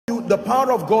the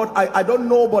power of God, I don't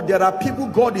know, but there are people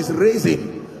God is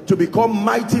raising to become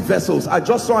mighty vessels. I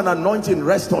just saw an anointing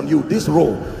rest on you, this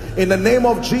row. In the name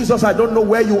of Jesus, I don't know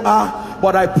where you are,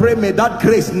 but I pray may that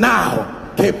grace now,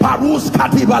 let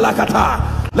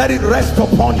it rest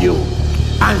upon you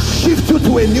and shift you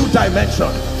to a new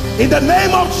dimension. In the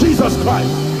name of Jesus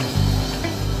Christ.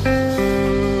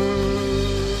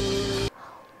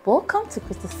 Welcome to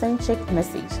Christocentric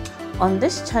Message. On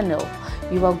this channel,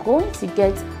 you are going to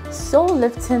get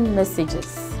soul-lifting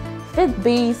messages,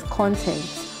 faith-based content,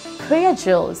 prayer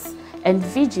drills, and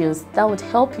videos that would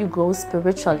help you grow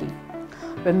spiritually.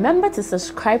 Remember to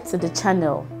subscribe to the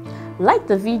channel, like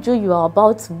the video you are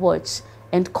about to watch,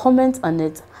 and comment on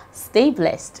it. Stay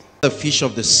blessed. The fish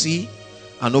of the sea,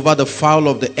 and over the fowl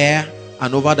of the air,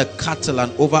 and over the cattle,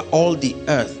 and over all the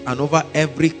earth, and over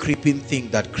every creeping thing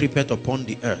that creepeth upon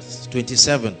the earth.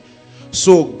 27.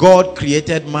 So God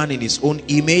created man in his own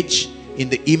image. In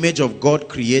the image of God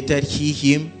created he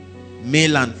him,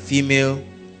 male and female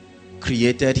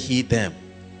created he them.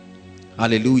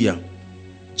 Hallelujah.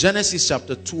 Genesis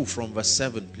chapter 2 from verse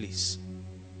 7, please.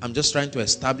 I'm just trying to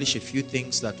establish a few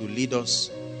things that will lead us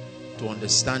to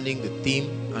understanding the theme,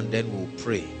 and then we'll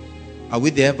pray. Are we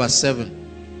there? Verse 7.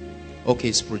 Okay,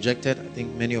 it's projected. I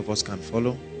think many of us can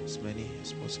follow, as many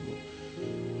as possible.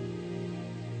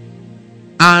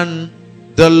 And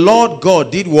the Lord God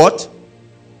did what?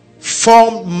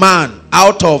 Formed man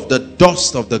out of the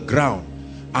dust of the ground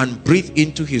and breathed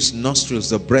into his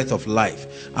nostrils the breath of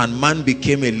life, and man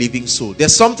became a living soul.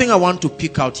 There's something I want to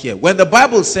pick out here. When the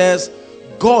Bible says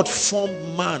God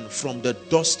formed man from the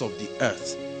dust of the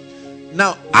earth,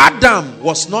 now Adam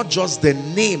was not just the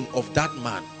name of that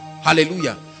man.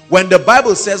 Hallelujah. When the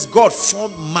Bible says God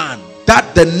formed man,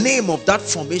 that the name of that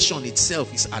formation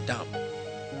itself is Adam.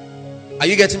 Are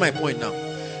you getting my point now?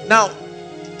 Now,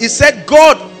 it said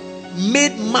God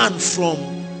made man from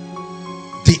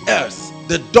the earth,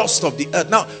 the dust of the earth.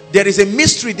 Now, there is a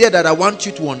mystery there that I want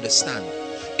you to understand.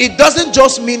 It doesn't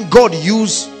just mean God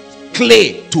used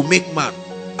clay to make man.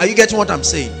 Are you getting what I'm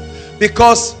saying?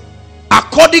 Because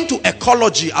according to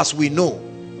ecology, as we know,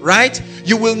 right,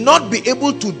 you will not be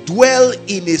able to dwell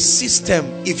in a system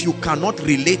if you cannot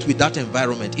relate with that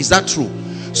environment. Is that true?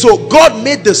 So God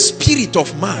made the spirit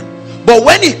of man, but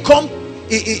when it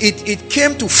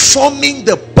came to forming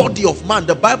the body of man,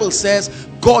 the Bible says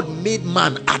God made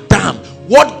man Adam.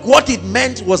 What it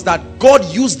meant was that God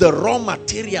used the raw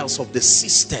materials of the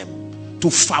system to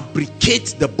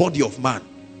fabricate the body of man.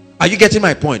 Are you getting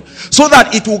my point? So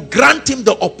that it will grant him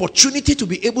the opportunity to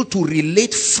be able to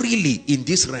relate freely in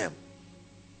this realm.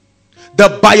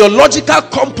 The biological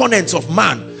components of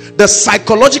man, the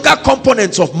psychological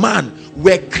components of man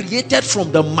were created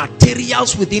from the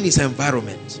materials within his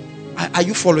environment. Are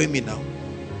you following me now?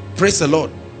 Praise the Lord.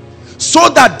 So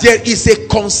that there is a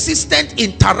consistent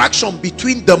interaction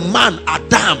between the man,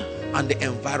 Adam, and the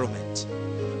environment.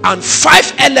 And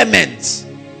 5 elements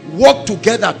work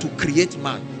together to create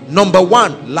man. Number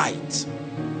 1, light.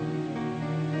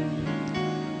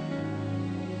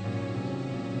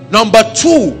 Number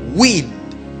 2, wind.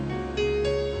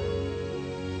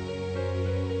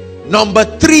 Number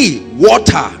 3,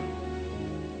 water.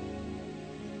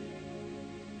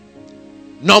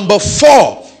 Number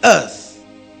 4, earth.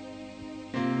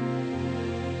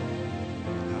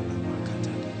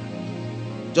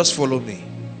 Just follow me.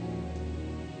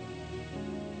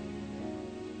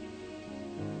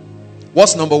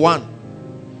 What's number 1?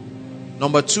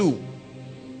 Number 2?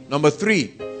 Number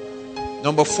 3?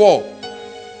 Number 4?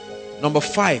 Number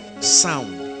 5,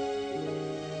 sound.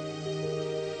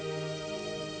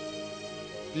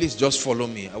 Please just follow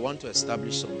me. I want to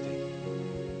establish something.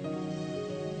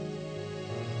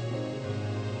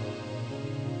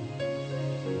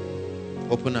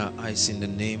 Open our eyes in the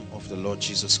name of the Lord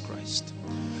Jesus Christ.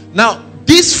 Now,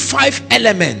 these 5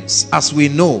 elements, as we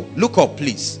know, look up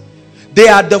please. They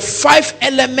are the 5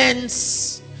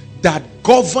 elements that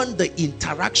govern the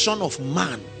interaction of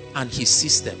man and his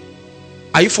system.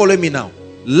 Are you following me now?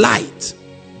 Light,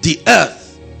 the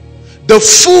earth. The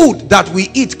food that we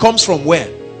eat comes from where?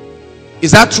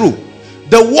 Is that true?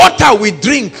 The water we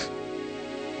drink,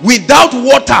 without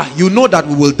water, you know that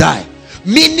we will die.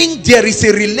 Meaning there is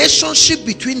a relationship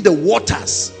between the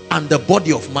waters and the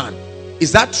body of man.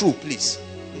 Is that true, please?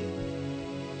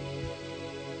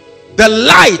 The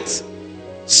light,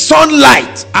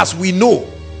 sunlight, as we know,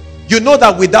 you know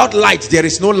that without light there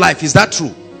is no life. Is that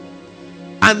true?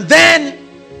 And then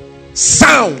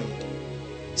sound.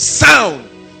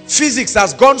 Physics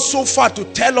has gone so far to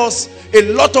tell us a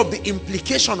lot of the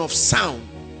implication of sound.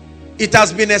 It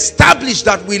has been established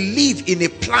that we live in a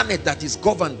planet that is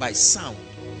governed by sound.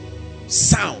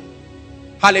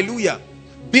 Hallelujah.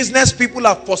 Business people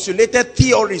have postulated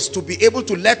theories to be able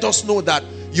to let us know that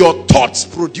your thoughts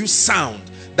produce sound,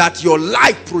 that your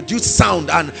life produces sound,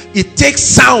 and it takes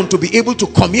sound to be able to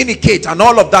communicate and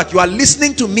all of that. You are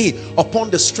listening to me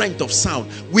upon the strength of sound.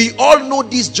 We all know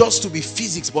this just to be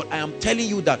physics, but I am telling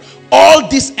you that all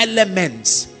these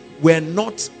elements were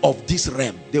not of this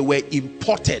realm. They were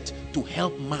imported to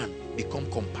help man become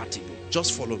compatible.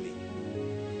 Just follow me.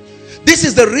 This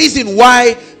is the reason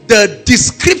why the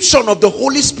description of the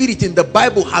Holy Spirit in the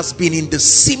Bible has been in the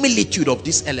similitude of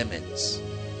these elements.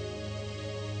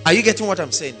 Are you getting what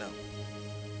I'm saying now?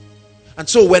 And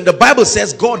so when the Bible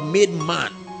says God made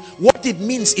man, what it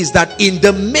means is that in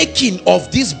the making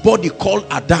of this body called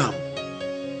Adam,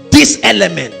 these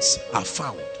elements are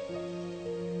found.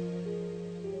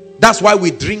 That's why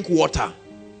we drink water.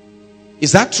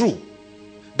 Is that true?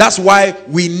 That's why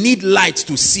we need light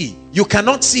to see. You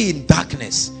cannot see in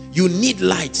darkness. You need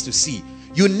light to see.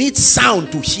 You need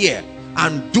sound to hear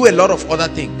and do a lot of other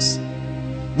things.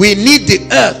 We need the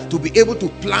earth to be able to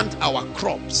plant our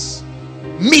crops.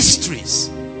 Mysteries.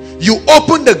 You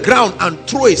open the ground and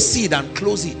throw a seed and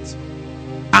close it.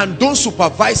 And don't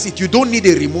supervise it. You don't need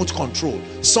a remote control.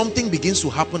 Something begins to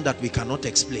happen that we cannot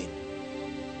explain.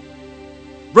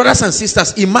 Brothers and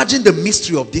sisters, imagine the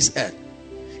mystery of this earth.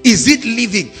 Is it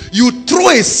living? You throw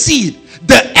a seed.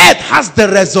 The earth has the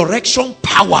resurrection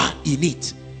power in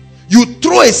it. You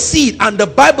throw a seed and the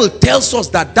Bible tells us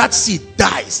that that seed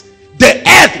dies. The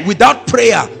earth without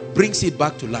prayer brings it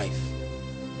back to life.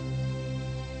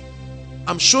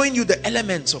 I'm showing you the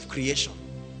elements of creation.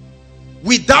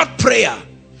 Without prayer,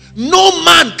 no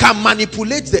man can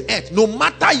manipulate the earth. No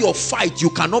matter your fight, you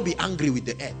cannot be angry with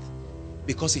the earth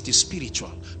because it is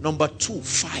spiritual. Number two,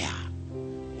 fire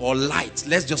or light.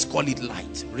 Let's just call it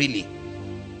light, really.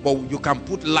 But you can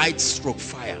put light stroke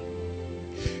fire.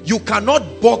 You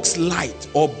cannot box light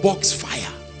or box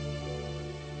fire.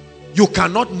 You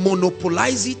cannot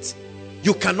monopolize it.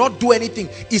 You cannot do anything.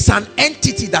 It's an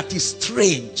entity that is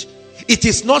strange. It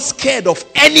is not scared of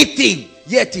anything,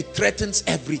 yet it threatens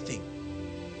everything.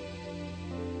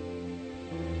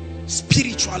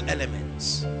 Spiritual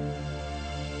elements.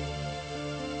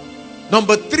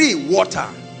 Number three, water.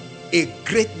 A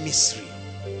great mystery.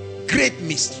 Great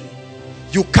mystery.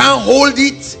 You can't hold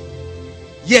it,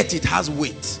 yet it has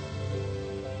weight.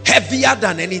 Heavier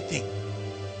than anything.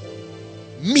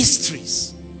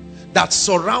 Mysteries that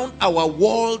surround our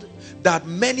world that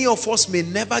many of us may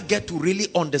never get to really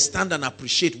understand and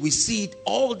appreciate. We see it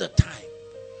all the time.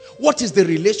 What is the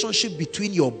relationship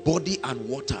between your body and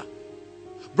water?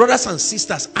 Brothers and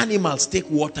sisters, animals take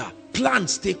water.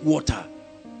 Plants take water.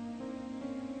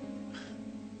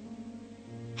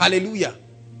 Hallelujah.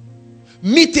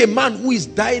 Meet a man who is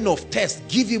dying of thirst.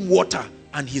 Give him water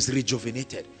and he's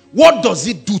rejuvenated. What does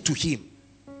it do to him?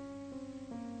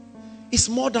 It's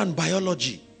more than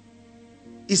biology.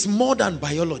 It's more than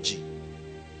biology.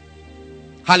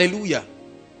 Hallelujah.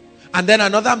 And then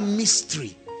another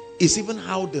mystery is even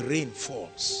how the rain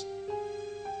falls.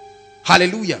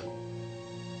 Hallelujah.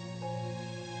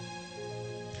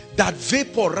 That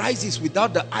vapor rises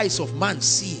without the eyes of man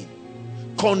seeing,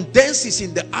 condenses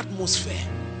in the atmosphere,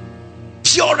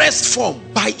 purest form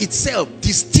by itself,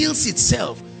 distills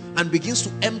itself and begins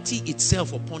to empty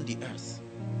itself upon the earth.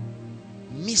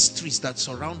 Mysteries that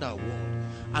surround our world.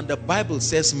 And the Bible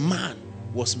says man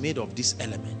was made of these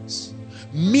elements.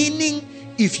 Meaning,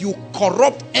 if you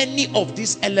corrupt any of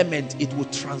these elements, it will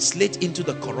translate into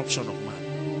the corruption of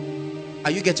man.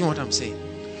 Are you getting what I'm saying?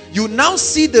 You now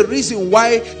see the reason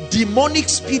why demonic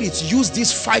spirits use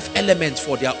these 5 elements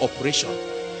for their operation.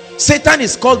 Satan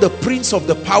is called the prince of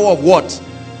the power of what?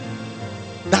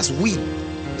 That's wind.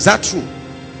 Is that true?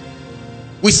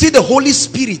 We see the Holy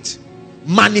Spirit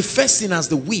manifesting as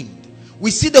the wind. We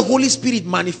see the Holy Spirit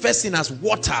manifesting as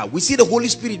water. We see the Holy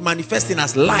Spirit manifesting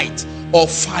as light or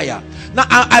fire. Now,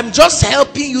 I'm just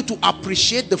helping you to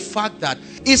appreciate the fact that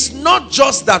it's not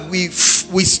just that we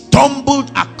stumbled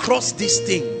across these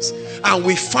things and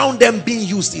we found them being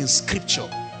used in scripture.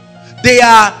 They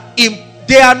are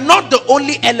not the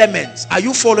only elements. Are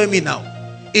you following me now?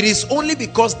 It is only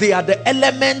because they are the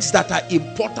elements that are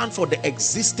important for the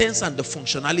existence and the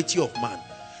functionality of man.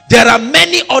 There are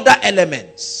many other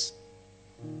elements.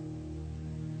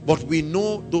 But we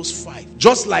know those 5.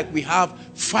 Just like we have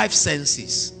 5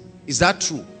 senses. Is that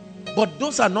true? But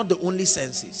those are not the only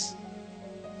senses.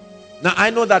 Now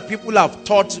I know that people have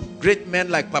taught great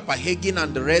men like Papa Hagin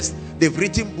and the rest. They've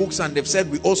written books and they've said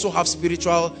we also have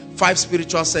 5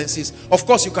 spiritual senses. Of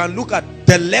course you can look at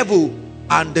the level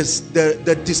and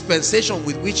the dispensation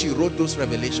with which he wrote those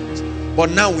revelations.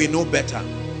 But now we know better.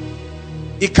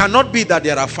 It cannot be that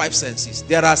there are 5 senses.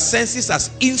 There are senses as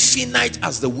infinite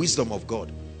as the wisdom of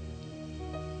God.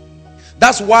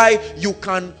 That's why you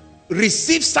can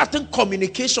receive certain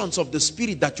communications of the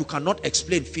spirit that you cannot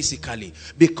explain physically,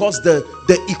 because the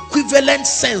equivalent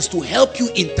sense to help you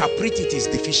interpret it is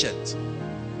deficient.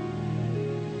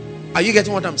 Are you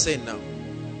getting what I'm saying now?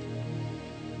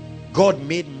 God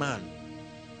made man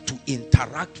to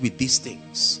interact with these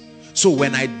things. So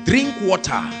when I drink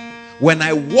water, when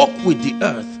I walk with the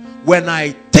earth, when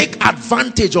I take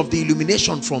advantage of the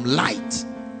illumination from light,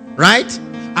 right?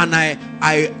 And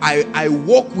I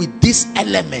walk with these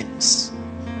elements,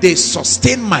 they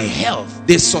sustain my health,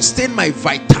 they sustain my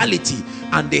vitality,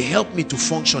 and they help me to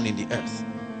function in the earth.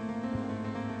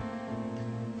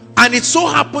 And it so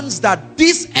happens that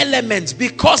these elements,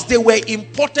 because they were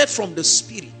imported from the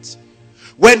spirit,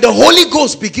 when the Holy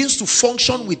Ghost begins to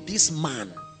function with this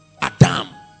man, Adam,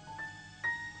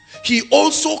 he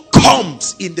also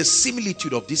comes in the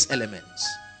similitude of these elements.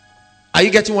 Are you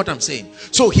getting what I'm saying?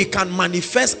 So he can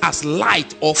manifest as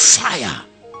light or fire.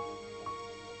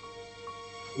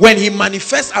 When he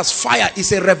manifests as fire,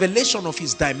 it's a revelation of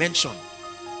his dimension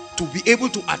to be able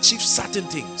to achieve certain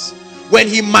things. When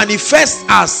he manifests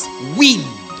as wind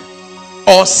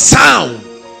or sound,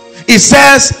 it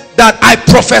says that I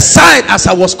prophesied as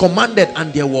I was commanded,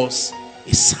 and there was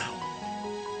a sound.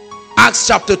 Acts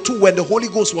chapter 2, when the Holy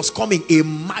Ghost was coming, a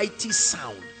mighty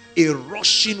sound, a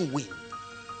rushing wind.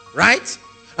 Right?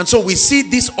 And so we see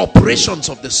these operations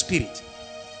of the spirit.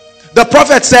 The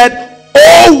prophet said,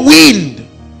 "O wind,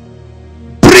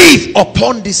 breathe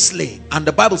upon this slain." And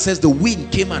the Bible says the wind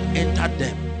came and entered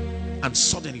them. And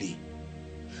suddenly,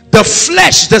 the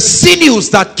flesh, the sinews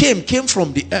that came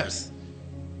from the earth.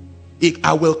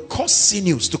 I will cause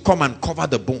sinews to come and cover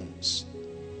the bones.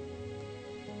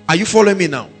 Are you following me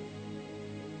now?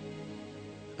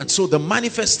 And so the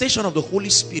manifestation of the Holy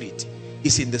Spirit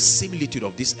is in the similitude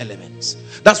of these elements.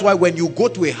 That's why when you go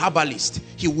to a herbalist,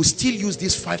 he will still use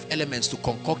these 5 elements to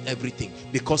concoct everything,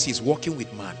 because he's working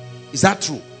with man. Is that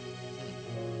true?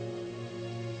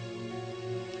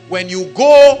 When you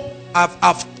go,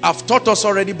 I've taught us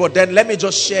already, but then let me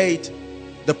just share it.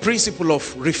 The principle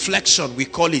of reflection, we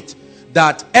call it,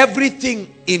 that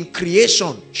everything in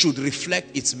creation should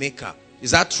reflect its maker.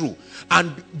 Is that true?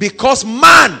 And because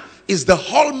man is the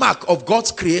hallmark of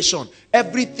God's creation,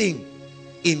 everything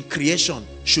in creation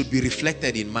should be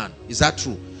reflected in man. Is that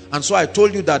true? And so I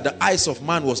told you that the eyes of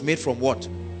man was made from what?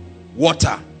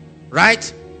 Water.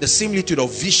 Right? The similitude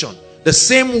of vision. The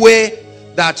same way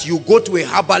that you go to a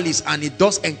herbalist and it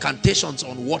does incantations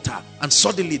on water, and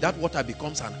suddenly that water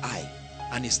becomes an eye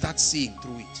and he starts seeing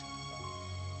through it.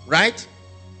 Right?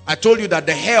 I told you that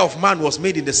the hair of man was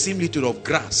made in the similitude of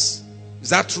grass.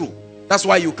 Is that true? That's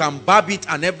why you can barb it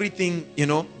and everything, you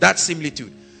know, that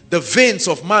similitude. The veins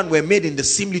of man were made in the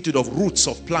similitude of roots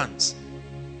of plants.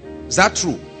 Is that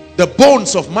true? The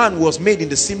bones of man was made in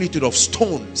the similitude of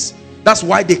stones. That's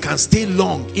why they can stay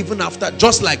long even after,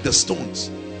 just like the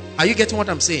stones. Are you getting what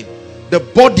I'm saying? The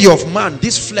body of man,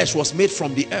 this flesh, was made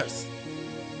from the earth.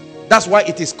 That's why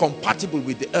it is compatible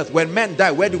with the earth. When men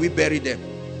die, where do we bury them?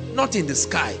 Not in the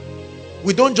sky.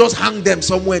 We don't just hang them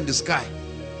somewhere in the sky.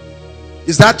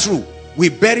 Is that true? We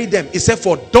bury them. It said,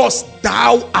 "For dust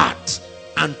thou art,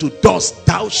 and to dust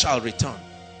thou shalt return."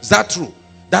 Is that true?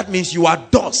 That means you are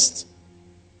dust.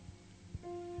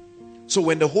 So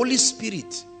when the Holy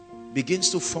Spirit begins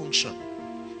to function,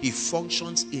 he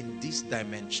functions in these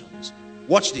dimensions.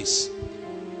 Watch this.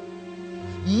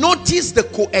 Notice the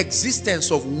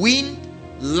coexistence of wind,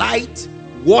 light,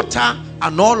 water,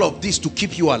 and all of this to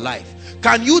keep you alive.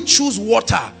 Can you choose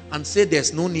water and say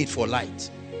there's no need for light?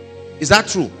 Is that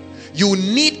true? You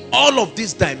need all of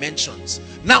these dimensions.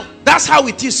 Now, that's how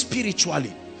it is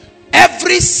spiritually.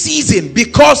 Every season,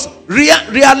 because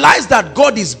realize that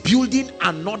God is building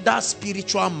another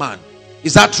spiritual man.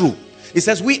 Is that true? It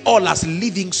says we all as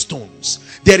living stones.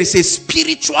 There is a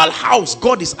spiritual house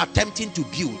God is attempting to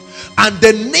build. And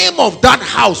the name of that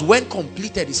house, when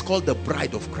completed, is called the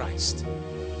bride of Christ.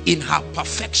 In her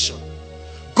perfection.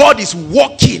 God is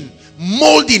working,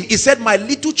 molding. He said, "My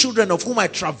little children, of whom I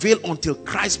travail until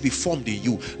Christ be formed in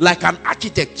you." Like an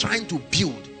architect trying to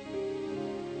build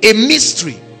a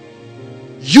mystery,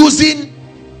 using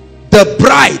the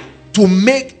bride to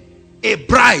make a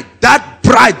bride, that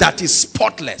bride that is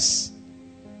spotless.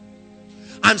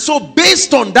 And so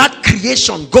based on that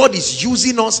creation, God is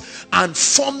using us and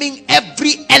forming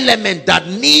every element that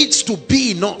needs to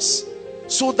be in us,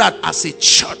 so that as a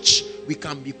church we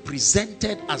can be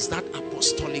presented as that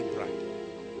apostolic bride.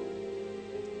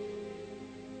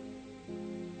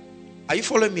 Are you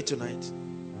following me tonight?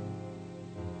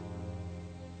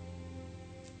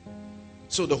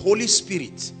 So the Holy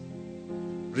Spirit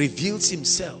reveals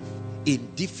himself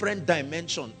in different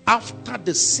dimensions after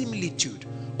the similitude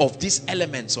of these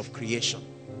elements of creation.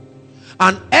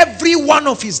 And every one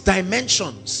of his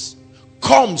dimensions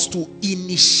comes to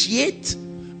initiate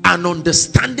an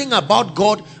understanding about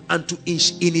God and to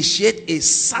initiate a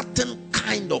certain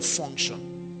kind of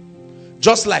function.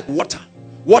 Just like water.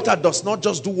 Water does not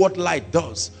just do what light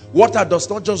does. Water does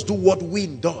not just do what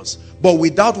wind does. But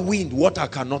without wind, water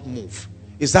cannot move.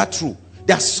 Is that true?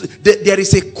 There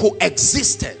is a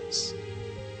coexistence.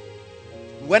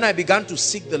 When I began to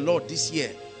seek the Lord this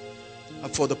year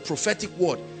for the prophetic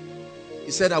word,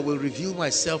 he said, I will reveal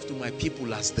myself to my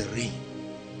people as the rain.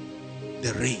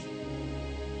 The rain.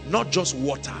 Not just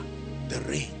water, the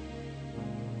rain.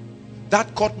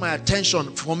 That caught my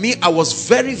attention. For me, I was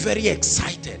very, very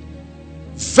excited.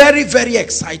 Very, very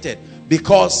excited.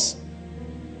 Because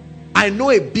I know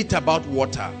a bit about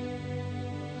water.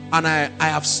 And I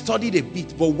have studied a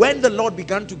bit. But when the Lord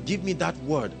began to give me that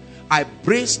word, I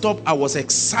braced up. I was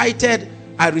excited.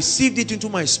 I received it into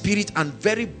my spirit. And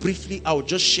very briefly, I will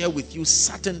just share with you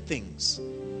certain things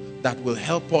that will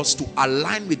help us to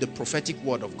align with the prophetic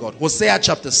word of God. Hosea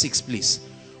chapter 6, please.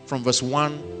 From verse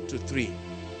 1 to 3.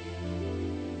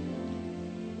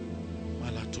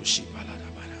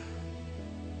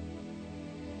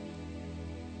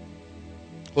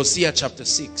 Hosea chapter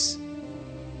 6.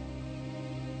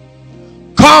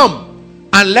 Come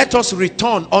and let us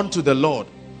return unto the Lord,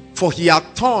 for he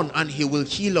hath torn and he will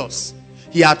heal us.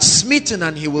 He hath smitten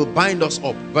and he will bind us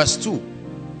up. Verse 2.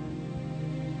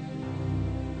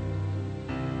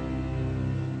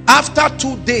 After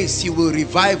 2 days he will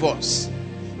revive us.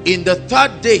 In the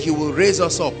 3rd day he will raise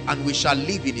us up, and we shall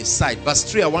live in his sight. Verse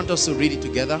 3, I want us to read it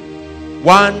together.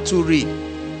 1, 2, read.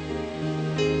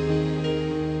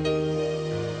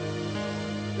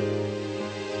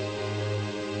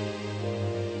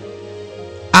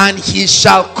 And he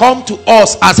shall come to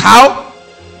us as how?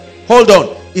 Hold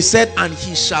on. He said, and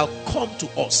he shall come to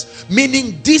us.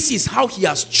 Meaning this is how he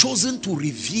has chosen to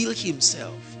reveal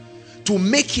himself. To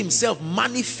make himself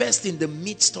manifest in the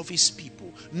midst of his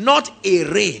people. Not a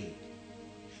rain.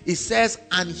 It says,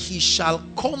 and he shall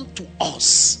come to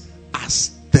us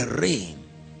as the rain.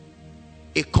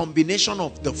 A combination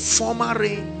of the former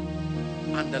rain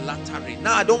and the latter rain.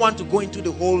 Now I don't want to go into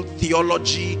the whole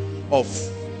theology of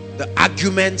the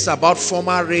arguments about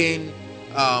former rain,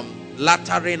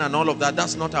 latter rain and all of that.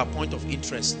 That's not our point of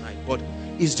interest tonight. But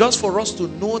it's just for us to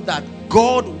know that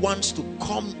God wants to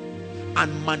come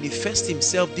and manifest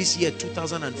himself this year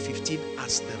 2015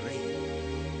 as the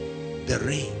rain. The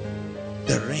rain.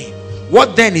 The rain.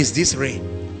 What then is this rain?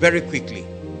 Very quickly.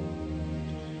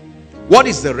 What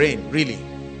is the rain really?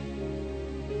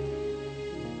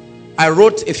 I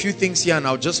wrote a few things here and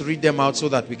I'll just read them out so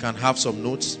that we can have some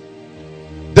notes.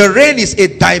 The rain is a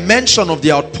dimension of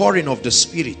the outpouring of the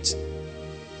Spirit.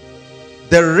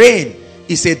 The rain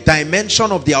is a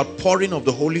dimension of the outpouring of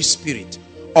the Holy Spirit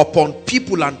upon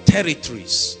people and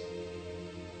territories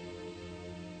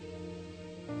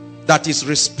that is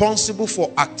responsible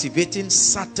for activating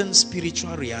certain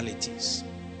spiritual realities.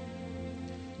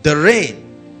 The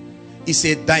rain is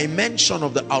a dimension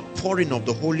of the outpouring of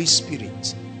the Holy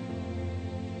Spirit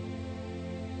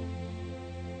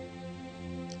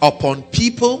upon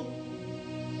people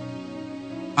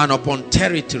and upon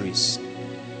territories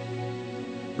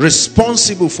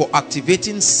responsible for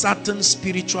activating certain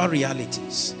spiritual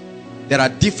realities. There are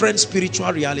different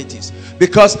spiritual realities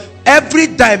because every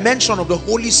dimension of the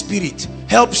Holy Spirit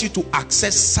helps you to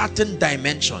access certain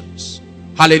dimensions.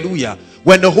 Hallelujah.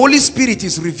 When the Holy Spirit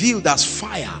is revealed as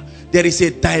fire, there is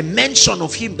a dimension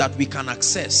of him that we can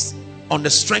access on the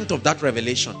strength of that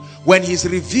revelation. When he's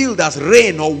revealed as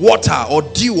rain or water or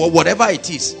dew or whatever it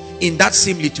is, in that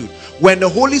similitude. When the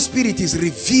Holy Spirit is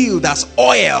revealed as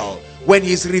oil, when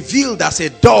he's revealed as a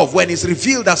dove, when he's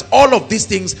revealed as all of these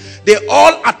things, they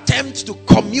all attempt to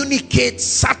communicate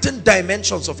certain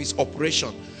dimensions of his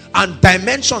operation and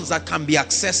dimensions that can be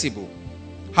accessible.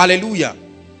 Hallelujah.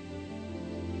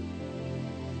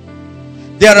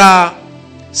 There are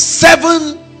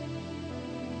seven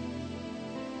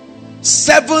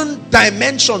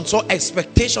dimensions or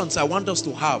expectations I want us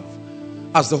to have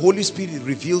as the Holy Spirit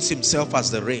reveals himself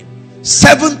as the rain.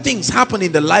 7 things happen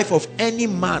in the life of any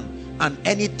man and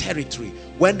any territory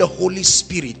when the Holy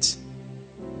Spirit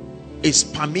is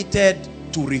permitted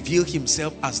to reveal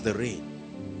himself as the rain.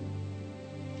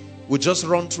 We'll just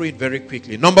run through it very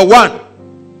quickly. Number 1,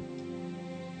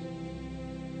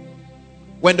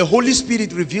 when the Holy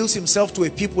Spirit reveals himself to a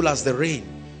people as the rain,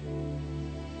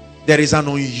 there is an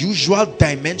unusual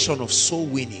dimension of soul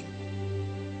winning.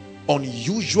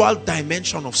 unusual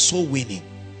dimension of soul winning,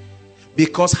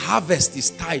 because harvest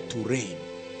is tied to rain.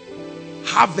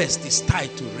 Harvest is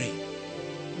tied to rain.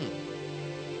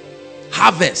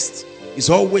 Harvest is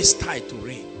always tied to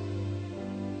rain.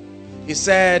 He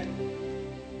said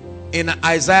in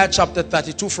Isaiah chapter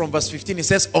 32 from verse 15, he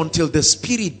says, until the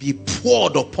Spirit be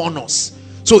poured upon us.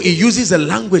 So he uses the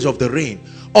language of the rain.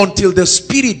 Until the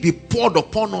Spirit be poured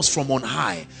upon us from on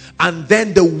high, and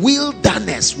then the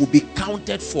wilderness will be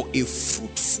counted for a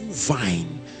fruitful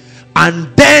vine,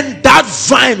 and then that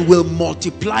vine will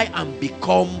multiply and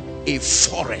become a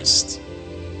forest.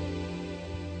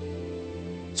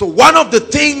 So one of the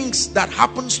things that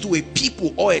happens to a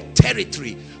people or a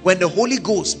territory when the Holy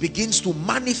Ghost begins to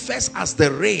manifest as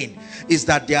the rain is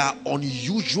that there are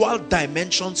unusual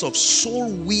dimensions of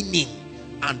soul winning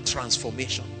and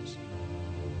transformation.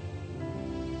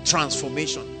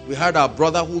 Transformation. We heard our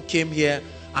brother who came here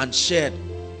and shared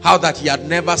how that he had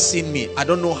never seen me. I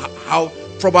don't know how,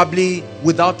 probably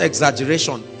without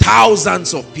exaggeration,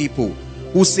 thousands of people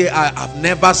who say I've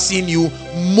never seen you.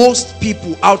 Most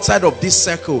people outside of this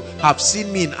circle have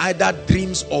seen me in either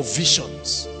dreams or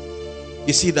visions.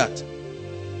 You see that?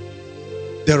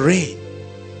 The rain.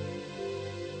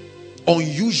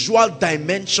 Unusual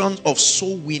dimensions of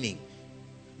soul winning.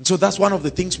 So that's one of the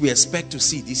things we expect to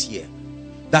see this year.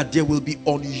 That there will be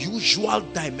unusual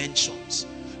dimensions.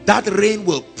 That rain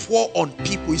will pour on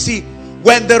people. You see,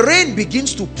 when the rain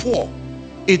begins to pour,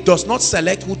 it does not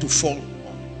select who to fall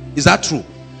on. Is that true?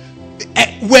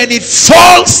 When it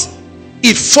falls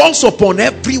upon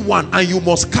everyone, and you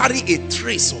must carry a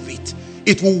trace of it.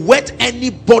 It will wet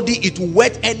anybody, it will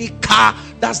wet any car.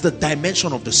 That's the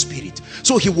dimension of the Spirit.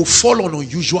 So he will fall on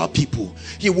unusual people.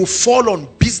 He will fall on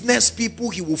business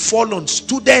people. He will fall on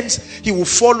students. He will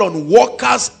fall on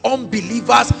workers,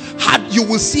 unbelievers. You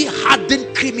will see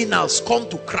hardened criminals come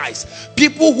to Christ.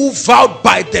 People who vowed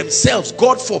by themselves,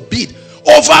 God forbid,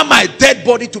 over my dead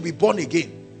body to be born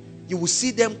again. You will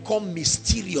see them come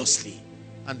mysteriously.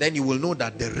 And then you will know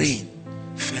that the rain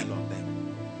fell on them.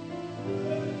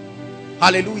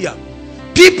 Hallelujah.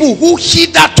 People who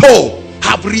hitherto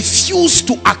have refused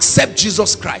to accept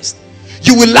Jesus Christ.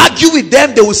 You will argue with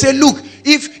them. They will say, look,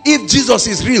 if Jesus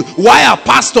is real, why are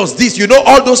pastors this? You know,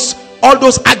 all those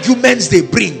arguments they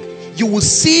bring. You will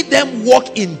see them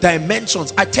walk in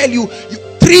dimensions. I tell you,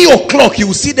 3 o'clock, you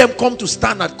will see them come to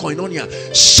stand at Koinonia,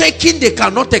 shaking. They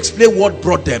cannot explain what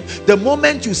brought them. The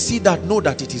moment you see that, know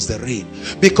that it is the rain.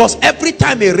 Because every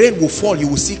time a rain will fall, you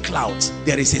will see clouds.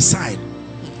 There is a sign.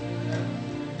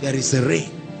 There is a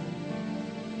rain.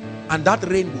 And that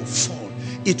rain will fall.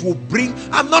 It will bring,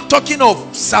 I'm not talking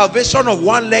of salvation of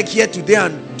one leg here today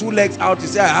and 2 legs out. You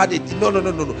say, I had it. No.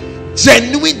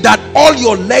 Genuine, that all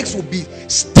your legs will be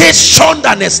stationed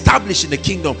and established in the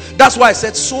kingdom. That's why I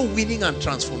said soul winning and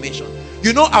transformation.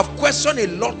 You know, I've questioned a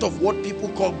lot of what people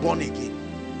call born again.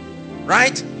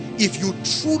 Right? If you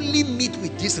truly meet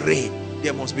with this rain,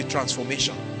 there must be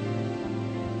transformation.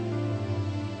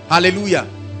 Hallelujah.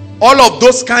 All of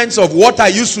those kinds of what I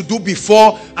used to do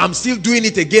before, I'm still doing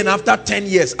it again after 10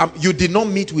 years. You did not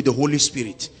meet with the Holy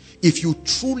Spirit. If you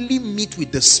truly meet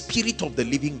with the Spirit of the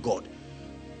living God,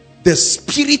 the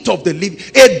Spirit of the living,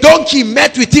 a donkey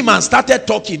met with him and started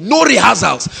talking. No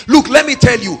rehearsals. Look, let me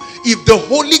tell you, if the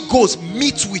Holy Ghost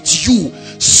meets with you,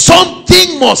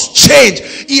 something must change.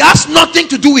 It has nothing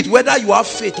to do with whether you have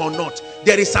faith or not.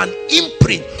 There is an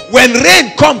imprint. When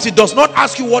rain comes, it does not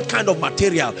ask you what kind of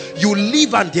material. You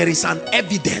live and there is an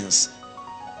evidence.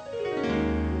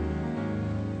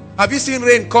 Have you seen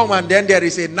rain come and then there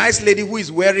is a nice lady who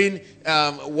is wearing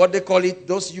what they call it,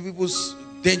 those you people's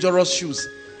dangerous shoes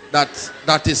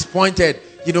that is pointed,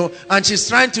 you know, and she's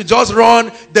trying to just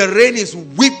run. The rain is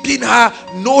whipping her,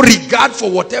 no regard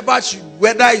for whatever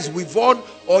whether it's weave-on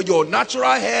or your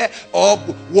natural hair or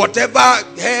whatever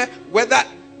hair, whether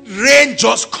rain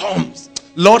just comes.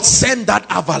 Lord, send that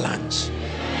avalanche.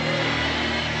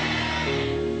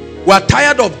 We are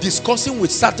tired of discussing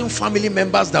with certain family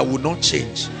members that will not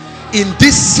change in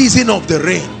this season of the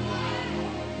rain.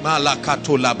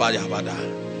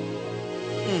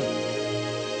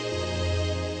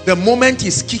 The moment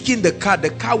he's kicking the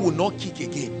car will not kick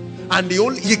again, and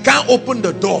he can't open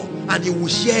the door, and he will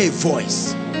hear a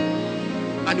voice,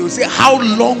 and he will say, how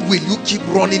long will you keep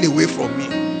running away from me?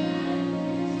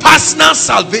 Personal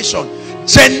salvation,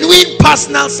 genuine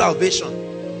personal salvation.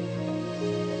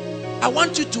 I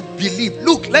want you to believe.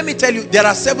 Look, let me tell you, there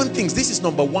are 7 things. This is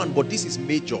number 1, but this is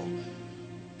major.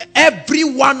 Every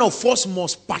one of us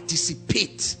must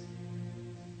participate,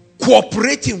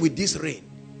 cooperating with this rain.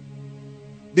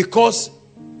 Because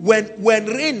when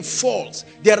rain falls,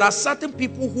 there are certain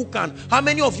people who can. How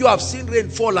many of you have seen rain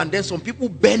fall and then some people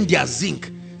bend their zinc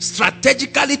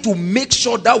strategically to make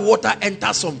sure that water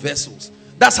enters some vessels?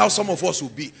 That's how some of us will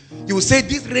be. You will say,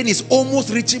 this rain is almost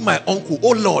reaching my uncle.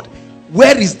 Oh Lord,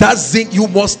 where is that zinc? You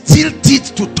must tilt it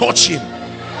to touch him.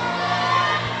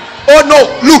 Oh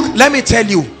no, look, let me tell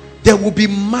you, there will be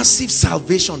massive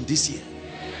salvation this year.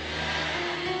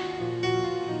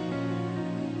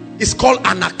 It's called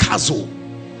anakazo,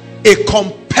 a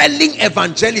compelling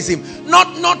evangelism.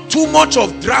 Not too much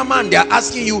of drama, and they're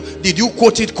asking you, did you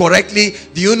quote it correctly?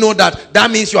 Do you know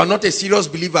that means you are not a serious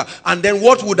believer? And then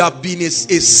what would have been a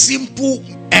simple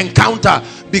encounter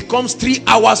becomes 3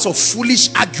 hours of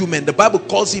foolish argument. The Bible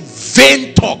calls it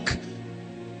vain talk.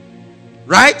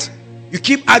 Right? You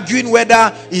keep arguing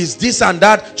whether is this and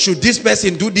that, should this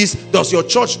person do this, does your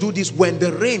church do this? When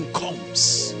the rain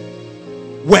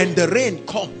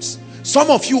comes,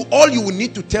 some of you, all you will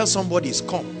need to tell somebody is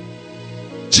come.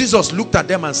 Jesus looked at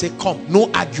them and said, come. No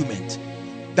argument.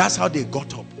 That's how they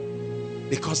got up,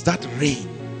 because that rain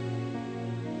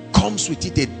comes with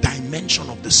it a dimension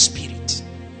of the spirit.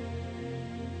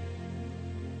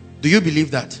 Do you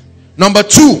believe that? Number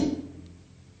 2,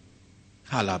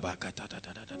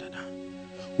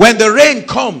 when the rain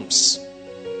comes,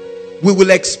 we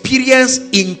will experience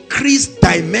increased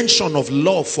dimension of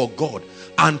love for God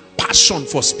and passion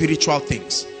for spiritual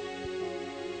things.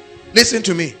 Listen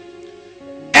to me.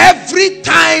 Every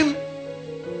time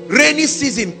rainy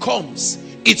season comes,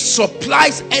 it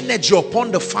supplies energy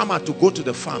upon the farmer to go to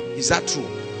the farm. Is that true?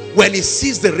 When he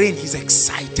sees the rain, he's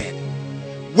excited.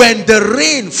 When the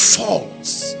rain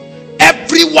falls,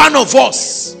 every one of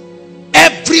us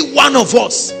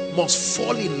must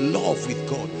fall in love with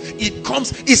God.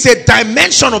 It's a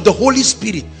dimension of the Holy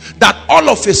Spirit that all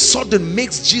of a sudden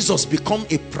makes Jesus become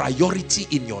a priority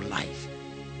in your life.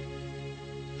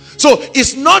 So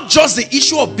it's not just the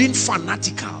issue of being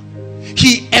fanatical.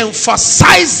 He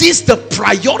emphasizes the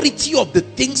priority of the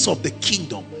things of the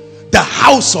kingdom, the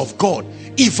house of God,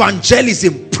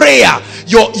 evangelism, prayer.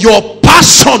 Your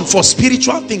passion for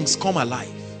spiritual things come alive.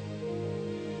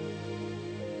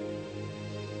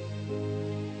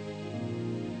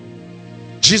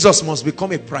 Jesus must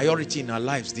become a priority in our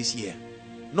lives this year,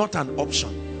 not an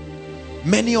option.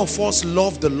 Many of us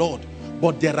love the Lord,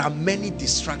 but there are many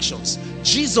distractions.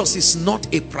 Jesus is not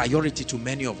a priority to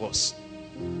many of us.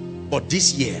 But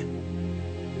this year,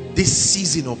 this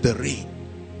season of the rain,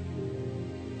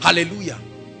 hallelujah.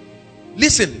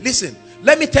 Listen,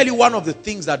 let me tell you one of the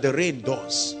things that the rain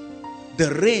does.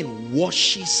 The rain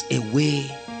washes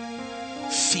away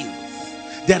filth.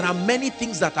 There are many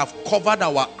things that have covered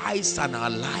our eyes and our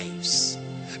lives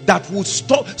that would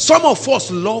stop. Some of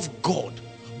us love God,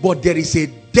 but there is a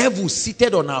devil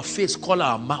seated on our face called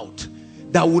our mouth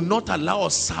that will not allow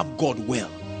us serve God well.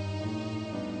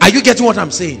 Are you getting what I'm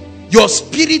saying? Your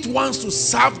spirit wants to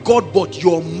serve God, but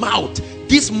your mouth,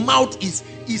 this mouth is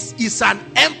an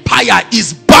empire,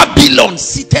 is Babylon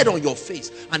seated on your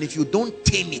face. And if you don't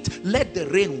tame it, let the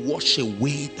rain wash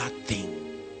away that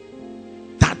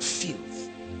thing, that filth.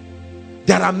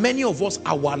 There are many of us,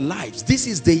 our lives, this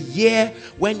is the year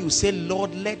when you say,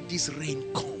 Lord, let this rain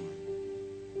come.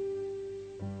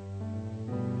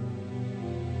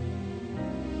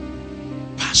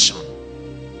 Passion.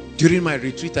 During my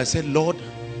retreat, I said, Lord,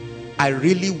 I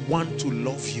really want to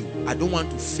love you. I don't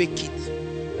want to fake it.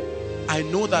 I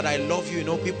know that I love you. You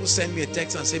know, people send me a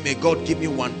text and say, may God give me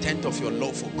 1/10 of your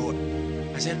love for God.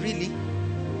 I said, really?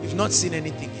 You've not seen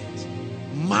anything yet.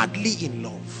 Madly in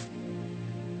love.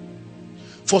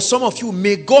 For some of you,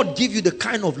 may God give you the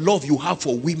kind of love you have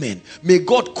for women. May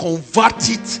God convert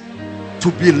it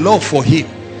to be love for him.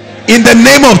 In the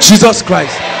name of Jesus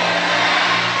Christ.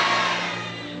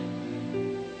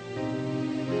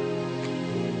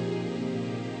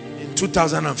 In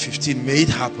 2015, may it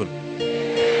happen.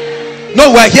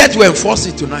 No, we're here to enforce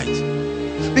it tonight.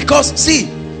 Because, see,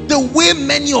 the way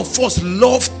many of us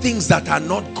love things that are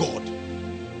not God,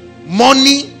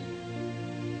 money,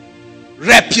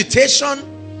 reputation,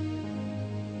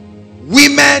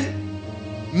 women,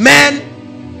 men,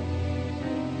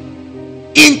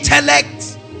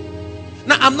 intellect.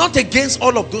 Now, I'm not against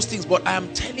all of those things, but I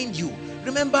am telling you,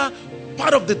 remember,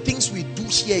 part of the things we do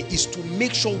here is to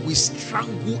make sure we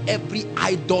strangle every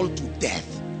idol to death.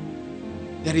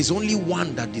 There is only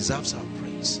one that deserves our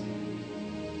praise.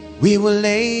 We will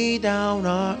lay down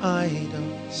our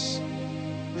idols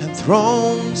and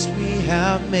thrones we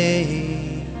have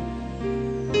made,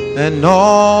 and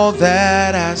all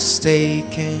that has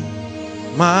taken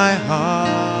my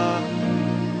heart.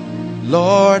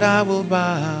 Lord, I will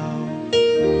bow.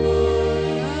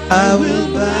 I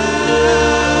will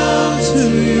bow.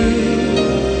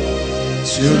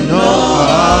 to no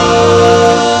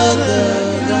other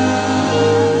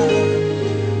God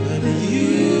but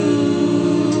you.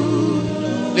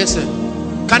 Listen,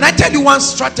 can I tell you one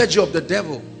strategy of the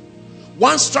devil?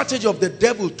 One strategy of the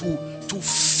devil to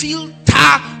filter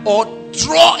or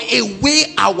draw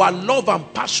away our love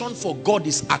and passion for God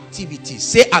is activities.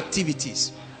 Say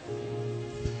activities.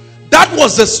 That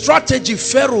was the strategy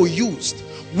Pharaoh used.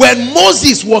 When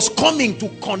Moses was coming to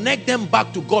connect them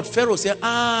back to God, Pharaoh said,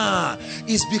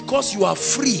 it's because you are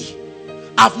free.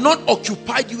 I've not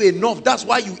occupied you enough. That's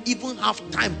why you even have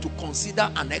time to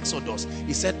consider an exodus.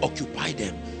 He said, occupy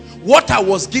them. What I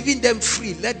was giving them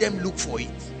free, let them look for it.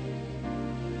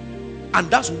 And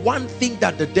that's one thing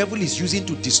that the devil is using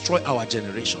to destroy our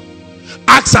generation.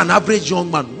 Ask an average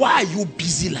young man, why are you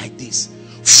busy like this?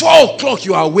 4 o'clock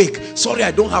you are awake. Sorry,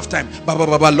 I don't have time.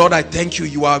 Lord, I thank you.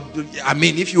 You are, I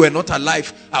mean, if you were not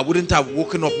alive, I wouldn't have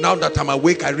woken up. Now that I'm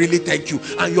awake, I really thank you.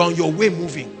 And you're on your way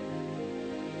moving.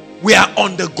 We are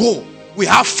on the go. We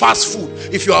have fast food.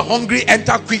 If you are hungry,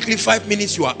 enter quickly. 5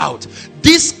 minutes, you are out.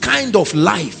 This kind of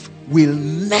life will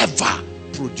never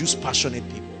produce passionate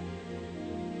people.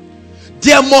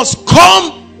 There must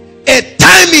come a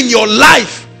time in your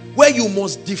life where you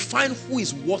must define who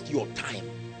is worth your time.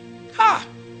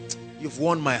 You've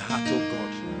won my heart, oh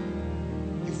God.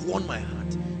 You've won my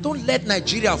heart. Don't let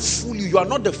Nigeria fool you. You are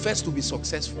not the first to be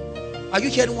successful. Are you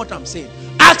hearing what I'm saying?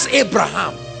 Ask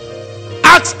Abraham.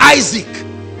 Ask Isaac.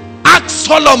 Ask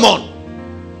Solomon.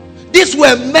 These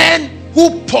were men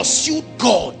who pursued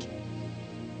God.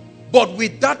 But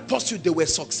with that pursuit, they were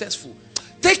successful.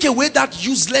 Take away that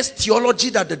useless theology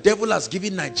that the devil has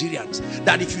given Nigerians.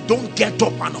 That if you don't get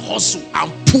up and hustle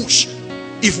and push,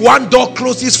 if one door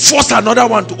closes, force another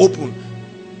one to open.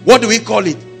 What do we call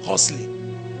it? Hustling.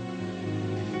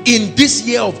 In this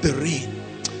year of the rain,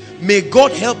 may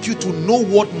God help you to know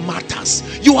what matters.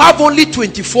 You have only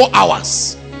 24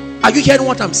 hours. Are you hearing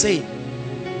what I'm saying?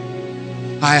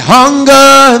 I hunger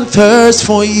and thirst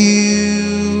for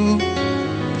you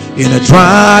in a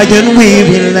dry and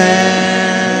weary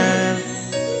land.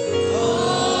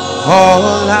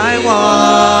 All I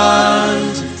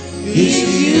want is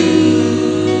you.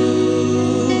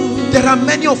 There are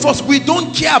many of us, we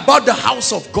don't care about the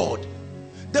house of God.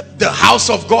 The house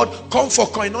of God, come for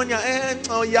koinonia.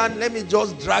 Oh yeah, let me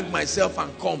just drag myself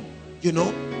and come. You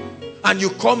know? And you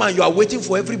come and you are waiting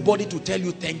for everybody to tell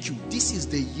you thank you. This is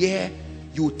the year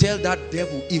you tell that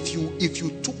devil, if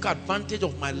you took advantage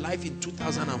of my life in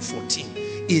 2014,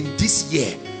 in this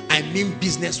year, I mean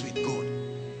business with God.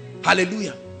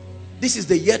 Hallelujah. This is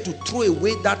the year to throw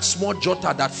away that small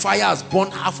jotter that fire has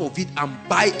burned half of it and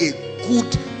buy a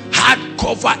good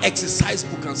hardcover exercise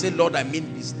book and say, Lord, I mean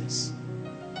business.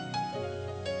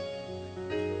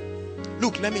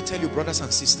 Look, let me tell you, brothers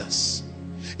and sisters.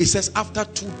 It says after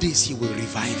 2 days he will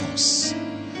revive us.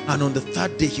 And on the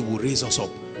 3rd day he will raise us up.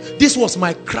 This was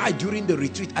my cry during the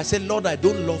retreat. I said, Lord, I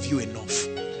don't love you enough.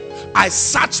 I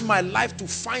searched my life to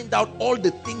find out all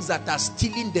the things that are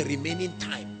stealing the remaining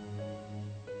time.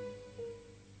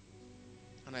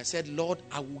 And I said, Lord,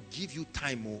 I will give you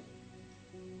time more.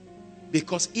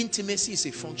 Because intimacy is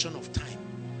a function of time.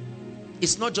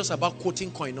 It's not just about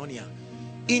quoting koinonia.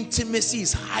 Intimacy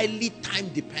is highly time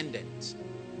dependent.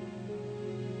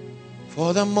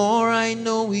 For the more I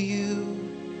know you,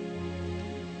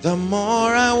 the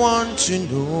more I want to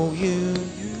know you,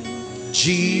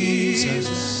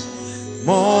 Jesus,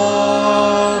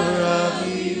 more of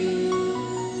you.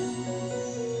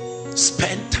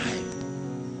 Spend time.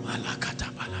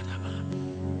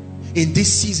 In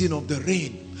this season of the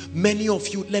rain, many of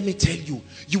you, let me tell you,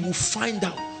 you will find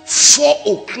out 4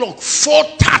 o'clock,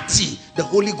 4:30, the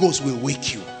Holy Ghost will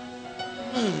wake you.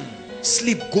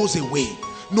 Sleep goes away.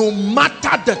 No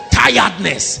matter the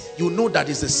tiredness, you know that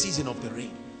is the season of the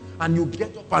rain. And you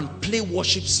get up and play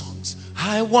worship songs.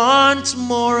 I want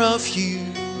more of you.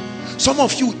 Some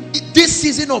of you, this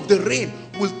season of the rain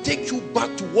will take you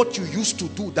back to what you used to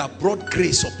do that brought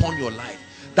grace upon your life,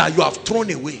 that you have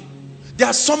thrown away. There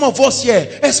are some of us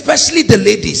here, especially the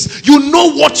ladies, you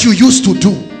know what you used to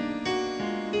do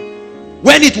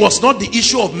when it was not the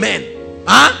issue of men,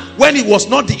 when it was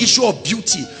not the issue of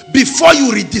beauty. Before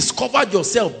you rediscovered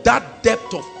yourself, that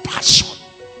depth of passion.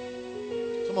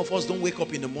 Some of us don't wake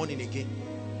up in the morning again.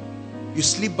 You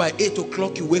sleep by 8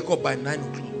 o'clock, you wake up by 9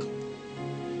 o'clock.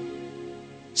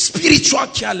 Spiritual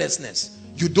carelessness.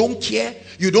 You don't care,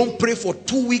 you don't pray for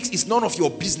 2 weeks, it's none of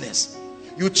your business.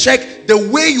 You check the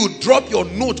way you drop your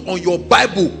note on your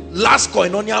Bible last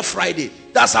Koinonia Friday.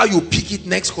 That's how you pick it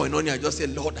next Koinonia. Just say,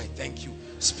 Lord, I thank you.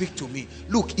 Speak to me.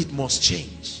 Look, it must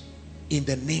change. In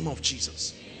the name of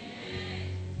Jesus.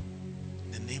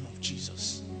 In the name of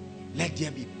Jesus. Let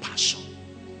there be passion.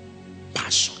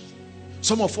 Passion.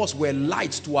 Some of us were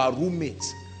lights to our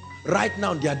roommates. Right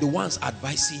now, they are the ones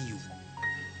advising you.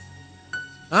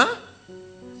 Huh?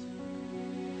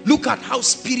 Look at how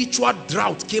spiritual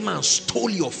drought came and stole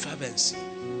your fervency.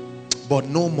 But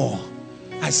no more.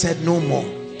 I said no more.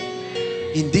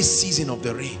 In this season of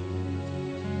the rain.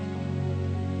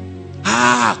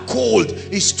 Cold.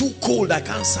 It's too cold. I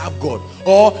can't serve God.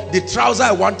 Or the trouser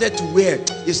I wanted to wear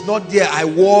is not there. I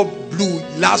wore blue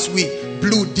last week,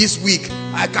 blue this week.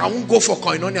 I can't go for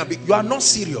koinonia. You are not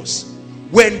serious.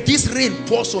 When this rain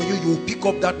pours on you, you will pick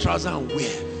up that trouser and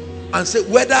wear. And say,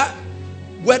 whether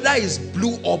it's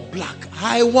blue or black,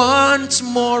 I want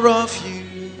more of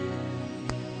you.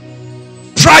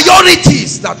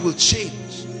 Priorities that will change.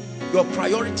 Your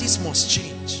priorities must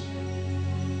change.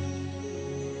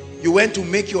 You went to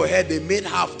make your hair, they made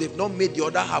half, they've not made the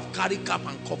other half. Carry cap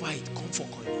and cover it. Come for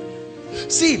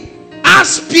koinonia. See,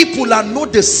 ask people and know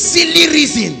the silly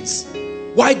reasons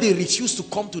why they refuse to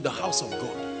come to the house of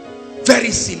God. Very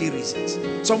silly reasons.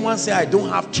 Someone say, I don't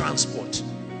have transport.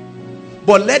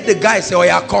 But let the guy say, oh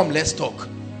yeah, come, let's talk.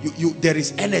 There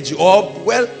is energy. Or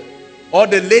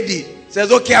the lady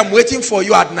says, okay, I'm waiting for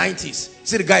you at 90s.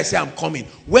 See the guy say, I'm coming.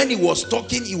 When he was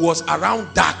talking, he was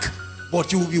around dark,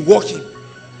 but you will be walking.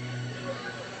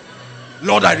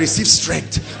 Lord, I receive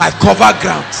strength. I cover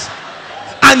grounds.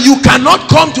 And you cannot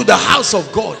come to the house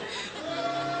of God.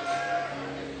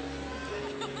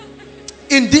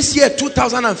 In this year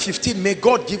 2015, may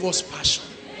God give us passion.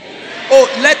 Oh,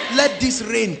 let this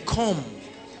rain come.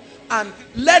 And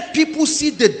let people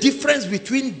see the difference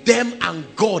between them and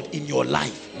God in your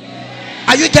life.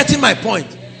 Are you getting my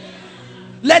point?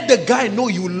 Let the guy know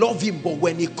you love him, but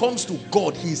when it comes to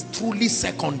God, he is truly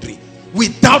secondary.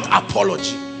 Without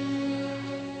apology.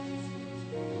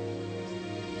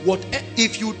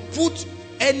 If you put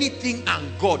anything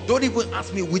and God, don't even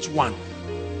ask me which one.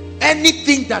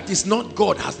 Anything that is not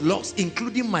God has lost,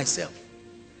 including myself.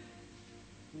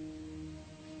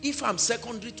 If I'm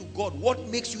secondary to God, what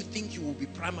makes you think you will be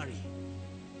primary?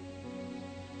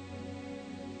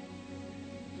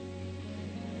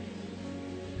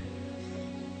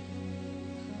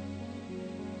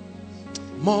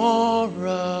 More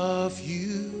of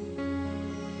you,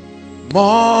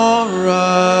 more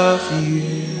of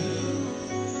you,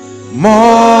 more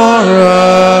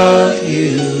of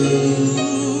you,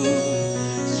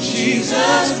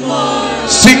 Jesus, more.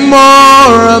 Sing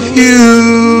more of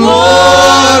you, more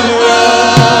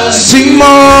of. Sing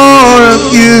more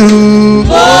of you,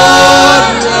 more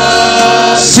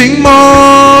of. Sing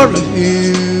more of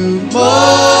you,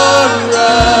 more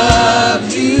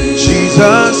of you,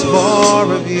 Jesus,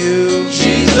 more of you,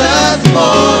 Jesus,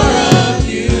 more of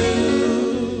you.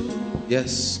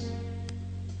 Yes.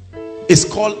 It's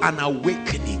called an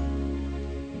awakening.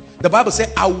 The Bible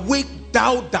says, awake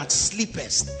thou that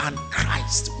sleepest, and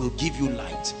Christ will give you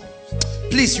light.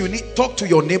 Please, you need talk to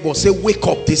your neighbor. Say, wake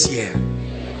up this year.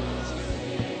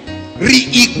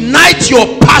 Reignite your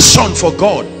passion for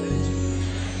God.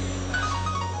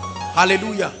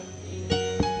 Hallelujah.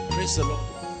 Praise the Lord.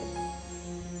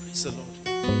 Praise the Lord.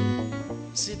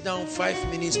 Sit down, 5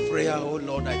 minutes prayer. Oh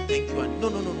Lord, I thank you. And no.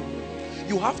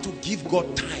 You have to give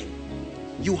God time.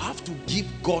 You have to give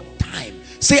God time.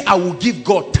 Say, I will give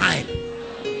God time.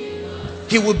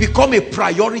 He will become a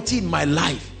priority in my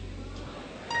life.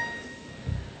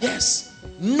 Yes.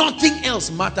 Nothing else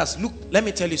matters. Look, let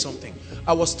me tell you something.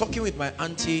 I was talking with my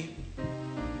auntie.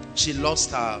 She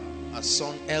lost her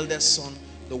son, eldest son,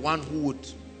 the one who would,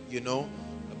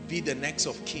 be the next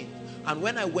of kin. And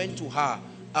when I went to her,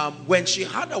 when she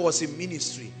heard I was in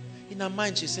ministry, in her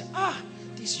mind she said,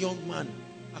 this young man,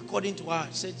 according to her,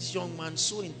 she said, this young man,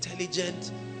 so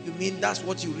intelligent. You mean that's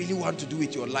what you really want to do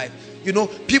with your life?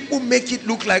 People make it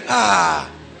look like,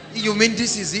 you mean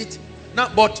this is it?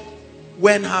 Now, but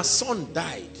when her son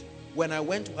died, when I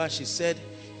went to her, she said,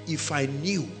 if I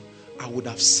knew, I would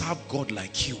have served God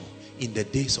like you in the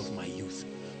days of my youth.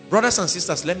 Brothers and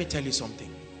sisters, let me tell you something.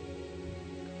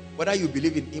 Whether you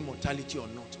believe in immortality or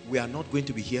not, we are not going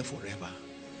to be here forever.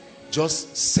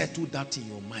 Just settle that in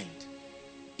your mind.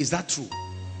 Is that true?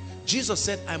 Jesus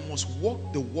said, I must walk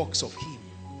the works of him.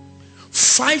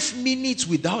 5 minutes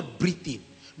without breathing,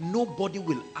 nobody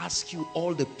will ask you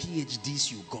all the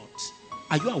PhDs you got.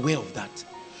 Are you aware of that?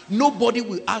 Nobody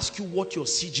will ask you what your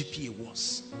CGPA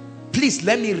was. Please,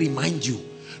 let me remind you.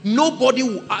 Nobody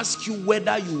will ask you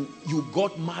whether you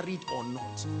got married or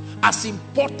not. As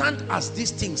important as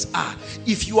these things are,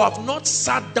 if you have not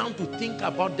sat down to think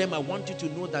about them, I want you to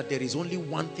know that there is only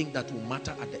one thing that will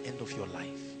matter at the end of your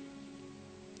life.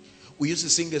 We used to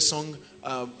sing a song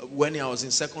when I was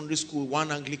in secondary school,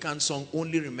 one Anglican song,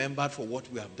 Only Remembered for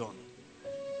What We Have Done.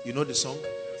 You know the song?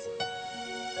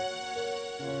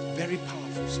 Very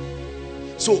powerful song.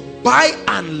 So by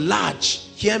and large,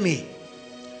 hear me,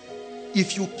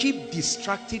 if you keep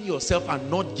distracting yourself and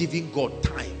not giving God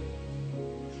time,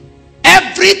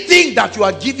 everything that you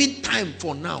are giving time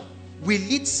for now, will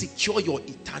it secure your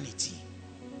eternity?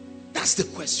 That's the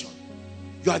question.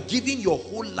 You are giving your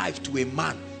whole life to a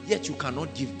man, yet you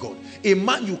cannot give God. A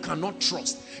man you cannot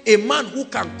trust. A man who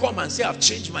can come and say, I've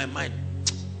changed my mind.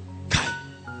 Kai,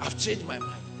 I've changed my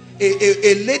mind.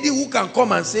 A lady who can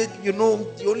come and say, you know,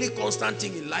 the only constant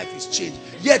thing in life is change.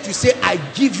 Yet you say, I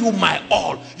give you my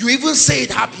all. You even say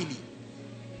it happily.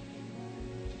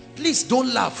 Please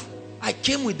don't laugh. I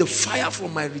came with the fire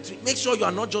from my retreat. Make sure you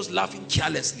are not just laughing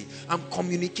carelessly. I'm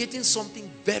communicating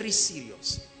something very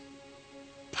serious.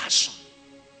 Passion.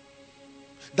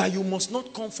 That you must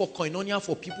not come for koinonia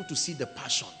for people to see the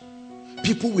passion.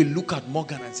 People will look at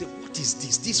Morgan and say, what is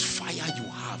this? This fire you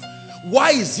have.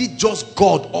 Why is it just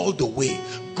God all the way?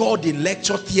 God in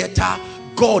lecture theater,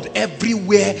 God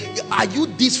everywhere. Are you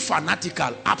this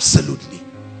fanatical? Absolutely.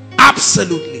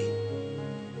 Absolutely.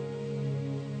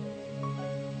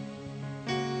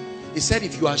 He said,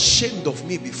 if you are ashamed of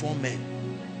me before men.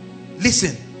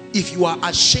 Listen, if you are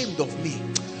ashamed of me.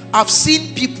 I've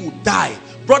seen people die.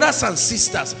 Brothers and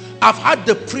sisters, I've had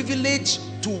the privilege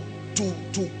to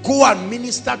go and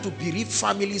minister to bereaved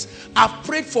families. I've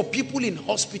prayed for people in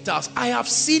hospitals. I have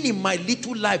seen in my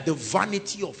little life the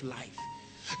vanity of life.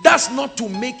 That's not to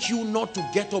make you not to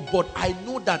get up, but I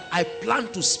know that I plan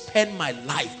to spend my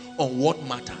life on what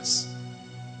matters.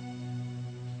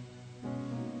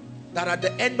 That at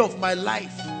the end of my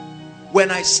life,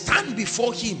 when I stand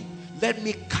before him, let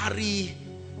me carry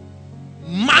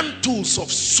mantles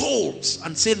of souls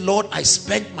and say, Lord, I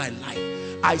spent my life.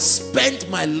 I spent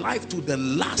my life to the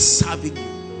last serving you.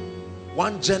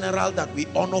 One general that we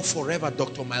honor forever,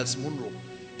 Dr. Miles Monroe,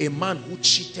 a man who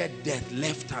cheated death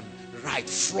left and right,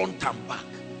 front and back.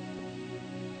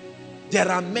 There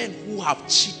are men who have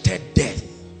cheated death.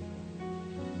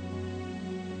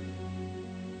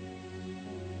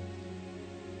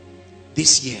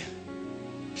 This year,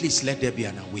 please let there be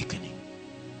an awakening.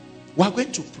 We are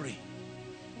going to pray.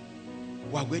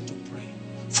 We are going to pray.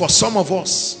 For some of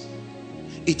us,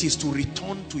 it is to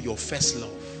return to your first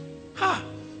love. Ha!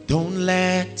 Don't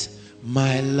let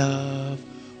my love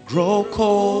grow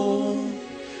cold.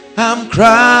 I'm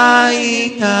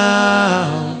crying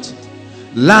out.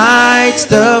 Light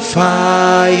the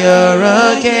fire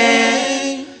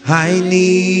again. I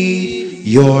need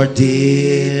your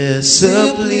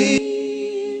discipline.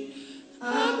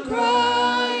 I'm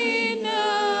crying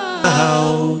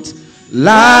out.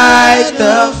 Light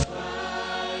the fire.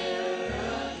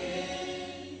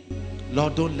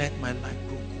 Lord, don't let my life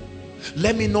grow cold.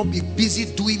 Let me not be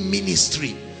busy doing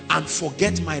ministry and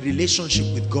forget my relationship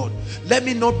with God. Let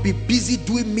me not be busy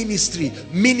doing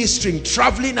ministering,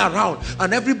 traveling around,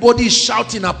 and everybody is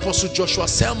shouting Apostle Joshua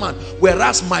Selman,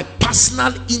 whereas my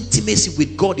personal intimacy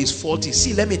with God is faulty.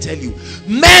 See, let me tell you,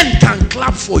 men can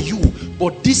clap for you,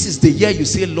 but this is the year you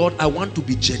say, Lord, I want to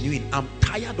be genuine. I'm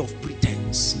tired of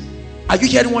pretense. Are you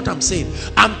hearing what I'm saying?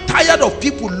 I'm tired of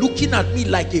people looking at me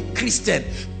like a Christian,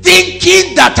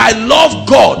 thinking that I love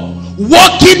God,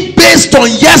 walking based on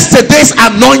yesterday's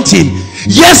anointing,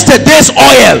 yesterday's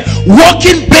oil,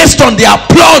 walking based on the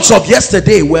applause of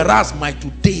yesterday, whereas my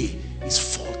today is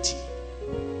faulty.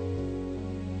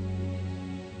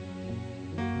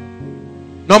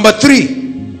 Number 3,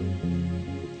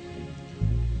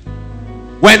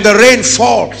 when the rain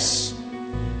falls,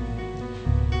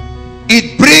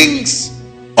 it brings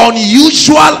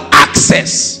unusual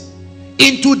access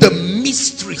into the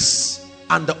mysteries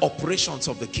and the operations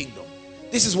of the kingdom.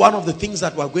 This is one of the things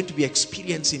that we're going to be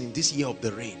experiencing in this year of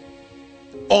the rain.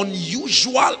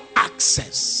 Unusual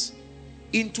access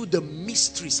into the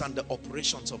mysteries and the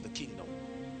operations of the kingdom.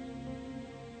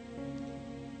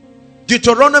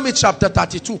 Deuteronomy chapter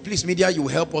 32. Please, media, you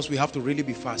help us. We have to really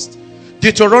be fast.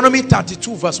 Deuteronomy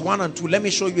 32 verse 1 and 2. Let me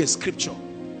show you a scripture.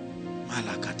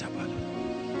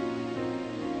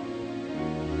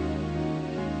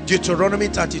 Deuteronomy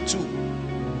 32.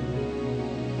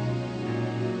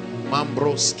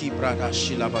 Okay,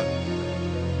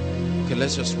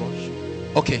 let's just rush.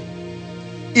 Okay.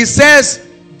 It says,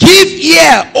 give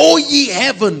ear, O ye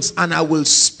heavens, and I will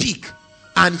speak,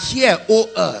 and hear, O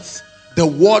earth, the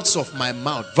words of my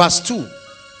mouth. Verse 2.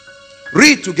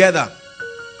 Read together.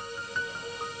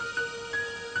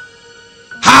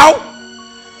 How?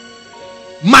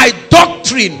 My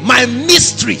doctrine, my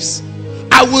mysteries,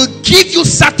 I will give you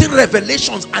certain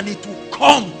revelations, and it will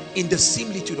come in the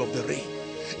similitude of the rain.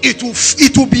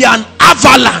 It will be an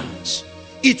avalanche.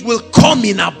 It will come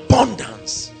in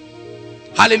abundance.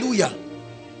 Hallelujah.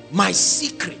 My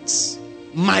secrets,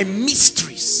 my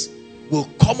mysteries will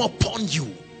come upon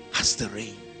you as the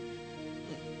rain.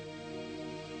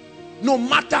 No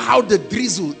matter how the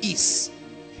drizzle is,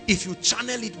 if you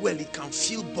channel it well, it can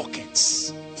fill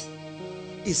buckets.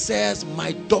 It says,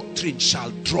 my doctrine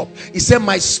shall drop. It said,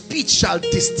 my speech shall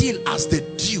distill as the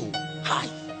dew. High.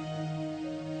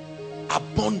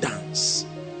 Abundance.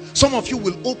 Some of you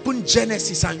will open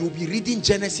Genesis and you'll be reading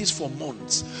Genesis for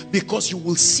months because you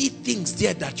will see things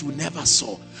there that you never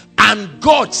saw. And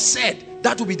God said,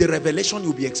 that will be the revelation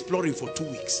you'll be exploring for 2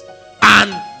 weeks.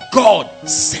 And God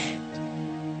said,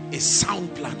 a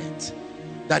sound planet,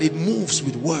 that it moves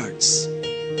with words.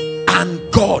 And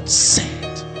God said,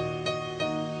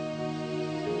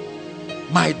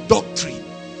 my doctrine,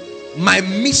 my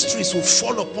mysteries will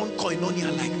fall upon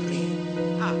Koinonia like rain.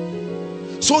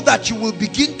 So that you will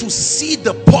begin to see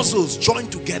the puzzles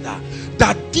joined together.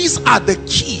 That these are the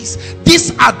keys.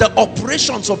 These are the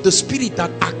operations of the Spirit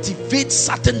that activate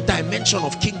certain dimension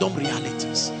of kingdom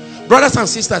realities. Brothers and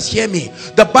sisters, hear me.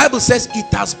 The Bible says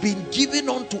it has been given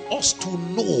unto us to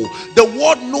know. The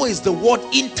word know is the word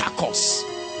intercourse.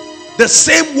 The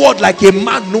same word like a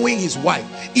man knowing his wife.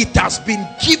 It has been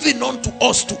given unto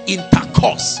us to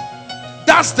intercourse.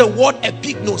 That's the word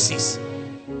epignosis.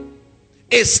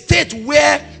 A state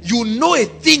where you know a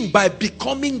thing by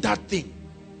becoming that thing.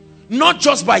 Not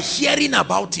just by hearing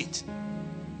about it.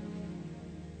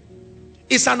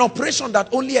 It's an operation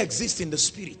that only exists in the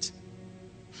spirit.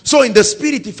 So in the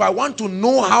spirit, if I want to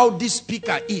know how this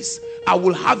speaker is, I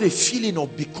will have a feeling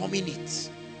of becoming it.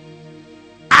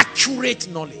 Accurate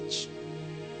knowledge.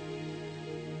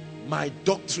 My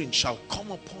doctrine shall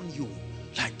come upon you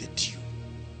like the dew.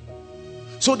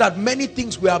 So that many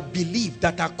things we have believed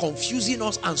that are confusing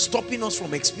us and stopping us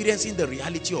from experiencing the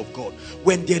reality of God,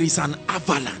 when there is an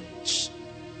avalanche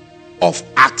of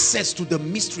access to the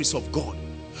mysteries of God,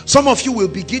 some of you will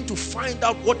begin to find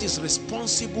out what is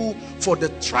responsible for the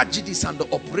tragedies and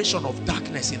the operation of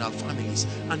darkness in our families,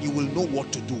 and you will know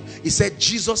what to do. He said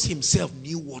Jesus himself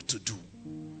knew what to do.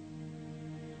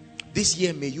 This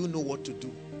year may you know what to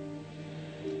do.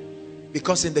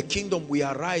 Because in the kingdom we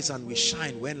arise and we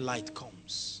shine when light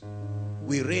comes.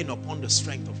 We reign upon the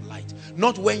strength of light.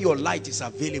 Not when your light is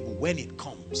available, when it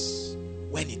comes.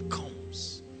 When it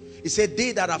comes. He said,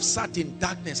 they that have sat in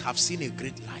darkness have seen a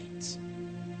great light.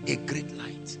 A great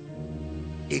light.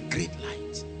 A great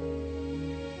light.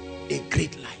 A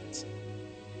great light.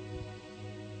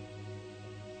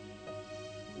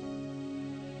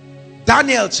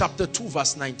 Daniel chapter 2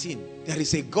 verse 19. There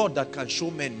is a God that can show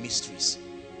men mysteries.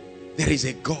 There is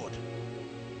a God.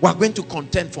 We are going to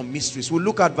contend for mysteries. We'll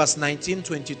look at verse 19,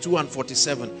 22 and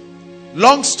 47.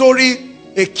 Long story.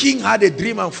 A king had a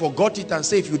dream and forgot it and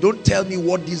said, if you don't tell me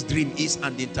what this dream is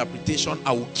and the interpretation,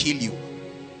 I will kill you.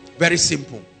 Very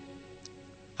simple.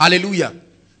 Hallelujah.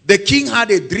 The king had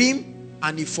a dream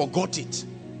and he forgot it.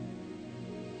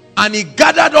 And he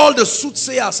gathered all the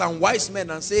soothsayers and wise men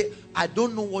and said, I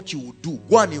don't know what you will do.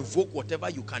 Go and invoke whatever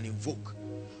you can invoke.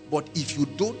 But if you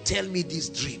don't tell me this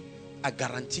dream, I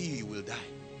guarantee you, you will die.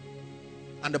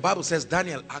 And the Bible says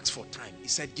Daniel asked for time. He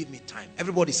said, give me time.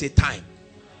 Everybody say time.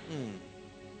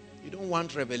 You don't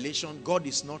want revelation. God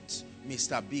is not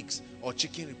Mr. Biggs or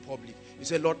Chicken Republic. You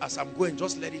say, Lord, as I'm going,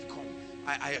 just let it come.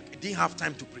 I didn't have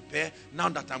time to prepare. Now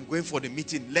that I'm going for the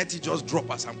meeting, let it just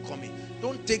drop as I'm coming.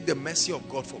 Don't take the mercy of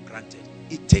God for granted.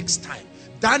 It takes time.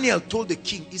 Daniel told the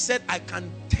king, he said, I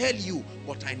can tell you,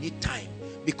 but I need time.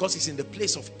 Because it's in the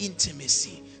place of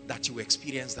intimacy that you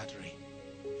experience that rain.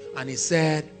 And he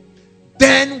said,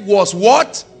 then was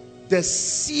what? The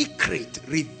secret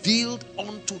revealed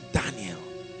unto Daniel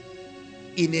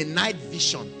in a night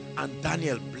vision. And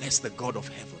Daniel blessed the God of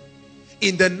heaven.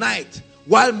 In the night,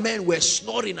 while men were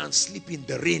snoring and sleeping,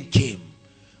 the rain came.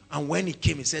 And when it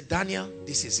came, he said, Daniel,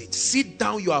 this is it. Sit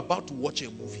down, you are about to watch a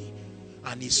movie.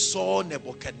 And he saw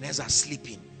Nebuchadnezzar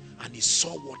sleeping. And he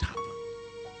saw what happened.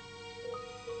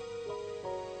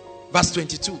 Verse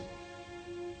 22.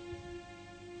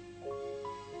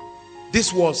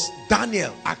 This was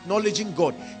Daniel acknowledging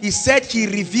God. He said he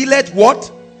revealed what?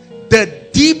 The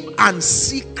deep and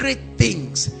secret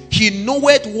things. He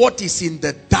knoweth what is in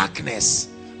the darkness,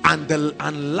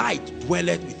 and light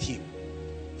dwelleth with him.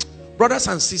 Brothers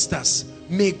and sisters,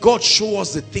 may God show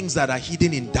us the things that are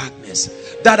hidden in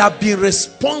darkness, that have been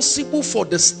responsible for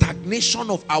the stagnation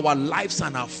of our lives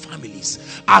and our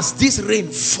families. As this rain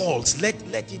falls, let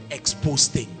it expose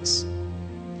things.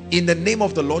 In the name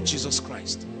of the Lord Jesus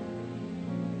Christ.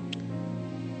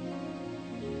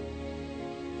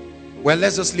 Well,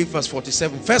 let's just leave verse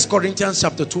 47. 1 Corinthians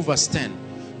chapter 2 verse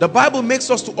 10. The Bible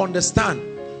makes us to understand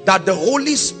that the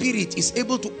Holy Spirit is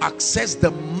able to access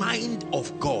the mind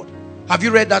of God. Have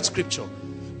you read that scripture?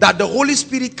 That the Holy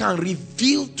Spirit can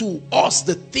reveal to us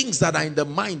the things that are in the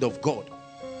mind of God.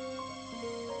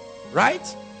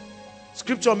 Right?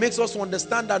 Scripture makes us to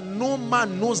understand that no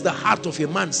man knows the heart of a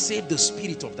man save the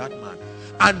spirit of that man.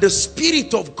 And the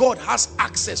Spirit of God has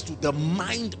access to the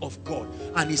mind of God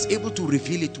and is able to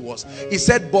reveal it to us. He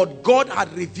said, but God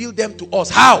had revealed them to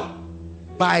us. How?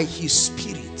 By his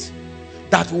Spirit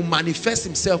that will manifest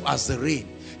himself as the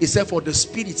rain. He said, for the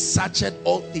Spirit searcheth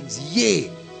all things,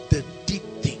 yea, the deep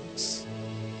things.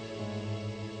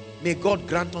 May God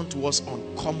grant unto us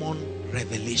uncommon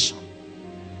revelation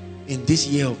in this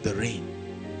year of the rain.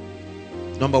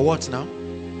 Number what now?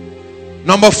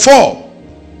 Number 4.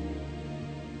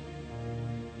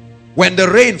 When the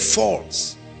rain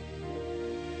falls,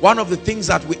 one of the things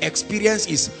that we experience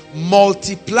is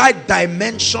multiplied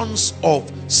dimensions of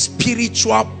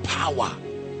spiritual power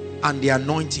and the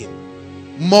anointing.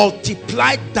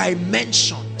 Multiplied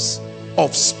dimensions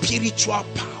of spiritual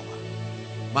power.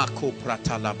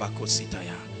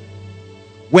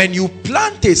 When you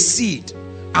plant a seed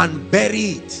and bury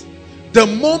it, the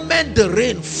moment the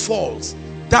rain falls,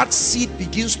 that seed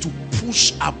begins to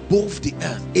push above the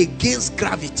earth against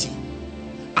gravity,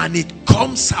 and it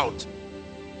comes out.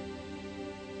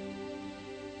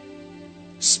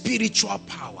 Spiritual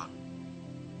power.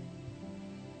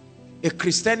 A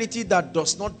Christianity that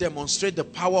does not demonstrate the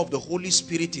power of the Holy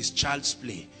Spirit is child's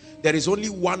play. There is only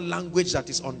one language that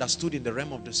is understood in the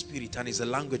realm of the Spirit, and is the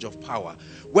language of power.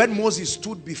 When Moses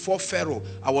stood before Pharaoh,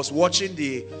 I was watching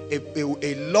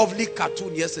a lovely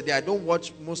cartoon yesterday. I don't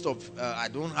watch most of, I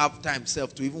don't have time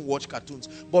self to even watch cartoons,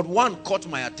 but one caught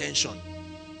my attention.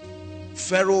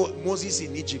 Pharaoh, Moses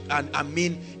in Egypt, and I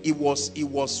mean, it was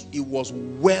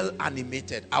well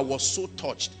animated. I was so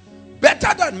touched.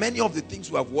 Better than many of the things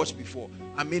we have watched before.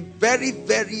 I mean, very,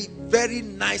 very, very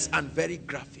nice and very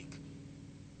graphic.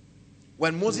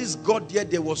 When Moses got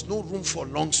there was no room for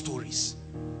long stories.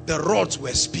 The rods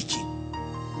were speaking.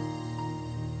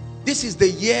 This is the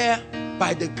year,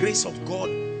 by the grace of God,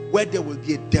 where there will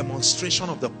be a demonstration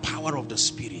of the power of the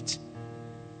Spirit.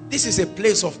 This is a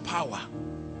place of power.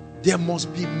 There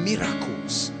must be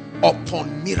miracles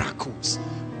upon miracles,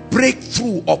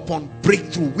 breakthrough upon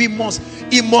breakthrough.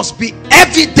 It must be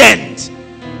evident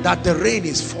that the rain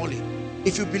is falling.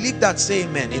 If you believe that, say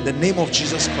amen in the name of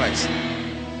Jesus Christ.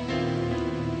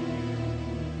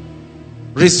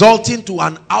 Resulting to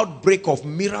an outbreak of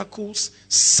miracles,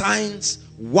 signs,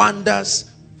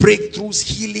 wonders, breakthroughs,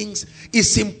 healings.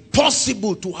 It's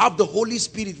impossible to have the Holy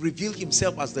Spirit reveal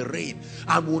himself as the rain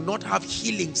and will not have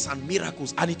healings and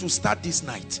miracles. And it will start this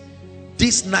night.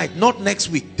 This night, not next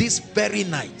week, this very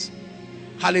night.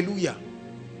 Hallelujah.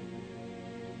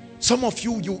 Some of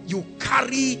you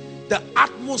carry the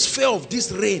atmosphere of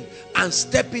this rain and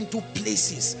step into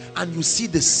places and you see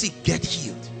the sick get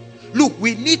healed. Look,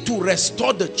 we need to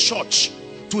restore the church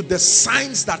to the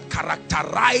signs that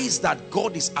characterize that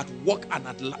God is at work and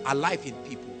alive in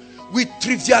people. We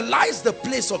trivialize the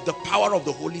place of the power of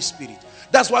the Holy Spirit.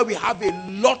 That's why we have a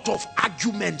lot of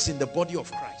arguments in the body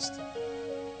of Christ.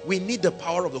 We need the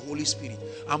power of the Holy Spirit,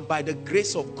 and by the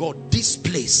grace of God, this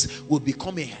place will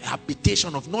become a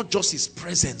habitation of not just his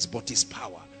presence but his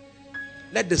power.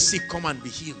 Let the sick come and be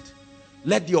healed.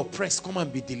 Let the oppressed come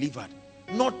and be delivered.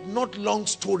 Not long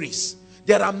stories.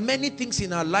 There are many things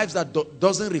in our lives that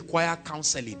doesn't require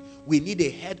counseling. We need a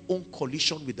head-on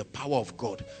collision with the power of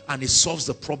God, and it solves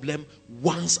the problem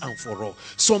once and for all.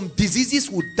 Some diseases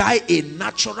will die a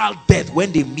natural death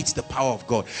when they meet the power of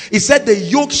God. He said the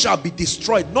yoke shall be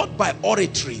destroyed, not by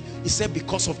oratory. He said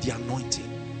because of the anointing.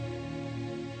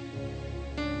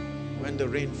 When the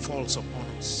rain falls upon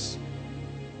us,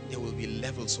 there will be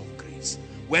levels of grace.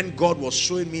 When God was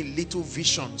showing me little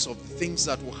visions of things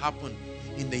that will happen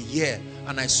in the year,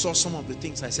 and I saw some of the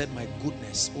things, I said, my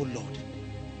goodness, oh Lord,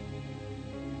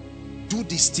 do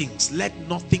these things. Let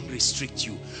nothing restrict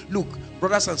you. Look,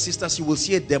 brothers and sisters, you will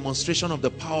see a demonstration of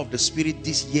the power of the Spirit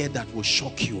this year that will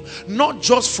shock you. Not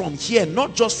just from here,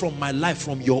 not just from my life,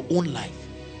 from your own life.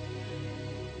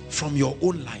 From your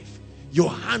own life.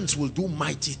 Your hands will do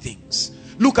mighty things.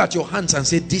 Look at your hands and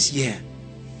say, this year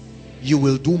you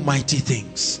will do mighty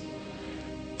things.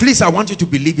 Please, I want you to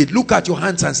believe it. Look at your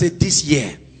hands and say, this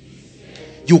year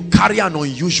you carry an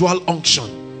unusual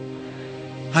unction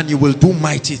and you will do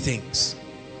mighty things.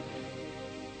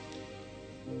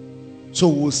 So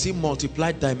we'll see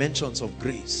multiplied dimensions of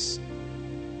grace,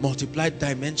 multiplied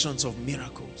dimensions of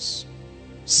miracles,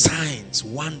 signs,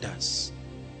 wonders,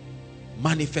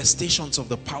 Manifestations of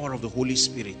the power of the Holy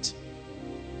Spirit.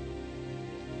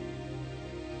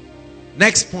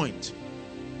 Next point.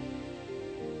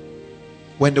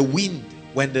 When the wind,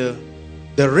 when the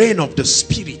rain of the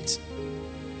Spirit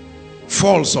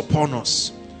falls upon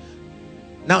us.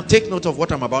 Now take note of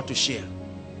what I'm about to share.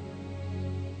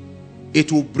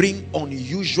 It will bring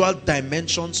unusual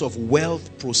dimensions of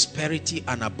wealth, prosperity,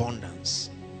 and abundance.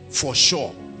 For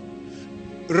sure.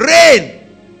 Rain.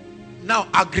 Now,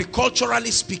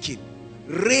 agriculturally speaking,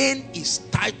 rain is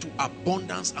tied to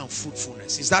abundance and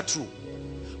fruitfulness. Is that true?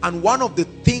 And one of the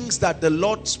things that the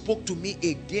Lord spoke to me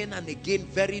again and again,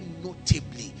 very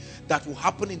notably, that will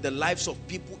happen in the lives of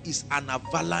people is an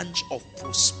avalanche of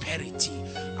prosperity.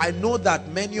 I know that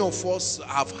many of us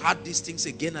have heard these things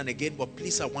again and again, but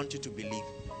please, I want you to believe.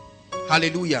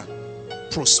 Hallelujah.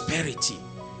 Prosperity.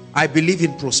 I believe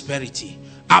in prosperity.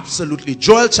 Absolutely.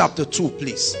 Joel chapter 2,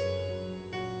 please.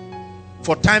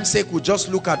 For time's sake, we'll just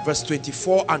look at verse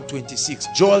 24 and 26.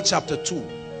 Joel chapter 2.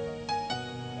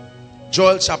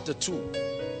 Joel chapter 2.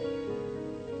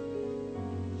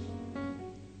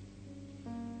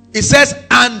 It says,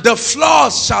 and the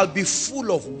floors shall be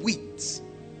full of wheat,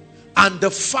 and the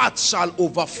fat shall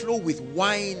overflow with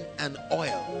wine and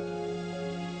oil.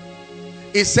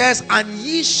 It says, and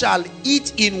ye shall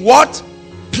eat in what?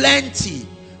 Plenty,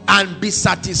 and be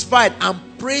satisfied, and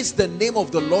praise the name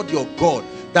of the Lord your God,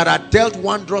 that are dealt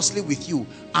wondrously with you,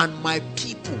 and my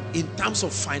people in terms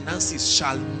of finances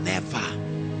shall never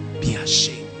be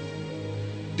ashamed.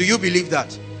 Do you believe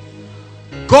that?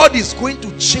 God is going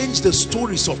to change the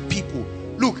stories of people.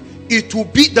 Look, it will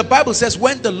be, the Bible says,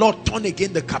 when the Lord turned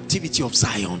again the captivity of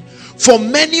Zion. For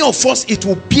many of us, it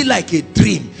will be like a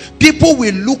dream. People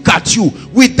will look at you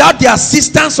without the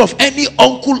assistance of any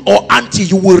uncle or auntie.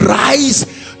 You will rise.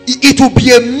 It will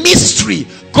be a mystery.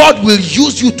 God will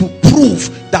use you to prove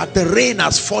that the rain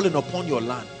has fallen upon your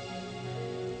land.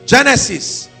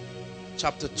 Genesis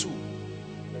chapter 2.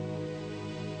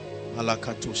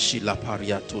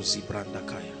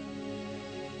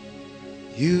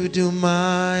 You do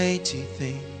mighty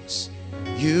things.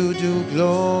 You do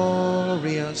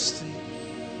glorious things.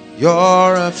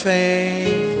 You're a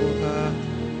faithful God.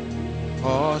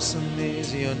 Awesome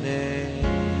is your name.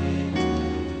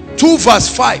 2 verse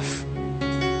 5.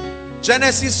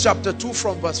 Genesis chapter 2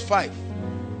 from verse 5.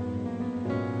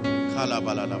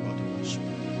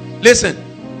 Listen,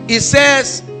 it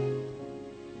says,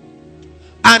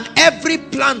 and every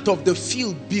plant of the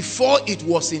field before it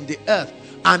was in the earth,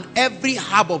 and every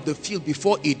herb of the field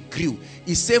before it grew,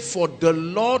 he said, for the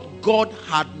Lord God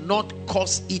had not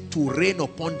caused it to rain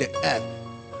upon the earth,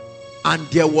 and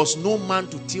there was no man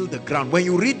to till the ground. When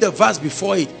you read the verse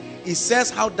before it, it says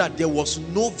how that there was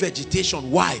no vegetation.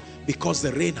 Why? Because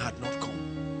the rain had not come.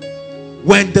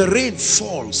 When the rain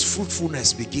falls,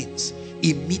 fruitfulness begins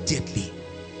immediately.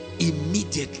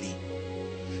 Immediately.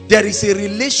 There is a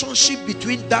relationship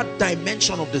between that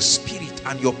dimension of the Spirit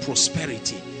and your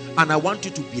prosperity, and I want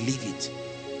you to believe it.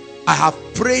 I have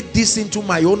prayed this into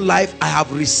my own life. I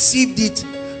have received it.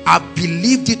 I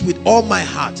believed it with all my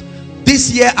heart.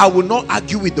 This year I will not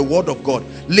argue with the word of God.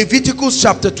 Leviticus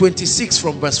chapter 26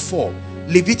 from verse 4.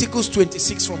 Leviticus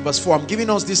 26 from verse 4. I'm giving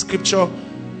us this scripture.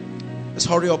 Let's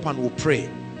hurry up and we'll pray.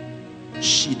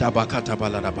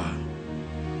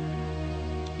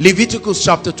 Leviticus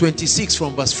chapter 26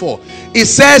 from verse 4. It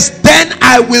says, then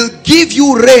I will give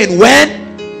you rain when?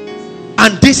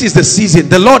 And this is the season.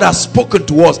 The Lord has spoken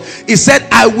to us. He said,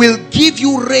 I will give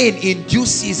you rain in due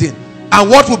season. And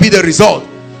what will be the result?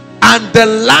 And the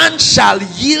land shall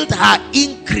yield her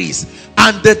increase,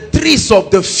 and the trees of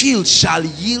the field shall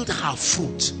yield her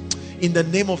fruit. In the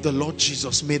name of the Lord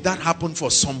Jesus, may that happen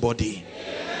for somebody.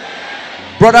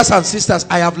 Brothers and sisters,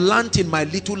 I have learned in my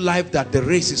little life that the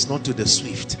race is not to the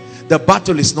swift. The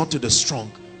battle is not to the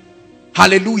strong.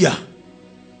 Hallelujah.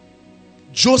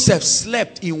 Joseph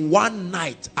slept in one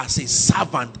night as a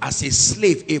servant, as a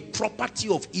slave, a property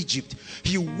of Egypt.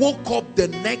 He woke up the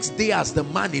next day as the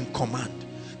man in command.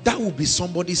 That will be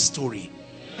somebody's story.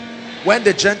 When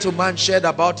the gentleman shared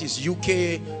about his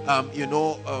UK,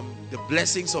 the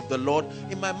blessings of the Lord,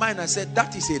 in my mind I said,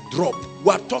 that is a drop.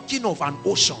 We are talking of an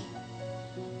ocean.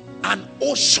 An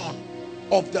ocean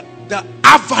of the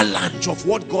avalanche of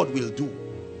what God will do.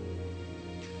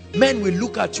 Men will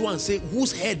look at you and say,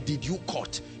 whose head did you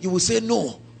cut? You will say,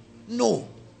 no,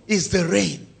 it's the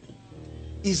rain.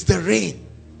 It's the rain.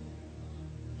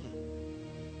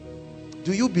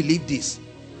 Do you believe this?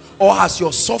 Or has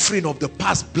your suffering of the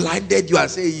past blinded you and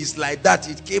say, it's like that,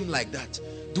 it came like that?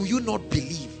 Do you not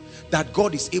believe that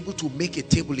God is able to make a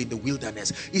table in the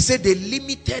wilderness? He said they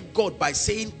limited God by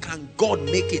saying, can God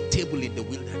make a table in the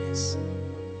wilderness?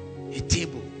 A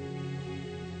table.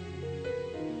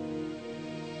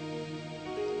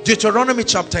 Deuteronomy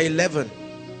chapter 11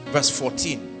 verse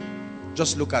 14.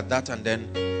 Just look at that and then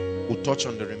we'll touch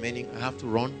on the remaining. I have to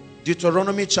run.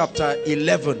 Deuteronomy chapter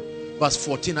 11 verse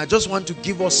 14. I just want to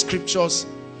give us scriptures.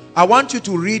 I want you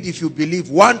to read if you believe.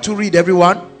 One to read,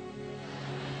 everyone.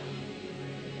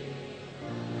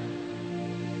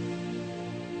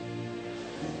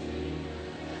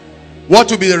 What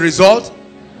will be the result?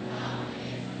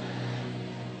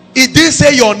 It didn't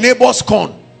say your neighbor's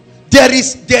corn. There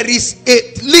is a,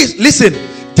 listen,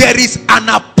 there is an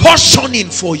apportioning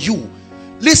for you.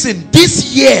 Listen,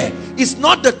 this year is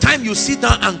not the time you sit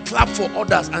down and clap for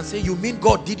others and say, you mean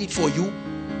God did it for you?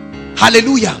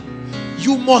 Hallelujah.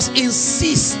 You must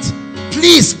insist.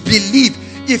 Please believe.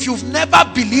 If you've never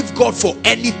believed God for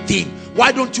anything,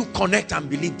 why don't you connect and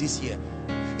believe this year?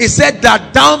 He said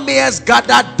that thou mayest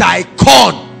gather thy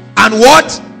corn and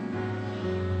what?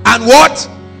 And what?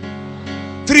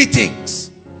 Three things.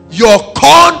 Your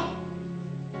corn,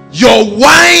 your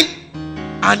wine,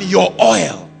 and your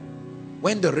oil.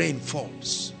 When the rain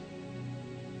falls,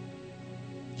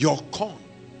 your corn,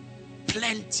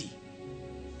 plenty,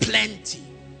 plenty.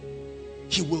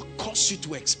 He will cause you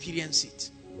to experience it.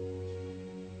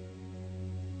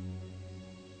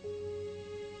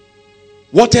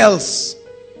 What else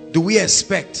do we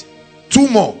expect? Two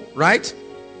more, right?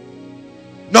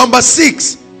 Number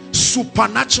 6,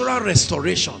 supernatural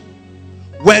restoration.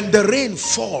 When the rain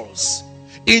falls,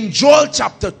 in Joel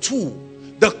chapter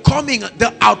 2, the coming,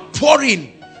 the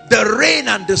outpouring, the rain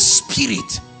and the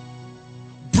spirit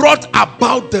brought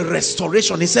about the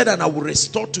restoration. He said, and I will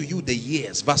restore to you the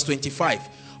years. Verse 25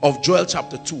 of Joel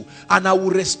chapter 2. And I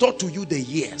will restore to you the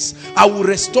years. I will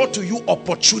restore to you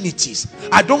opportunities.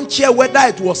 I don't care whether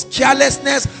it was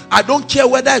carelessness. I don't care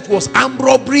whether it was armed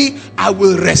robbery. I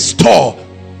will restore.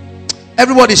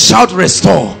 Everybody shout,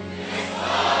 restore.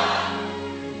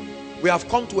 We have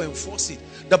come to enforce it.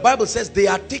 The Bible says they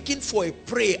are taken for a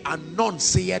prey and none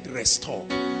sayeth restore.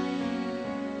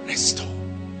 Restore.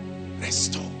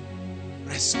 Restore.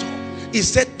 Restore. He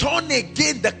said, turn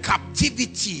again the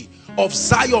captivity of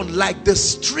Zion like the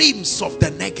streams of the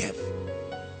Negev.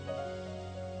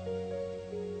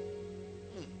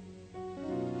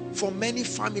 For many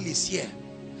families here,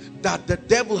 that the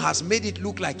devil has made it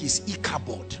look like it's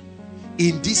Ichabod.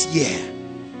 In this year,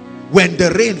 when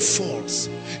the rain falls,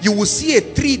 you will see a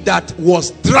tree that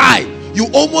was dry. You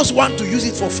almost want to use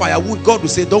it for firewood. God will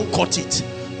say, don't cut it.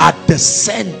 At the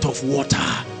scent of water.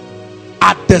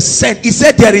 At the scent. He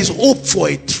said there is hope for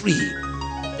a tree,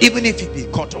 even if it be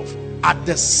cut off. At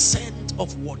the scent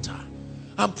of water.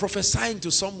 I'm prophesying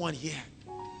to someone here.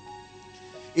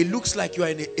 It looks like you are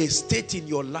in a state in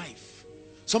your life.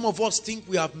 Some of us think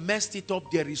we have messed it up.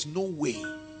 There is no way.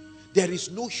 There is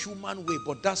no human way,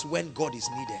 but that's when God is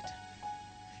needed.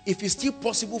 If it's still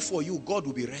possible for you, God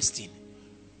will be resting.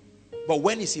 But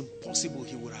when it's impossible,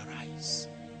 he will arise.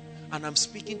 And I'm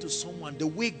speaking to someone, the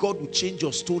way God will change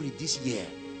your story this year,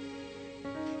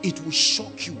 it will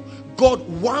shock you. God,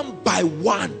 one by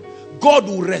one, God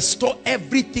will restore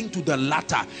everything to the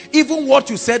latter. Even what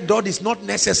you said, God, is not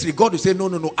necessary. God will say, no,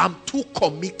 no, no, I'm too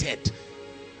committed.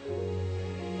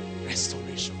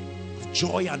 Restoration of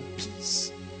joy and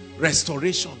peace.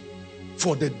 Restoration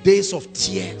for the days of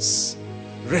tears.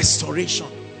 Restoration.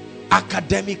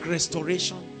 Academic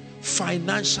restoration.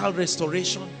 Financial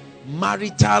restoration.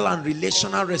 Marital and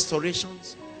relational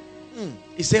restorations.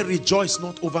 He said, rejoice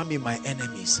not over me, my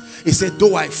enemies. He said,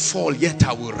 though I fall, yet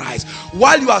I will rise.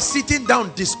 While you are sitting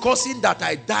down discussing that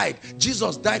I died,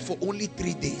 Jesus died for only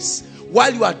 3 days.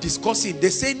 While you are discussing, they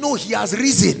say, no, he has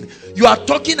risen. You are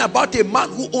talking about a man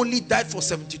who only died for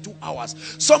 72 hours.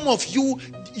 Some of you,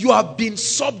 you have been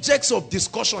subjects of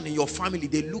discussion in your family.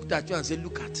 They looked at you and said,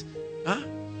 look at, huh?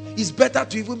 It's better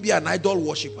to even be an idol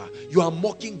worshiper. You are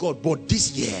mocking God. But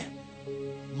this year,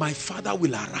 my Father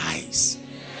will arise.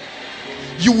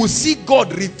 You will see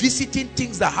God revisiting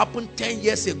things that happened 10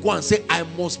 years ago and say, I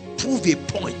must prove a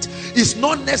point. It's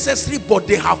not necessary, but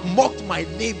they have mocked my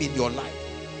name in your life.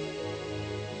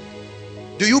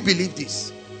 Do you believe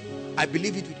this? I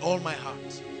believe it with all my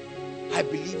heart. I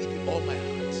believe it with all my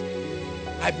heart.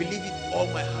 I believe it with all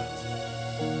my heart.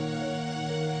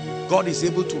 God is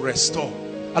able to restore.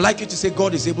 I'd like you to say,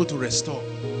 God is able to restore.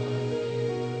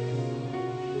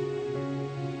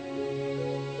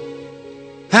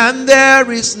 And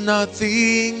there is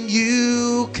nothing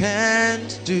you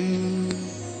can't do.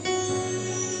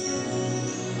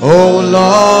 Oh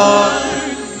Lord,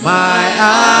 my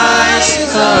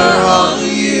eyes are on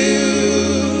you.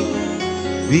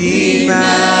 Be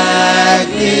magnified.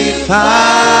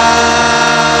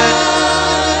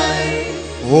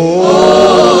 Oh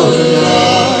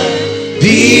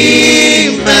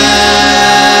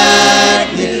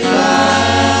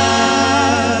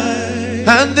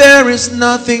is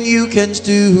nothing you can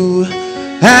do,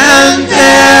 and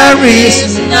there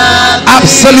is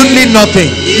absolutely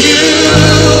nothing.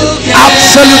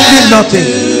 Absolutely nothing.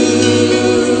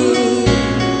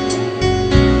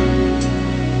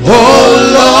 Oh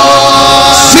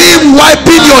Lord, see him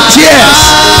wiping your tears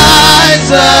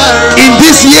in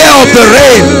this year of the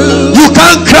rain. You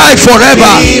can't cry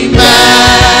forever.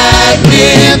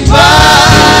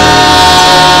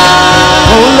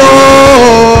 Oh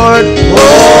Lord,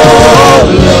 oh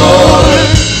Lord,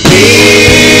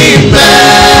 be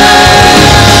magnified.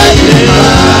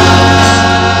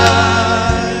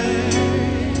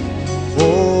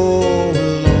 Oh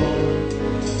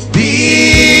Lord, be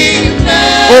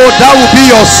magnified. Oh, that will be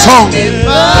your song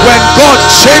when God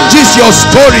changes your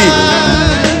story.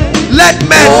 Let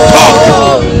men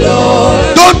talk.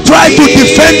 Don't try to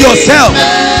defend yourself.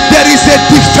 There is a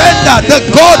defender, the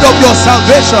God of your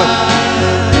salvation.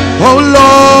 Oh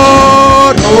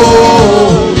Lord,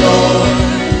 oh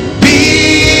Lord,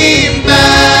 be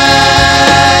magnified.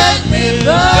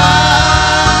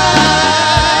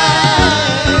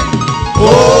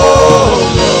 Oh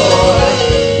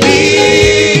Lord,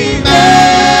 be magnified.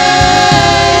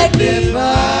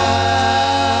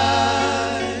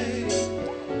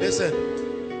 Listen,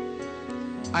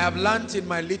 I have learned in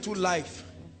my little life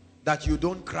that you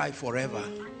don't cry forever.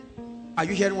 Are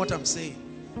you hearing what I'm saying?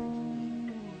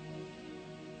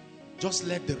 Just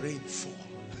let the rain fall.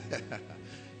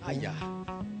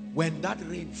 When that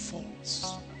rain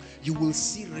falls, you will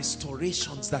see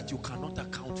restorations that you cannot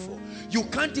account for. You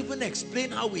can't even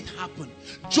explain how it happened.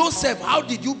 Joseph, how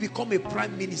did you become a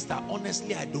prime minister?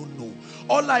 Honestly, I don't know.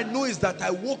 All I know is that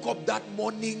I woke up that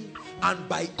morning and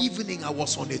by evening I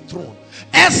was on a throne.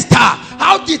 Esther,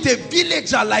 how did a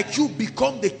villager like you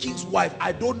become the king's wife?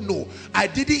 I don't know. I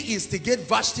didn't instigate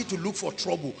Vashti to look for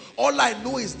trouble. All I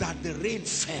know is that the rain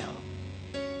fell.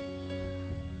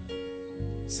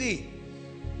 See,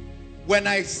 when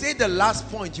I say the last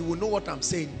point, you will know what I'm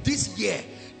saying. This year,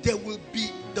 there will be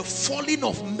the falling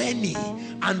of many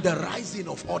and the rising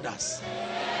of others.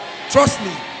 Trust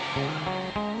me.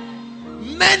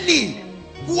 Many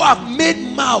who have made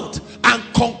mouth and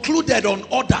concluded on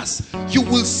others, you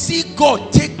will see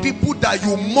God take people that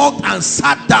you mocked and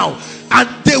sat down, and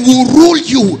they will rule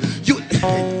you.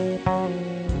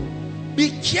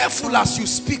 Be careful as you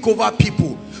speak over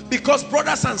people. Because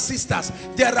brothers and sisters,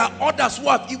 there are others who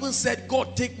have even said,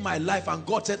 God, take my life. And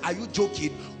God said, are you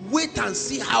joking? Wait and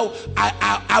see how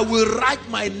I will write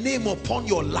my name upon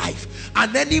your life.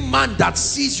 And any man that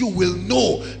sees you will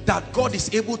know that God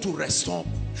is able to restore.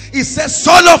 He says,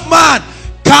 Son of man,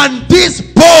 can these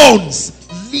bones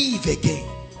live again?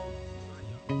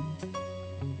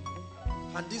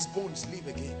 Can these bones live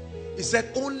again? He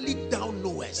said, only thou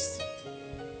knowest.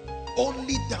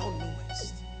 Only thou knowest.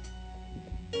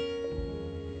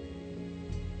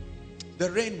 The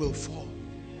rain will fall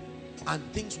and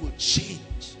things will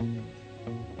change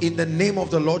in the name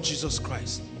of the Lord Jesus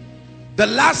Christ. The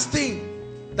last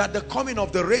thing that the coming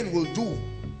of the rain will do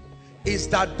is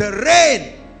that the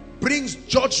rain brings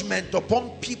judgment upon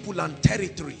people and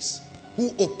territories who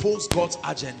oppose God's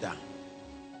agenda.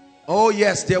 Oh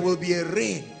yes, there will be a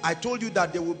rain. I told you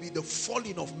that there will be the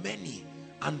falling of many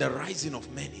and the rising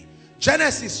of many.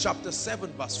 Genesis chapter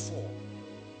 7 verse 4.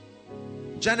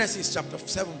 Genesis chapter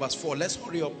 7 verse 4. Let's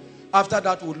hurry up. After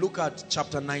that we'll look at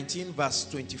chapter 19 verse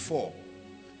 24.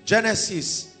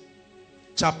 Genesis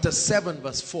chapter 7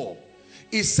 verse 4.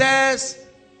 It says,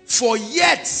 for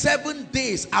yet 7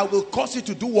 days I will cause you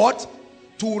to do what?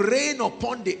 To rain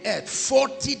upon the earth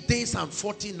 40 days and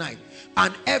 40 nights.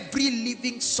 And every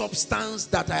living substance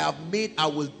that I have made I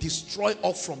will destroy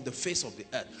off from the face of the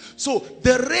earth. So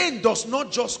the rain does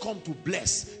not just come to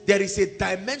bless. There is a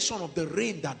dimension of the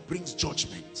rain that brings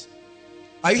judgment.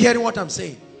 Are you hearing what I'm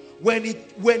saying? When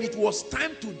it was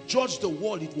time to judge the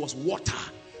world, it was water.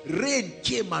 Rain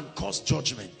came and caused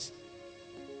judgment.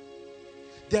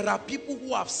 There are people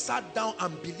who have sat down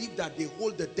and believe that they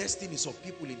hold the destinies of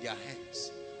people in their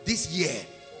hands. This year,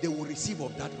 they will receive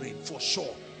of that rain for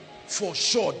sure. For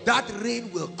sure, that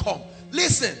rain will come.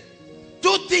 Listen,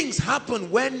 two things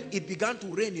happened when it began to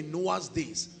rain in Noah's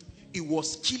days. It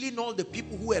was killing all the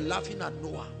people who were laughing at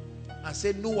Noah and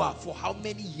said, Noah, for how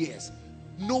many years?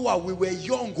 Noah, we were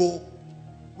young, oh.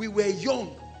 We were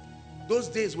young. Those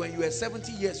days when you were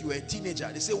 70 years, you were a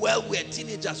teenager. They say, well, we're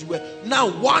teenagers. Now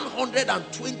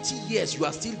 120 years, you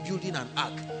are still building an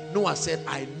ark. Noah said,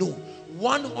 I know.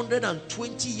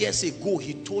 120 years ago,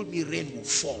 he told me rain will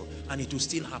fall and it will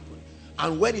still happen.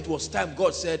 And when it was time,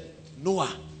 God said,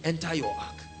 Noah, enter your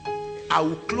ark. I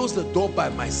will close the door by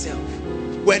myself.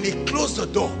 When he closed the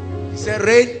door, he said,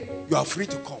 rain, you are free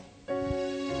to come.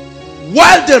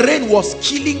 While the rain was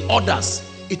killing others,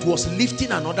 it was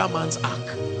lifting another man's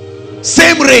ark.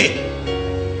 Same rain.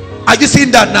 Are you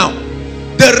seeing that now?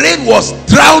 The rain was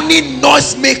drowning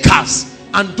noisemakers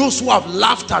and those who have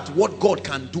laughed at what God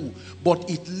can do. But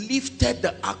it lifted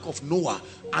the ark of Noah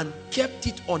and kept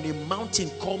it on a mountain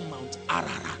called Mount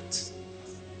Ararat.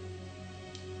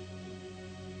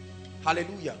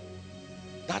 Hallelujah.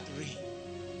 That rain.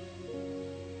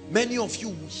 Many of you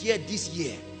will hear this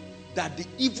year that the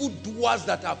evildoers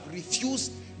that have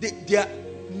refused, they are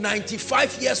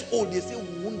 95 years old, they say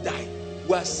we won't die.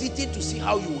 We are sitting to see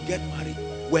how you will get married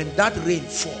when that rain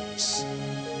falls.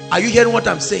 Are you hearing what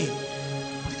I'm saying?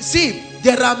 See,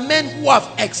 there are men who have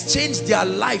exchanged their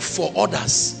life for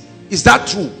others. Is that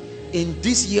true? In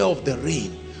this year of the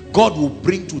rain, God will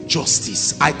bring to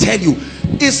justice. I tell you,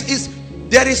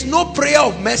 there is no prayer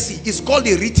of mercy. It's called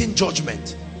a written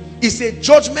judgment. It's a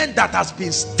judgment that has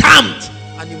been stamped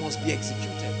and it must be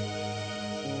executed.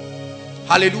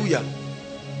 Hallelujah.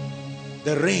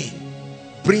 The rain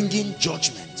bringing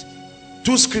judgment.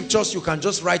 Two scriptures, you can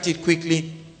just write it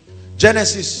quickly.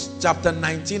 Genesis chapter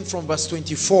 19 from verse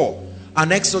 24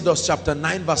 and Exodus chapter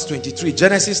 9 verse 23.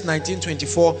 Genesis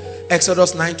 19:24,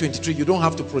 Exodus 9:23. You don't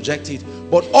have to project it,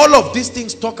 but all of these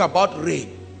things talk about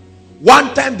rain.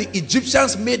 One time the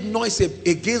Egyptians made noise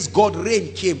against God.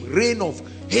 Rain came, rain of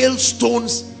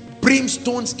hailstones,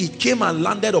 brimstones. It came and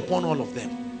landed upon all of them.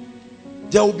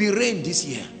 There will be rain this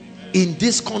year in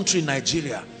this country,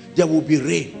 Nigeria. There will be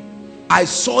rain. I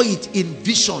saw it in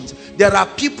visions. There are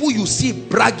people you see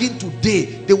bragging today,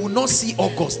 they will not see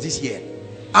August this year.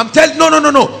 I'm telling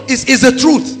you, no. It's the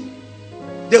truth.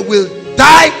 They will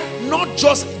die, not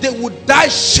just, they will die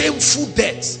shameful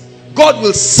deaths. God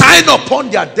will sign upon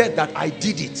their death that I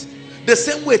did it. The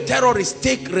same way terrorists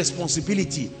take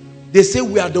responsibility. They say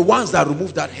we are the ones that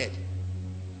removed that head.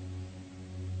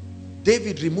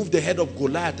 David removed the head of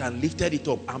Goliath and lifted it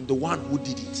up. I'm the one who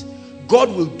did it. God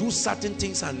will do certain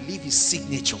things and leave his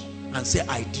signature and say,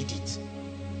 I did it.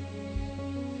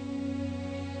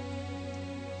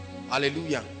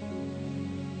 Hallelujah.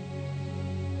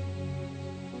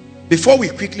 Before we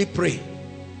quickly pray,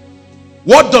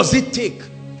 what does it take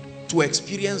to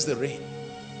experience the rain?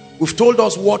 We've told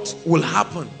us what will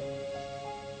happen,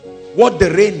 what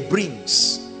the rain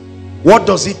brings. What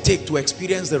does it take to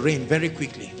experience the rain? Very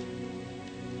quickly.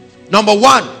 Number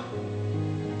one,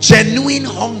 genuine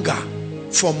hunger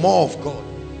for more of God.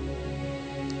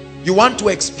 You want to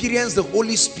experience the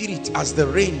Holy Spirit as the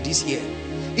rain this year.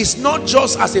 It's not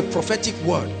just as a prophetic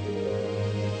word.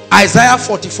 Isaiah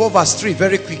 44 verse 3,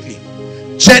 very quickly.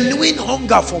 Genuine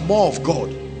hunger for more of God.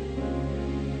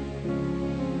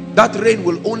 That rain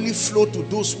will only flow to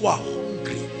those who are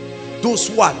hungry, those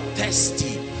who are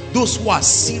thirsty, those who are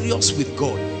serious with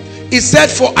God. He said,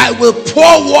 for I will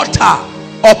pour water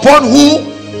upon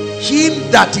who?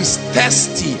 Him that is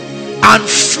thirsty, and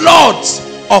floods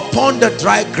upon the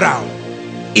dry ground.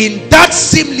 In that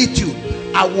similitude,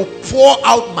 I will pour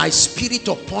out my spirit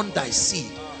upon thy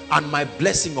seed and my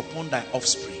blessing upon thy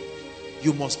offspring.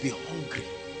 You must be hungry.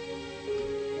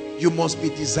 You must be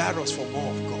desirous for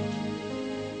more of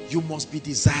God. You must be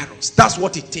desirous. That's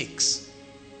what it takes.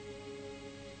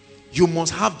 You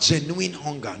must have genuine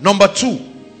hunger. Number two,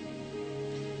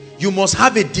 you must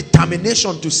have a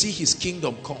determination to see his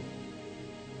kingdom come.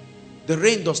 The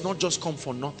rain does not just come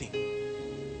for nothing.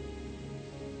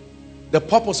 The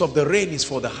purpose of the rain is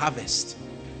for the harvest.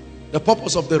 The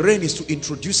purpose of the rain is to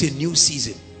introduce a new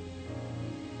season.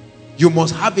 You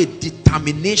must have a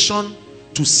determination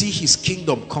to see his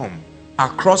kingdom come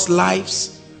across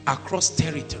lives, across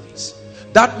territories.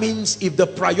 That means if the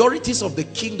priorities of the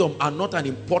kingdom are not an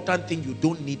important thing, you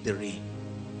don't need the rain.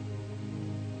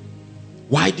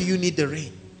 Why do you need the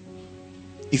rain?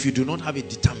 If you do not have a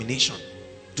determination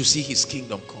to see his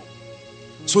kingdom come.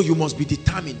 So you must be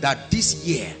determined that this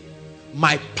year,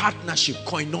 my partnership,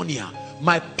 koinonia,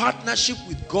 my partnership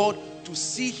with God to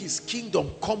see his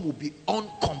kingdom come will be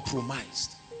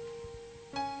uncompromised.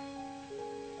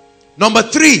 Number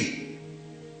three,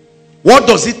 what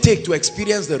does it take to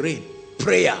experience the rain?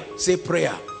 Prayer. Say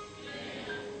prayer.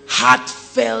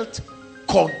 Heartfelt,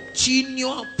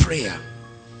 continual prayer.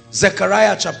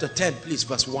 Zechariah chapter 10, please,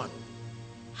 verse 1.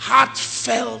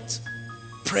 Heartfelt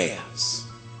prayers.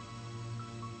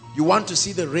 You want to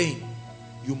see the rain,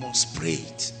 you must pray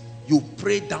it. You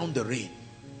pray down the rain.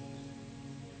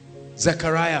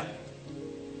 Zechariah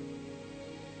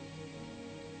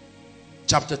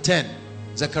chapter 10,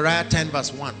 Zechariah 10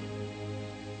 verse 1.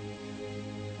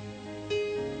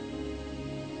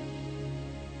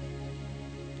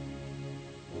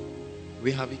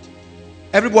 We have it.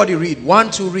 Everybody read.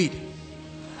 1, 2, read.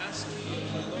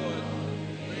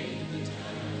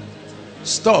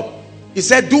 Stop. He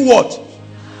said, do what?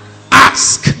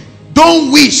 Ask.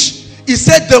 Don't wish. He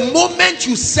said, the moment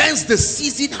you sense the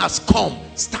season has come,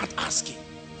 start asking.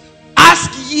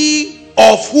 Ask ye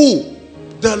of who?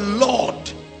 The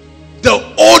Lord, the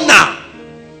owner.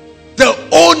 The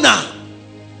owner.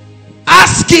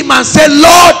 Ask him and say,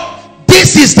 Lord,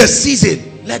 this is the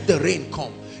season. Let the rain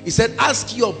come. He said,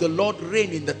 ask ye of the Lord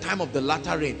rain in the time of the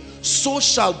latter rain. So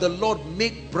shall the Lord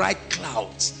make bright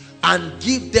clouds and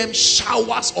give them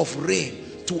showers of rain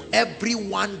to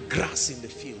everyone grass in the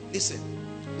field. Listen,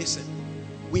 listen.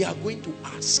 We are going to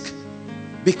ask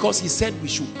because he said we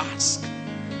should ask.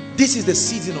 This is the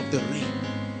season of the rain.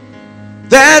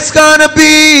 There's gonna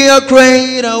be a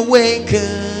great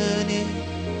awakening.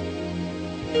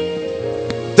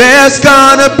 There's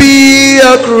gonna be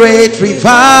a great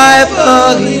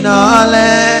revival in our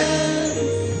land.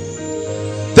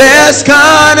 There's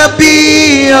gonna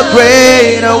be a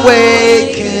great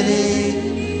awakening.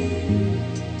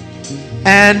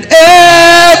 And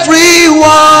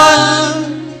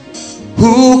everyone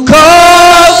who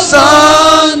calls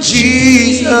on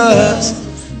Jesus,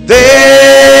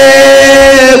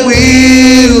 they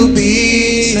will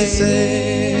be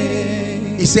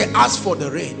saved. He said, ask for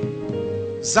the rain.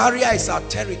 Zaria is our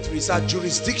territory, it's our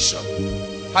jurisdiction.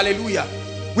 Hallelujah.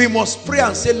 We must pray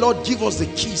and say, Lord, give us the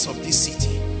keys of this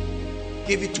city.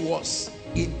 Give it to us.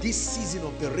 In this season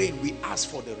of the rain, we ask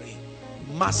for the rain.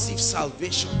 Massive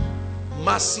salvation,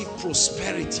 massive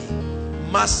prosperity,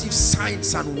 massive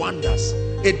signs and wonders,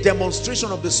 a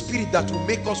demonstration of the Spirit that will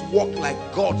make us walk like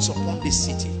gods upon this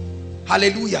city.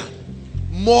 Hallelujah.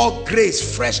 More grace,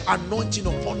 fresh anointing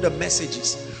upon the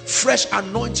messages, fresh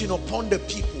anointing upon the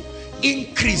people,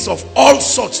 increase of all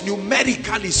sorts,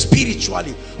 numerically,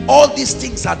 spiritually. All these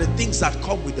things are the things that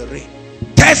come with the rain.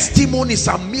 Testimonies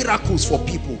and miracles for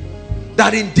people.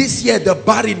 That in this year the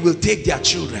barren will take their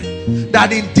children.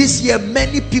 That in this year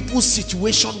many people's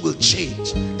situation will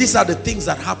change. These are the things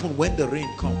that happen when the rain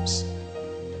comes.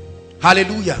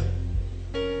 Hallelujah.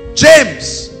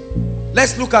 James.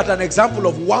 Let's look at an example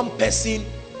of one person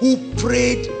who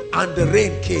prayed and the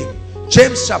rain came.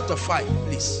 James chapter 5,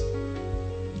 please.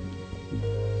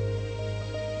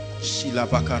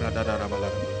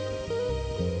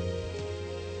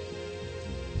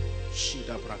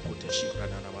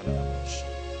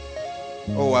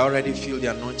 Oh, I already feel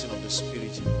the anointing of the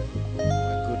Spirit.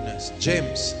 My goodness.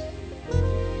 James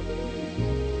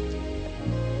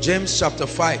chapter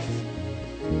 5.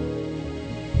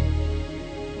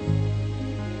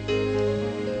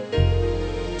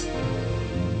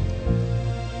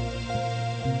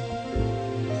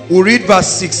 We'll read verse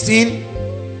 16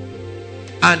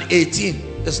 and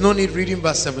 18. There's no need reading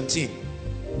verse 17.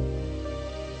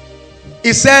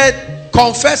 He said,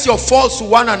 confess your faults to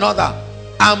one another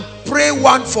and pray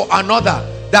one for another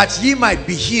that ye might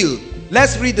be healed.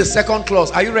 Let's read the second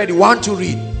clause. Are you ready? 1 to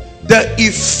read. The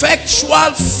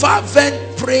effectual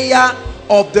fervent prayer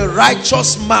of the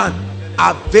righteous man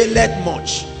availeth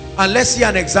much. And let's see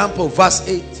an example. Verse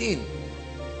 18.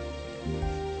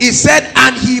 He said,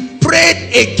 and he prayed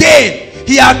again.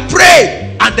 He had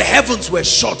prayed and the heavens were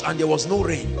shut and there was no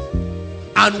rain.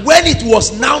 And when it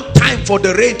was now time for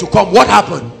the rain to come, what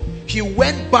happened? He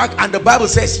went back and the Bible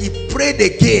says he prayed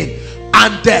again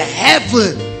and the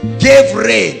heaven gave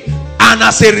rain, and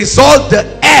as a result the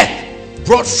earth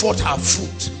brought forth her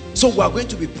fruit. So we are going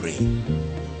to be praying.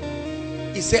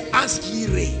 He said, ask ye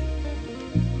rain.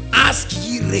 Ask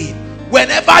ye rain.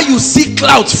 Whenever you see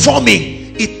clouds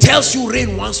forming, it tells you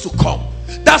rain wants to come.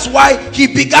 That's why he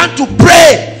began to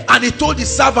pray and he told his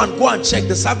servant, go and check.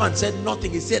 The servant said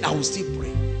nothing. He said, I will still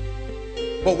pray.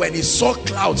 But when he saw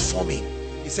clouds forming,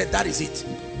 he said, that is it.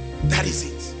 That is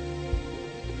it.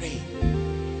 Pray.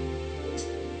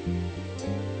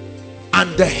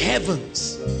 And the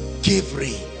heavens gave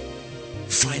rain.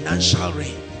 Financial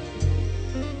rain.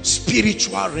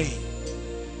 Spiritual rain.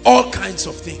 All kinds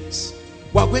of things.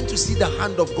 We are going to see the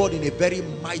hand of God in a very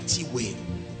mighty way.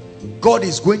 God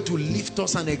is going to lift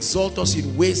us and exalt us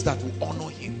in ways that will honor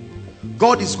him.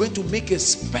 God is going to make a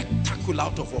spectacle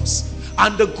out of us.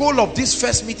 And the goal of this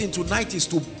first meeting tonight is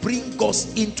to bring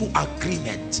us into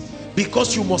agreement,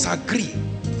 because you must agree.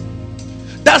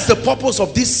 That's the purpose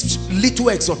of this little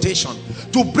exhortation,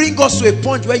 to bring us to a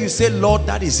point where you say, Lord,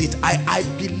 that is it. I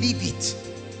believe it.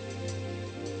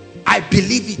 I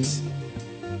believe it.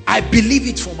 I believe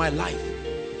it for my life.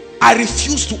 I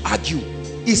refuse to argue.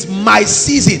 It's my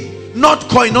season, not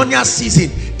koinonia season.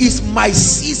 It's my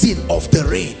season of the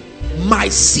rain. My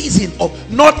season of,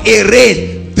 not a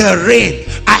rain, the rain.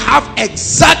 I have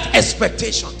exact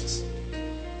expectations.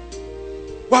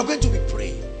 We are going to be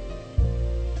praying.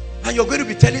 And you're going to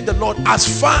be telling the Lord,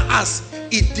 as far as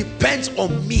it depends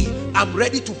on me, I'm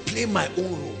ready to play my own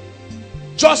role.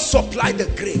 Just supply the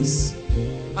grace.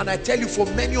 And I tell you, for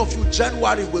many of you,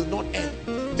 January will not end,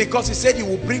 because he said he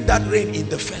will bring that rain in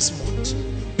the first month.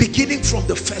 Beginning from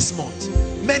the first month,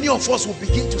 many of us will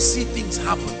begin to see things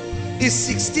happen. It's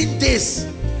 16 days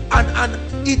and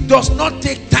it does not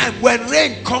take time. When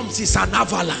rain comes, it's an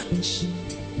avalanche.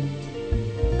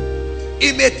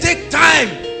 It may take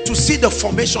time to see the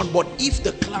formation, but if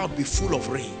the cloud be full of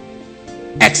rain,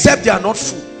 except they are not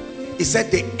full, he said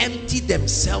they empty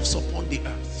themselves upon the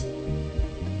earth.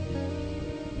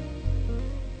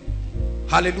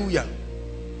 Hallelujah.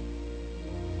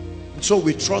 So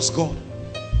we trust God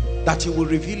that he will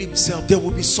reveal himself. There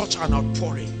will be such an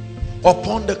outpouring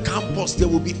upon the campus. There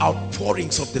will be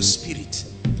outpourings of the Spirit,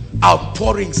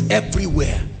 outpourings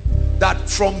everywhere, that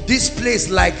from this place,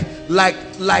 like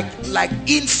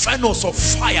infernos of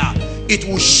fire, it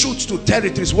will shoot to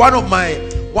territories. One of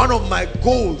my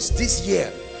goals this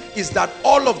year is that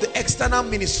all of the external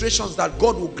ministrations that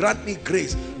God will grant me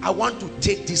grace, I want to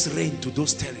take this rain to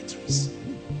those territories.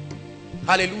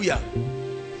 Hallelujah.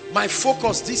 My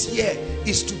focus this year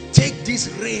is to take this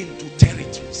rain to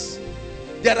territories.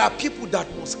 There are people that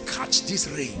must catch this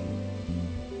rain.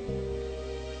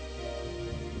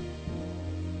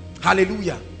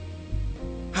 Hallelujah.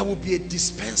 I will be a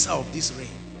dispenser of this rain.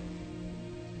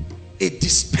 A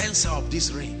dispenser of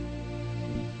this rain.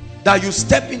 That you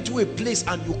step into a place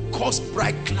and you cause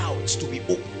bright clouds to be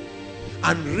open,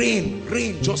 and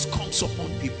rain just comes upon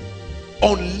people.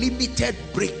 Unlimited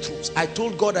breakthroughs. I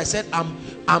told God, I said, I'm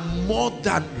more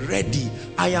than ready.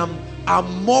 I'm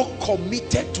more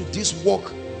committed to this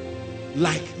work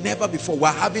like never before.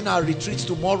 We're having our retreats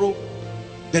tomorrow,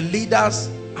 the leaders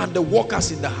and the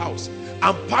workers in the house,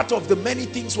 and part of the many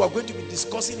things we're going to be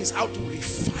discussing is how to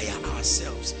refire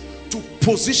ourselves, to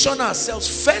position ourselves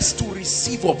first to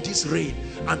receive of this rain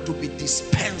and to be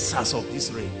dispensers of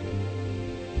this rain.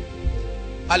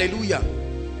 Hallelujah.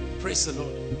 Praise the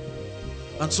Lord.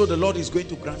 And so the Lord is going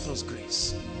to grant us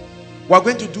grace. We're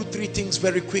going to do three things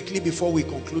very quickly before we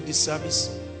conclude this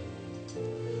service.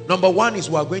 Number one is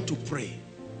we're going to pray.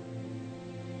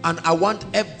 And I want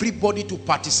everybody to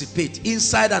participate,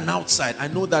 inside and outside. I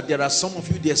know that there are some of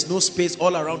you, there's no space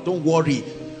all around. Don't worry.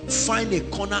 Find a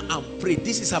corner and pray.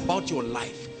 This is about your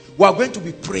life. We're going to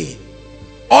be praying.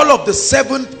 All of the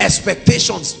 7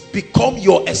 expectations become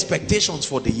your expectations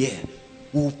for the year.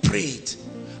 We'll pray it.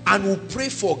 And we'll pray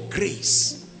for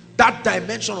grace, that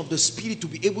dimension of the Spirit, to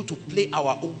be able to play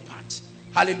our own part.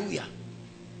 Hallelujah.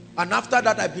 And after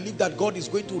that, I believe that God is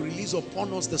going to release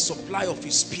upon us the supply of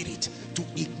his Spirit to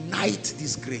ignite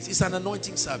this grace. It's an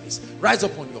anointing service. Rise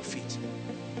up on your feet.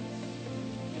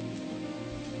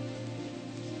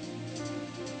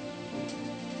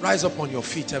 Rise up on your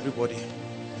feet, everybody.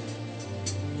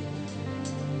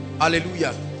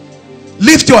 Hallelujah.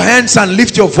 Lift your hands and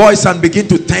lift your voice and begin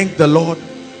to thank the Lord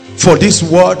for this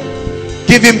word.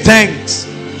 Give him thanks.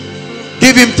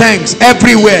 Give him thanks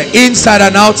everywhere, inside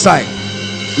and outside.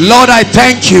 Lord, I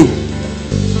thank you.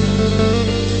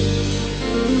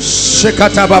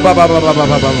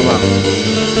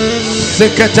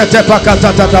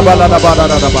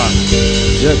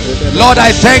 Lord,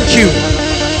 I thank you.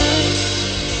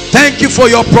 Thank you for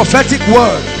your prophetic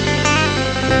word.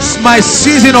 It's my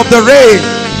season of the rain,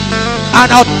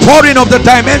 an outpouring of the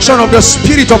dimension of the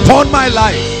Spirit upon my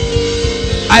life.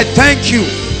 I thank you.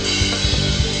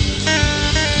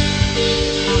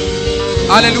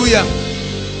 Hallelujah.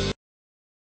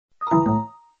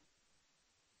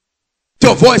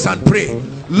 Your voice and pray.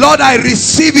 Lord, I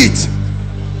receive it.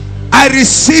 I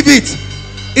receive it.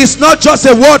 It's not just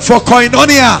a word for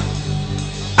koinonia.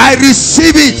 I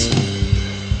receive it.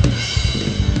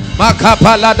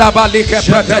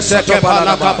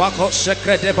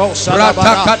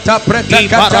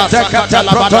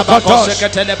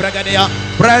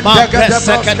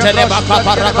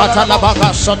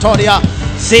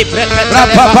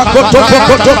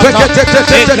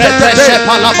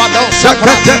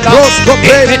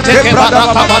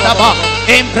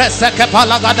 Impressa che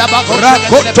palagada bago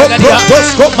racconto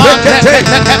protosco prekete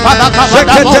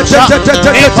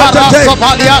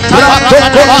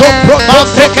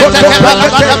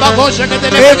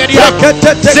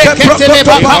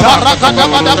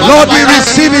Lord, we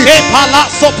receive it.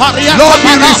 Lord,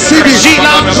 we receive it.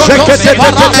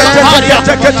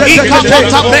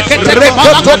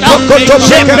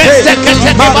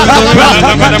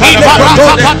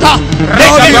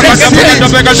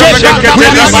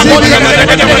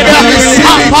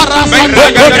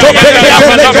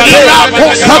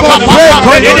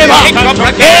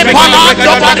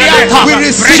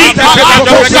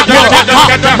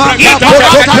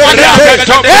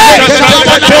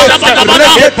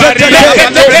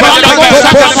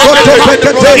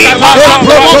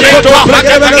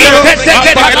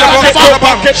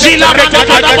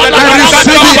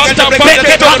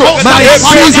 My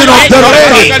season of the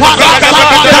rain,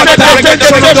 that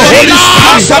dimension of the Holy Spirit,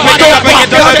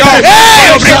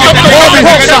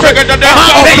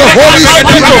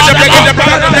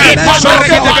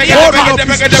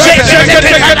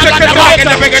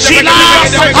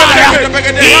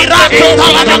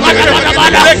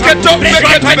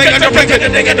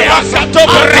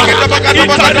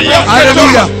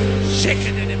 hallelujah.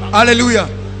 Hallelujah.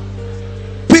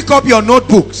 Pick up your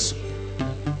notebooks.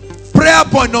 Prayer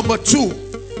point number 2.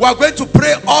 We are going to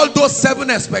pray all those 7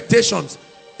 expectations.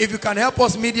 If you can help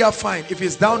us, media, fine. If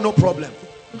it's down, no problem.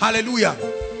 Hallelujah.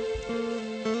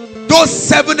 Those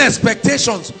 7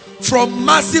 expectations, from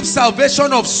massive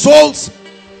salvation of souls,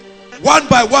 one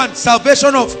by one,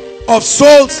 salvation of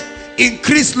souls,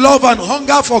 increased love and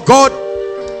hunger for God,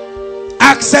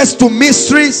 access to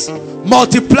mysteries,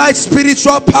 multiplied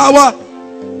spiritual power,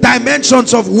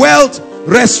 dimensions of wealth,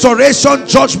 restoration,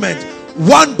 judgment.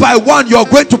 One by one, you're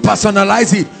going to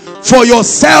personalize it for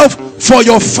yourself, for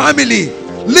your family.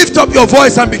 Lift up your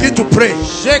voice and begin to pray.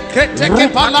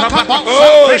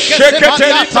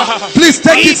 Please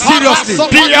take it seriously.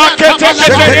 Lord,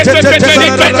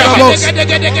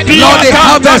 a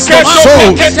harvest of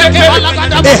souls.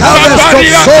 A harvest of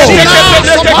souls.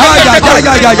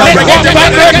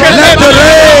 Let the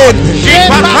rain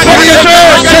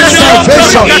bring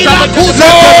salvation. Let the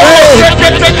rain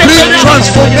bring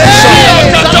transformation.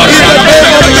 In the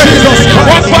name of Jesus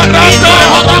Christ.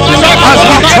 As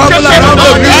we travel around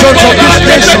the regions of this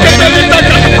nation,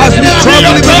 as we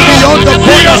travel even beyond the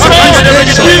borders of this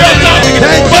nation,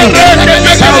 thank you.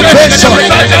 Salvation,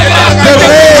 the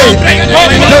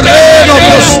rain of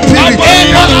the Spirit,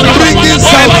 bringing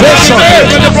salvation,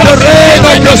 the rain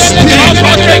of the Spirit,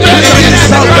 bringing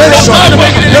salvation,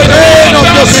 the rain of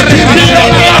the Spirit.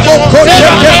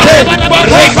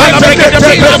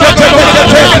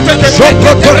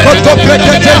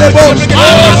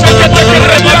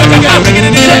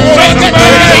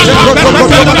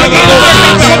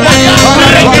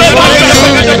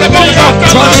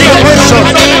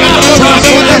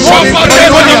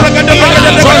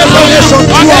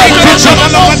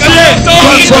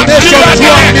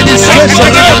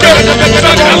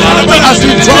 As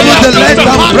we travel the length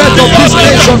and breadth of this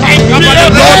nation, Lord,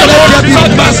 let there be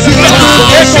massive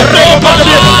transformation.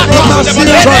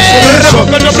 Massive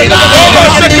transformation.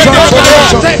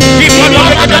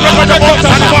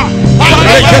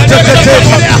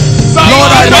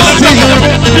 Lord, I receive a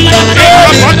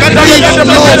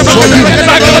love for you,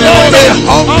 a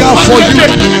hunger for you,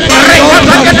 a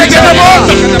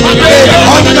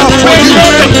hunger for you,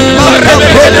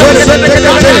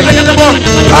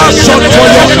 passion for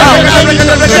your house,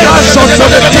 passion for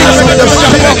the things of the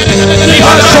Spirit,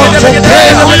 passion for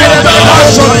prayer,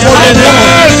 passion for the word,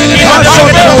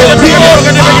 passion for obedience.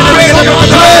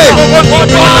 Pray.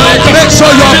 Make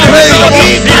sure you are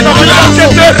praying.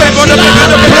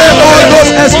 Pray all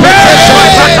those expectations.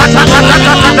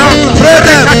 Pray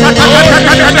them.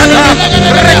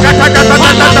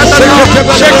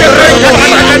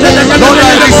 Lord,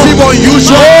 I receive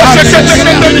unusual access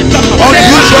into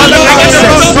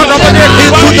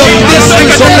the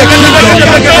mysteries of the kingdom.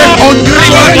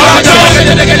 Unusual access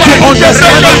to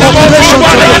understand the operations of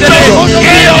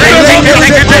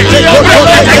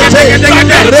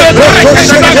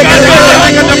the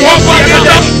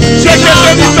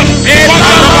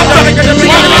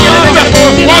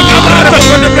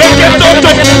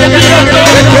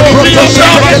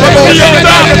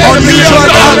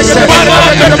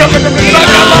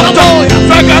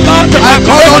I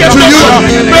call unto you.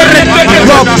 You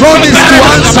have promised to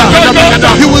answer.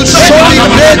 You will show me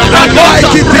great and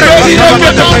mighty things. Great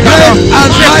and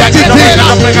mighty things.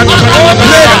 Great and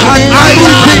mighty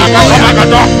things.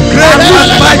 Great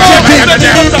and mighty things.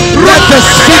 Let the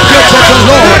secrets of the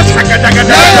Lord, let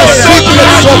the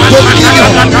secrets of dominion,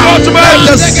 let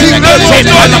the secrets of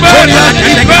California,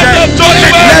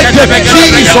 let the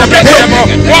keys of heaven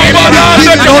be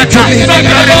given unto me.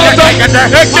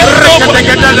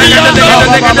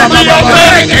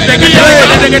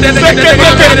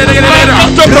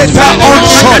 Greater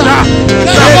unction,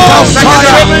 greater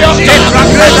fire,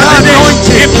 greater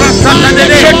anointing,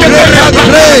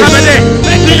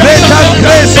 greater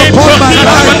grace upon my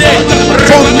life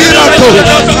for miracles,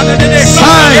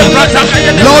 signs.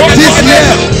 Lord, this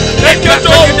year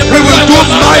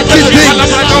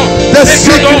the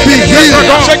sick to be healed,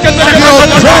 the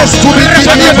oppressed to be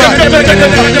delivered.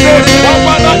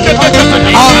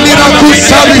 Our miracle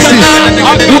services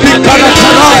will be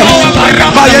characterized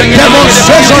by a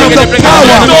demonstration of the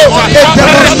power, a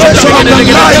demonstration of the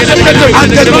light and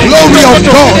the glory of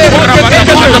God.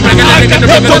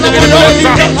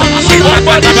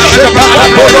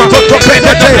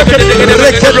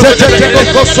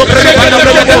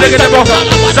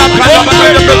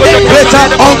 Greater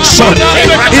unction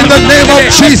in the name of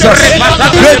Jesus.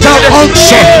 Greater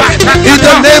unction in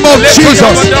the name of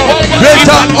Jesus.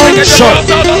 Greater unction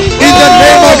in the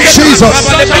name of Jesus.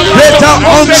 Greater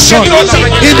unction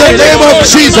in the name of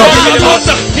Jesus.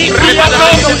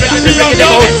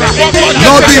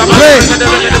 Lord, we pray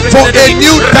for a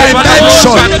new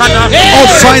dimension of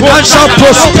financial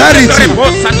prosperity,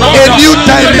 a new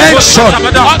dimension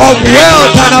of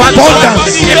wealth and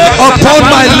abundance upon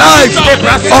my life,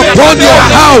 upon your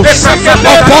house,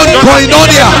 upon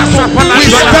Koinonia. We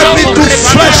step into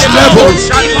fresh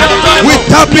levels. We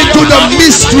tap into the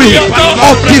mystery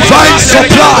of divine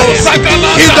supplies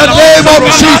in the name of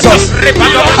Jesus.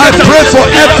 I pray for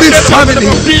every family.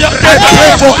 I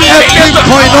pray for every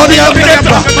Koinonia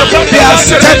member. They are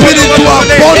stepping into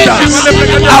abundance,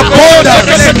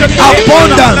 abundance,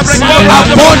 abundance,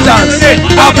 abundance,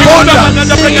 abundance.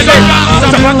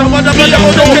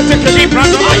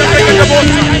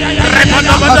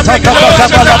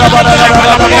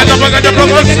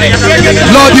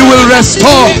 Lord, you will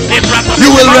restore. You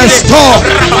will restore.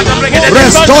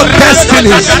 Restore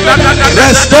destinies.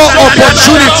 Restore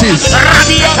opportunities.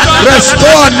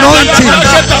 Restore anointings.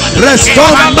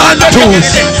 Restore mantles.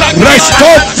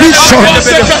 Restore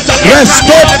visions.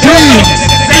 Restore dreams.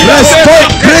 Restore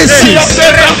graces.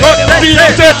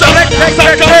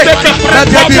 Let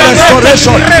there be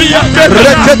restoration.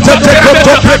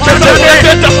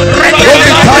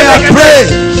 Pray.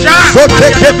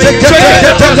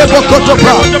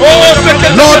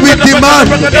 Lord, we demand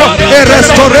a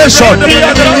restoration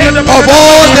of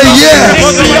all the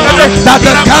years that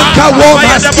the canker worm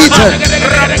has eaten,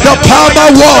 the palmer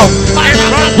worm.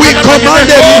 We command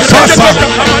a reversal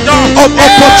of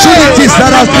opportunities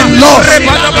that have been lost.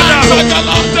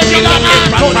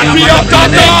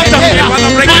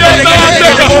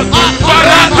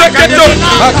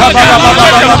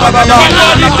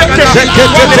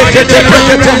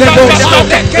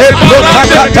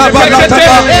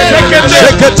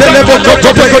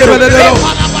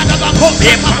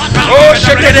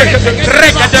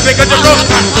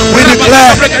 We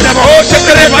declare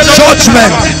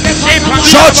judgment.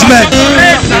 Judgment.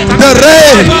 The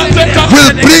rain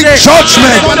will bring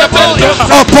judgment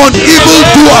upon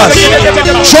evildoers.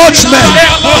 Judgment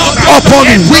upon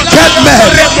wicked men.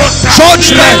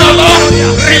 Judgment.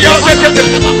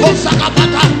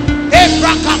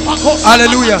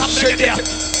 Hallelujah.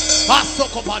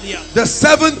 The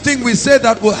seventh thing we say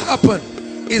that will happen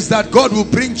is that God will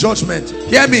bring judgment.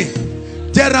 Hear me.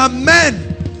 There are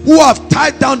men who have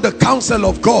tied down the counsel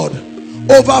of God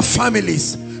over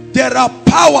families. There are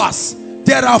powers,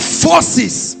 there are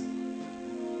forces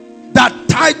that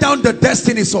tie down the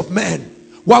destinies of men.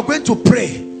 We are going to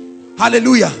pray.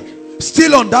 Hallelujah.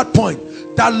 Still on that point,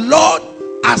 that Lord,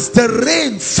 as the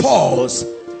rain falls,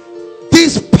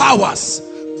 these powers,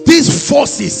 these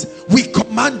forces, we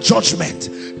command judgment.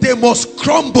 They must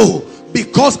crumble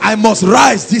because I must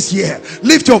rise this year.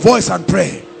 Lift your voice and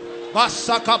pray.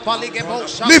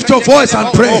 Lift your voice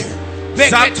and pray.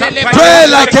 Pray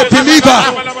like a believer.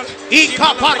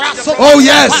 Oh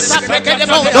yes,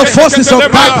 the forces of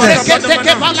darkness,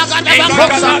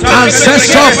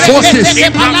 ancestral forces,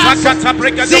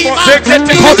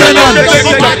 covenants,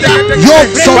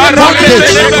 yokes of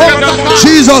bondage.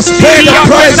 Jesus paid the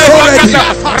price already.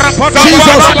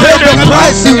 Jesus paid the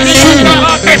price in full.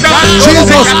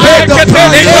 Jesus paid the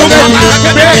price already.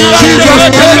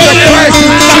 Jesus paid the price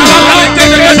in full.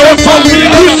 Therefore we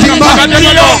look him up on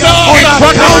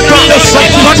account of the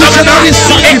substitutionary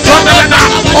sacrifice. On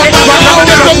account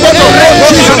of the Lord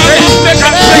Jesus,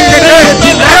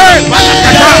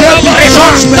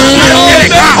 judgment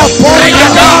upon the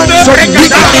hands of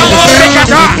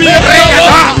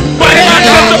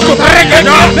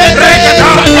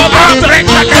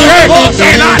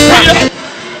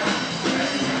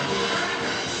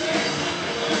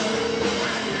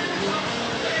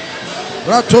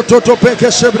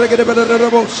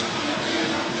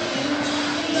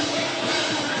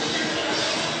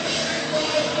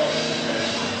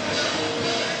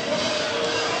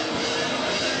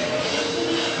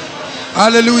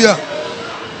Hallelujah.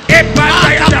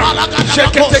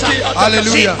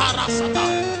 Hallelujah.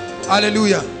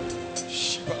 Hallelujah.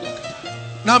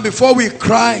 Now before we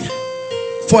cry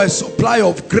for a supply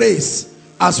of grace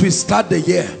as we start the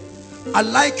year. I'd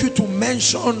like you to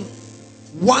mention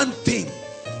one thing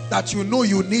that you know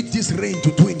you need this rain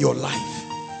to do in your life.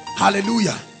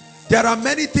 Hallelujah. There are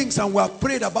many things and we have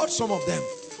prayed about some of them,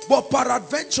 but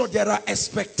peradventure there are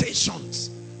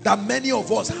expectations that many of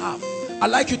us have.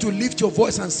 I'd like you to lift your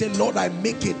voice and say, Lord, I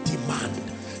make a demand.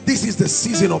 This is the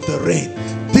season of the rain.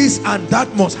 This and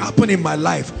that must happen in my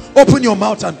life. Open your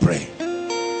mouth and pray.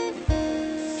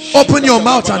 Open your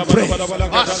mouth and pray.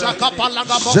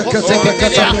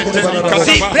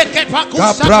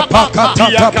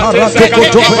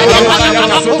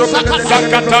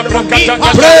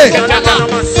 Pray.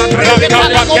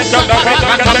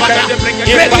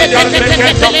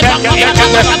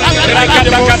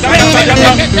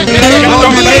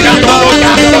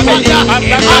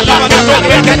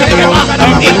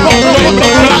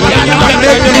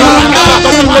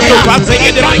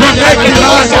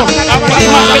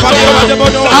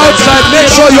 Outside, make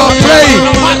sure you're praying.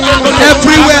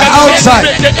 Everywhere outside,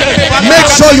 make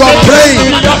sure you're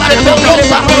praying.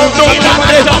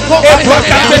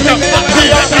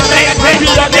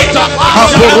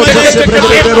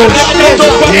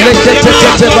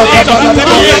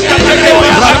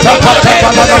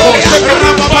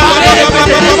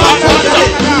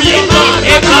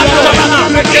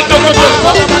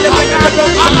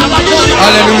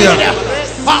 Hallelujah.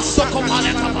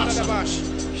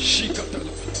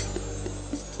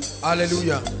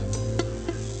 Hallelujah.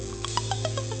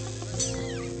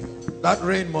 That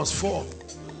rain must fall.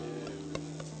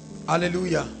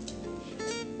 Hallelujah.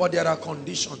 But there are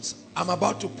conditions. I'm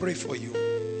about to pray for you.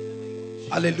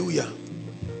 Hallelujah.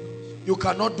 You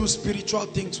cannot do spiritual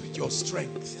things with your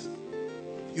strength.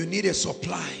 You need a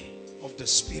supply of the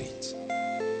Spirit.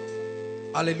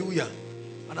 Hallelujah.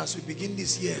 And as we begin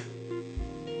this year,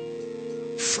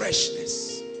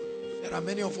 freshness. There are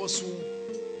many of us who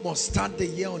must start the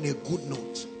year on a good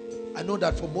note. I know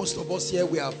that for most of us here,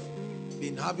 we have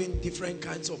been having different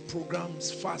kinds of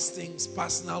programs, fastings,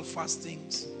 personal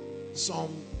fastings. Some,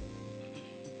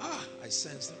 I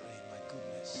sense the rain, my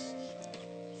goodness.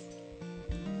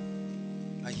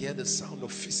 I hear the sound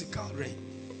of physical rain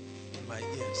in my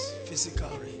ears. Physical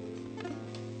rain.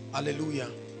 Hallelujah.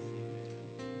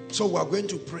 So we are going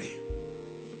to pray.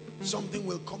 Something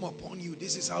will come upon you.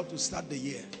 This is how to start the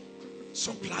year.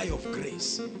 Supply of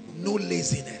grace. No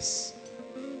laziness.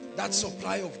 That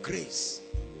supply of grace.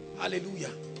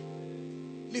 Hallelujah.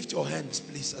 Lift your hands,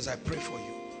 please, as I pray for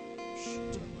you.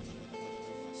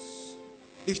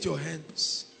 Lift your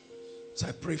hands as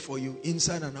I pray for you,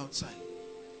 inside and outside.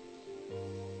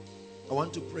 I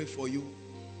want to pray for you,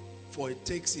 for it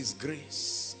takes His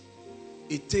grace.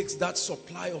 It takes that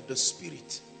supply of the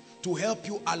Spirit to help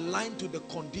you align to the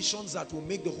conditions that will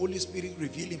make the Holy Spirit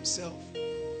reveal Himself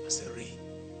as a rain.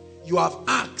 You have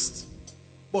asked,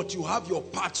 but you have your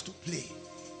part to play,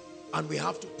 and we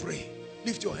have to pray.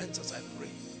 Lift your hands as I pray.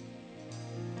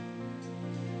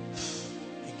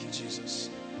 Thank you, Jesus.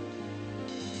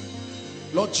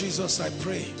 Lord Jesus, I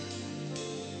pray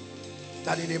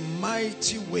that in a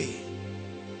mighty way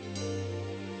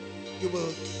you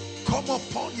will come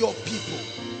upon your people.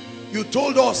 You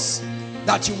told us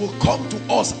that you will come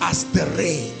to us as the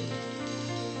rain.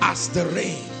 As the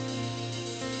rain.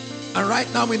 And right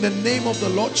now, in the name of the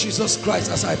Lord Jesus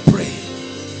Christ, as I pray,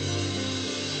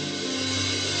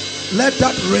 let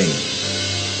that rain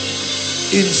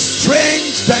in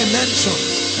strange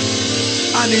dimensions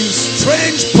and in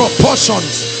strange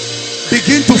proportions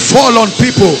begin to fall on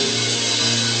people.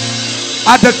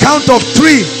 At the count of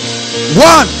 3,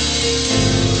 1,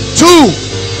 2,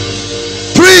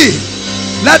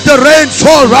 3. Let the rain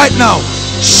fall right now.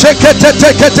 Shake it, take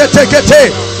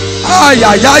it.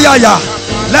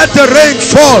 Let the rain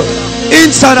fall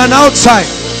inside and outside.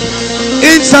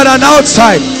 Inside and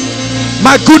outside.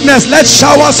 My goodness, let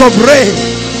showers of rain.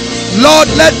 Lord,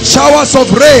 let showers of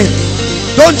rain.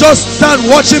 Don't just stand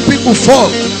watching people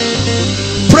fall.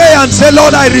 Pray and say,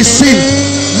 Lord, I receive.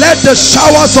 Let the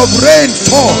showers of rain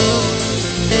fall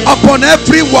upon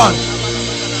everyone.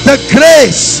 The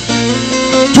grace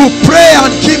to pray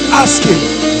and keep asking.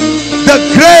 The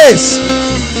grace,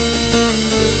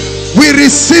 we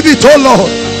receive it, oh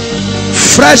Lord.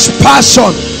 Fresh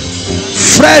passion,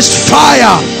 fresh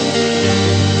fire,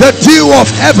 the dew of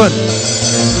heaven.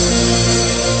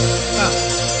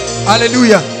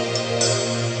 Hallelujah.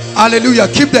 Hallelujah.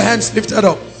 Keep the hands lifted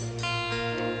up.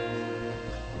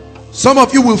 Some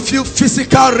of you will feel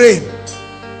physical rain.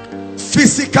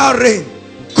 Physical rain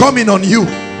coming on you.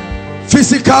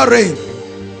 Physical rain.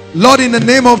 Lord, in the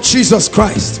name of Jesus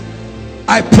Christ,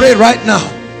 I pray right now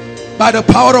by the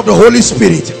power of the Holy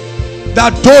Spirit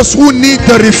that those who need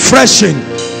the refreshing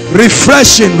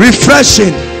Refreshing,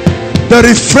 refreshing. The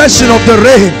refreshing of the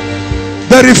rain.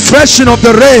 The refreshing of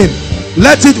the rain.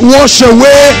 Let it wash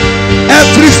away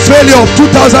every failure of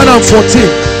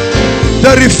 2014.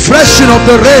 The refreshing of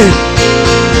the rain.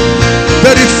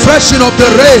 The refreshing of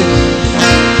the rain.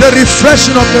 The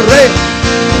refreshing of the rain.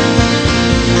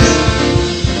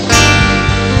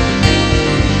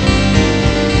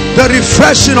 The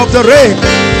refreshing of the rain.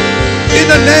 In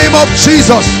the name of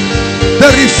Jesus. The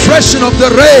refreshing of the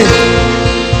rain.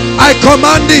 I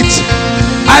command it.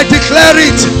 I declare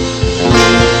it.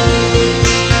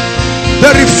 The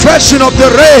refreshing of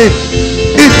the rain.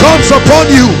 It comes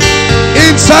upon you,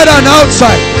 inside and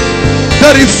outside.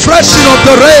 The refreshing of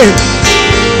the rain.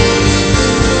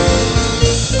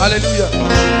 Hallelujah.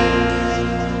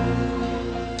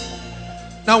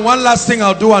 Now one last thing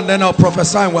I'll do, and then I'll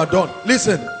prophesy and we're done.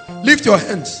 Listen, lift your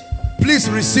hands. Please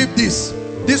receive this.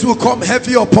 This will come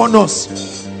heavy upon us.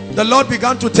 The Lord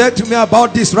began to tell to me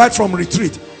about this right from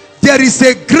retreat. There is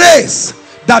a grace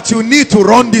that you need to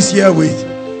run this year with.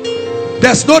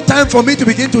 There's no time for me to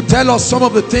begin to tell us some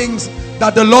of the things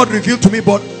that the Lord revealed to me,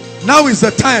 but now is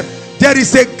the time. There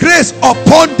is a grace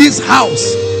upon this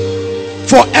house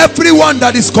for everyone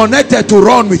that is connected to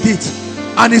run with it,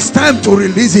 and it's time to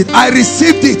release it. I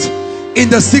received it in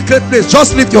the secret place.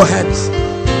 Just lift your hands.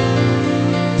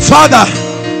 Father,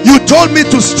 you told me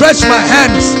to stretch my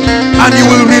hands and you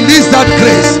will release that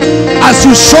grace as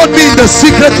you showed me in the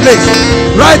secret place.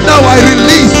 Right now I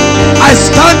release. I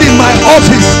stand in my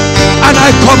office and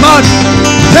I command,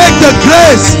 take the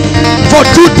grace for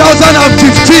 2015.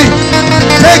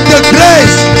 Take the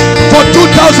grace for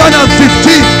 2015.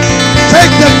 Take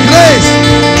the grace,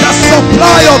 the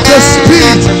supply of the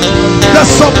Spirit. The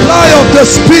supply of the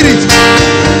Spirit.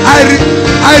 I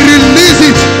release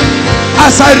it.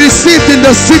 As I received in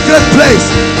the secret place,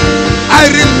 I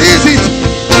release it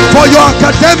for your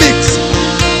academics,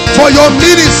 for your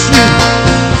ministry,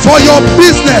 for your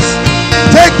business.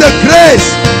 Take the grace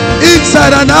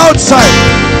inside and outside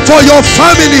for your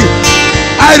family.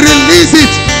 I release it.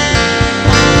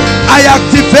 I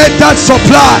activate that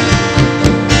supply.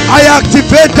 I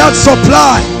activate that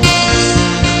supply.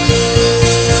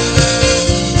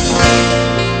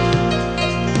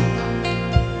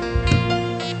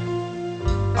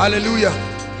 Hallelujah.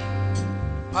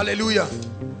 Hallelujah.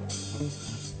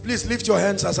 Please lift your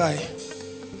hands as I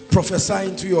prophesy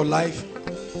into your life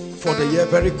for the year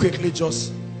very quickly.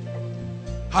 Just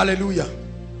hallelujah.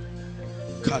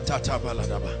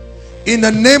 In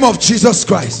the name of Jesus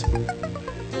Christ,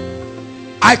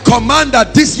 I command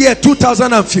that this year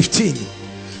 2015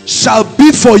 shall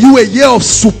be for you a year of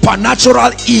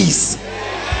supernatural ease.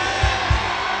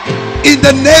 In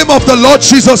the name of the Lord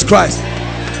Jesus Christ.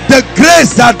 The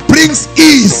grace that brings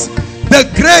ease, the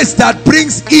grace that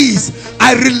brings ease,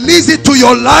 I release it to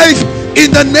your life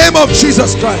in the name of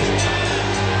Jesus Christ.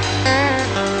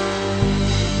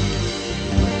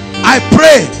 I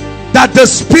pray that the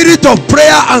spirit of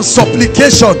prayer and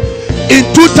supplication in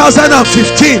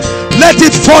 2015, let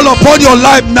it fall upon your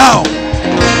life now.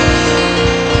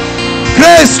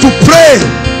 Grace to pray,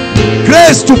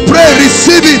 grace to pray,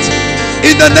 receive it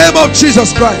in the name of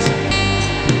Jesus Christ.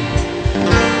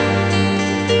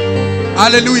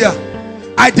 Hallelujah.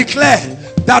 I declare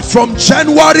that from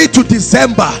January to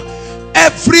December,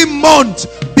 every month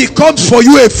becomes for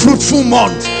you a fruitful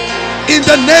month in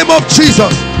the name of Jesus.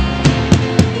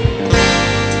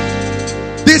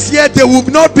 This year they will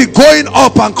not be going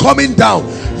up and coming down.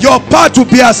 Your path will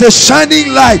be as a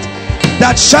shining light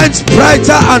that shines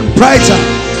brighter and brighter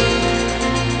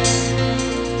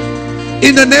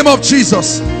in the name of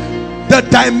Jesus. The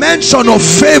dimension of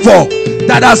favor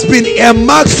that has been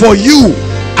earmarked for you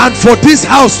and for this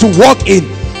house to walk in,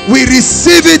 we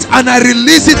receive it and I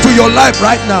release it to your life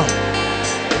right now.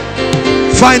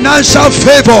 Financial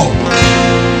favor,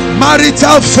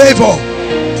 marital favor.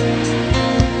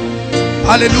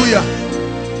 Hallelujah.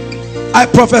 I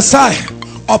prophesy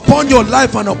upon your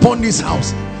life and upon this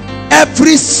house,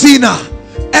 every sinner,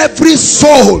 every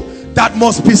soul that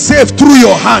must be saved through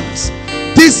your hands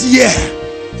this year,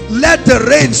 let the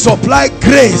rain supply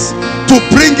grace to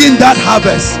bring in that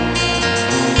harvest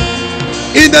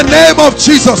in the name of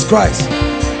Jesus Christ.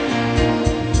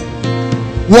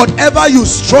 Whatever you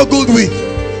struggled with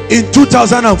in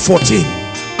 2014,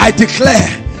 I declare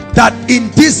that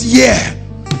in this year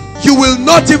you will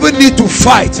not even need to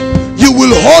fight. You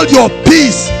will hold your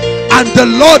peace and the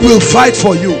Lord will fight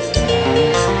for you.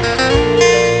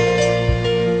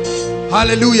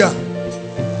 Hallelujah.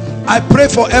 I pray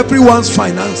for everyone's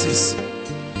finances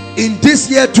in this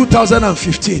year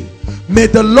 2015. May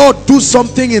the Lord do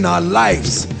something in our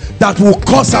lives that will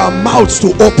cause our mouths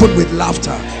to open with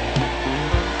laughter.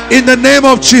 In the name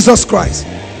of Jesus Christ.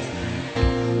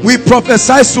 We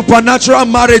prophesy supernatural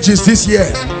marriages this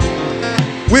year.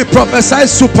 We prophesy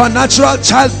supernatural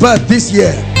childbirth this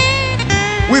year.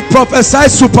 We prophesy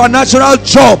supernatural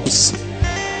jobs.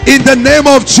 In the name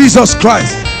of Jesus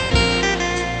Christ.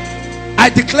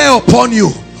 I declare upon you,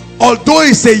 although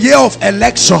it's a year of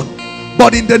election,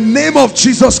 but in the name of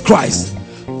Jesus Christ,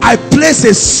 I place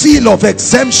a seal of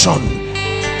exemption.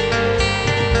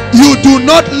 You do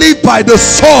not live by the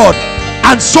sword,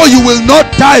 and so you will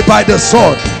not die by the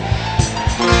sword.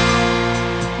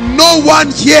 No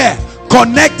one here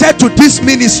connected to this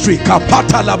ministry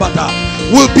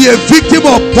will be a victim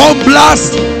of bomb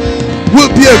blast, will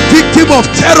be a victim of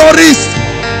terrorists.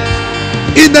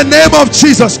 In the name of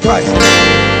Jesus Christ,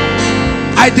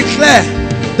 I declare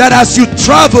that as you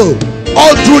travel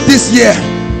all through this year,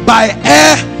 by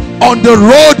air, on the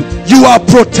road, you are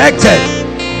protected.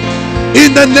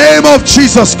 In the name of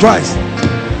Jesus Christ.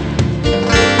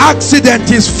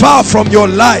 Accident is far from your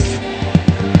life.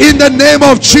 In the name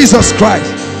of Jesus Christ.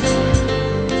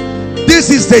 This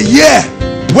is the year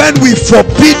when we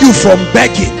forbid you from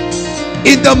begging.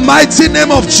 In the mighty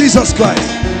name of Jesus Christ.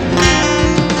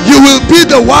 You will be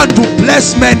the one to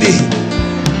bless many.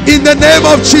 In the name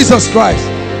of Jesus Christ.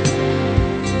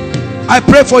 I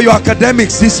pray for your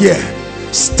academics this year.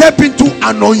 Step into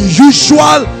an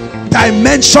unusual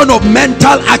dimension of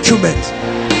mental acumen.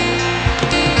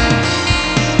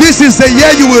 This is the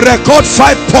year you will record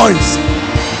 5 points.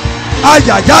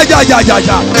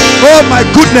 Oh my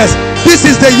goodness. This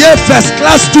is the year first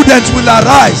class students will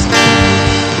arise.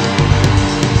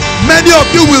 Many of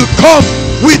you will come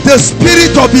with the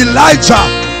spirit of Elijah,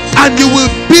 and you will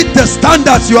beat the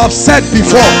standards you have set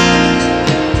before.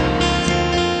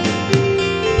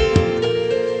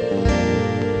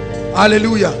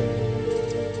 Hallelujah.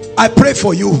 I pray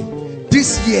for you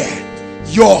this year,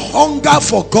 your hunger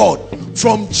for God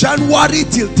from January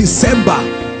till December,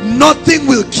 nothing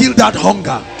will kill that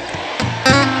hunger.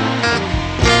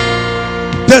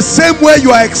 The same way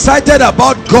you are excited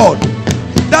about God,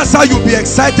 that's how you'll be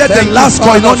excited the last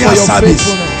Koinonia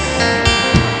service.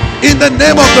 In the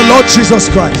name of the Lord Jesus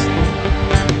Christ.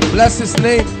 Bless his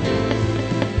name.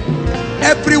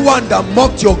 Everyone that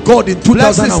mocked your God in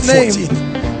 2014,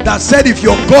 that said if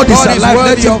your God is alive,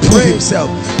 let him prove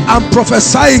himself. I'm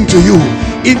prophesying to you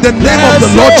in the name of the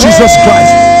Lord Jesus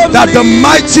Christ that the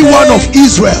mighty one of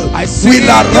Israel will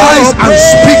arise and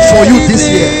speak for you this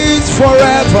year.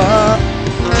 Forever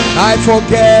I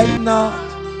forget not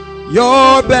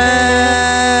your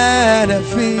benefits.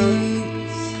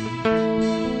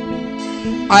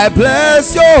 I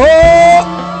bless your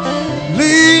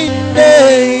holy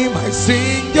name. I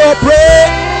sing your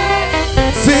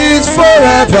praises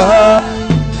forever,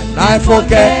 and I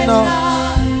forget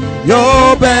not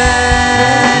your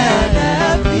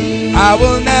benefits. I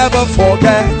will never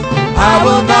forget. I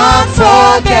will not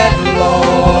forget,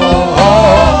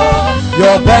 Lord,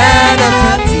 your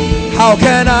benefits. How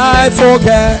can I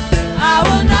forget? I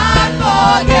will not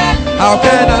forget. How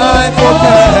can I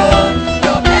forget?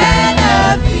 Your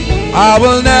benefits. I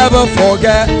will never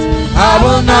forget. I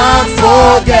will not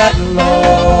forget,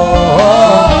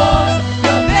 Lord.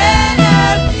 Your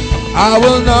benefits. I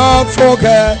will not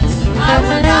forget. I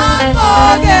will not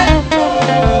forget,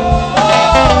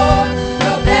 Lord.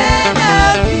 Your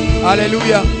benefits.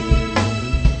 Hallelujah.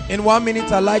 In 1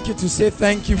 minute, I'd like you to say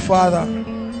thank you, Father,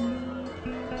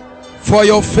 for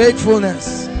your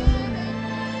faithfulness.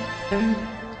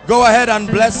 Go ahead and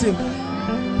bless him.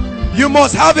 You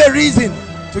must have a reason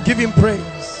to give him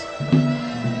praise.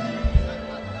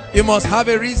 You must have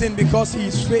a reason because he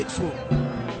is faithful.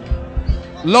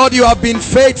 Lord, you have been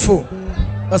faithful.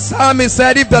 The psalmist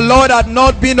said, if the Lord had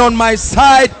not been on my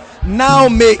side, now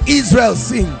may Israel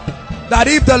sing. That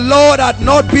if the Lord had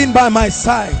not been by my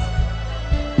side.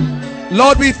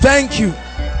 Lord, we thank you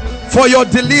for your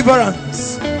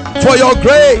deliverance, for your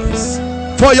grace,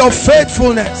 for your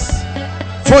faithfulness,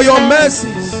 for your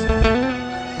mercies.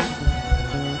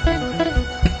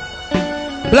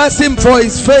 Bless him for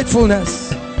his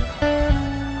faithfulness.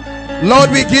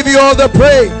 Lord, we give you all the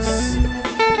praise.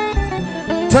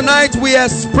 Tonight we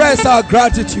express our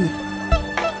gratitude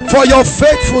for your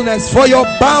faithfulness, for your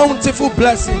bountiful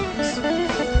blessings,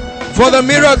 for the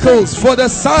miracles, for the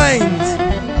signs,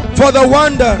 for the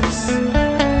wonders,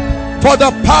 for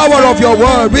the power of your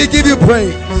word. We give you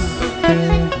praise.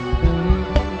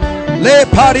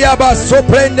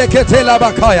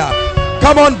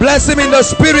 Come on, bless him in the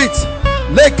spirit.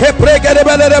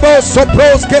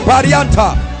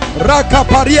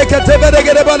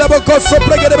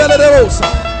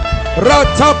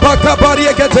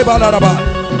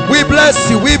 We bless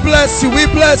you, we bless you, we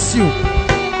bless you.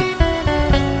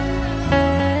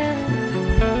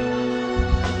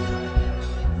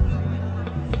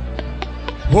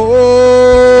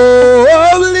 Holy,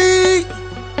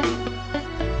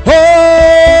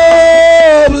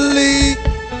 holy,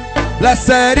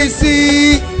 blessed is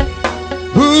he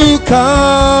who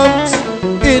comes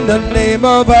in the name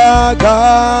of our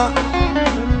God.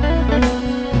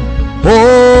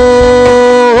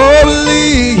 Holy,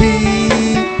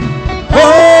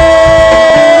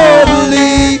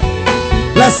 holy,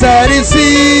 blessed is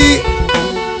he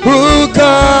who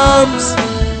comes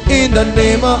in the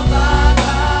name of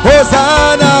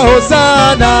Hosanna,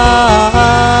 Hosanna,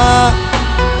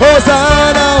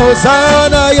 Hosanna,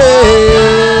 Hosanna,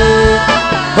 yeah.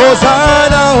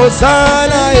 Hosanna,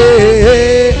 Hosanna,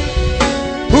 yeah.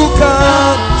 Who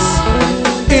comes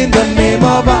in the name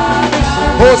of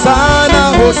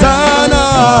Hosanna, Hosanna,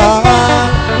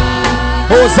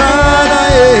 Hosanna,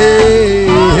 yeah.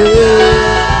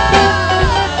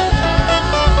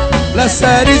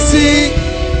 Blessed is he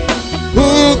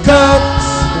who comes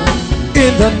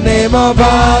in the name of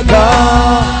our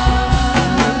God.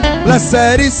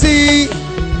 Blessed is he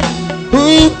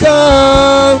who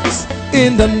comes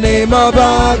in the name of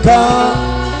our God.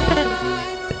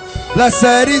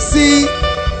 Blessed is he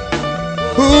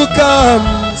who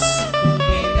comes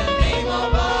in the name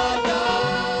of our God.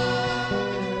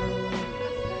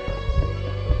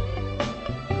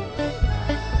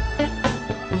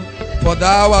 For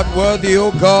thou art worthy,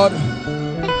 O God,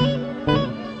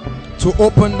 to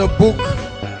open the book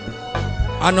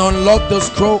and unlock the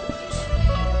scrolls.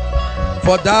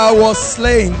 For thou wast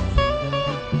slain,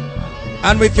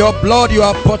 and with your blood you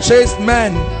have purchased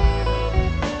men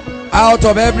out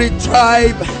of every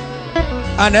tribe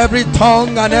and every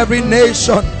tongue and every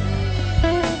nation,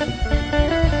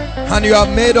 and you have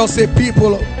made us a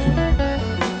people.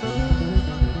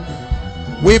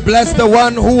 We bless the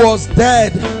one who was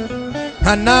dead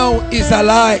and now is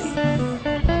alive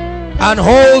and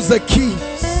holds the keys.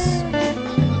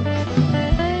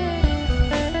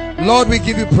 Lord, we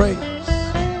give you praise.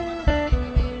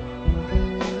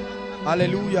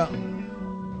 Hallelujah.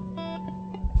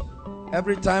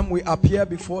 Every time we appear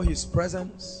before his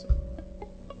presence,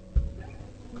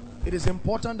 it is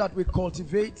important that we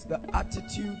cultivate the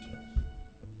attitude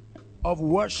of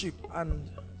worship and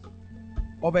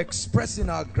of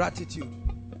expressing our gratitude.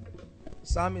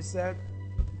 Psalmist said,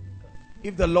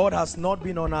 if the Lord has not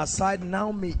been on our side,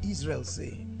 now may Israel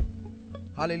say.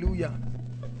 Hallelujah.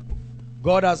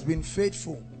 God has been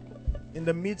faithful in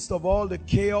the midst of all the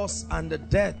chaos and the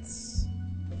deaths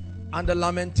and the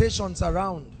lamentations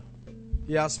around.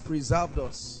 He has preserved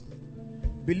us.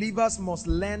 Believers must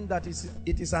learn that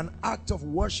it is an act of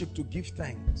worship to give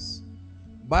thanks.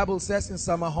 Bible says in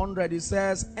Psalm 100, it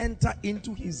says, enter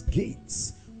into his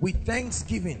gates with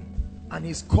thanksgiving and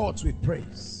his courts with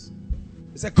praise.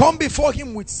 It said, come before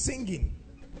him with singing.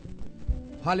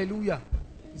 Hallelujah.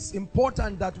 It's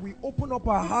important that we open up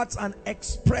our hearts and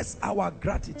express our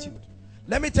gratitude.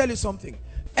 Let me tell you something.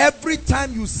 Every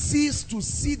time you cease to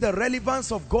see the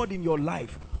relevance of God in your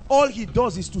life, all he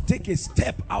does is to take a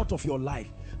step out of your life,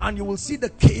 and you will see the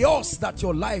chaos that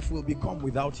your life will become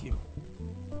without him.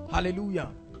 Hallelujah.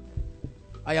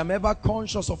 I am ever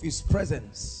conscious of his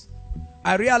presence.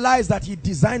 I realize that he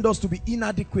designed us to be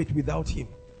inadequate without him,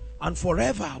 and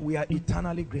forever we are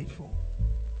eternally grateful.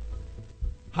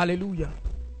 Hallelujah.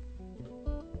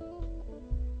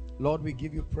 Lord, we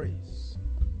give you praise.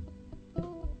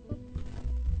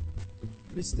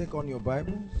 Please take on your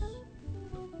Bibles.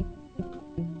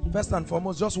 First and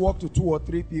foremost, just walk to 2 or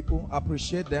 3 people.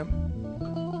 Appreciate them.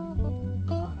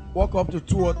 Walk up to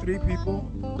 2 or 3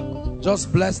 people.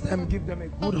 Just bless them. Give them a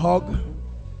good hug.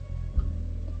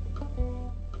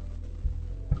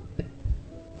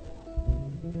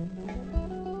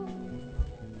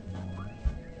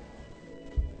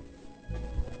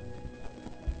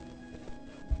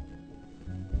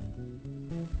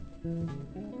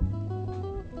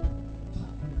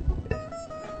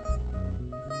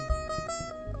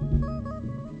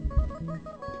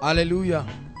 Hallelujah.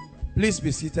 Please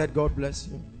be seated. God bless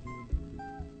you.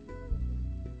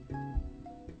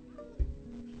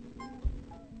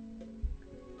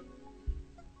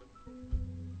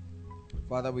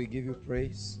 Father, we give you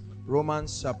praise.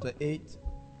 Romans chapter 8.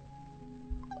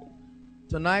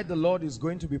 Tonight the Lord is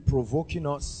going to be provoking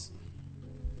us.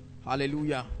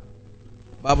 Hallelujah.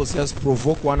 Bible says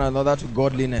provoke one another to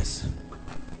godliness.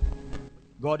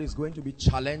 God is going to be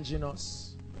challenging us.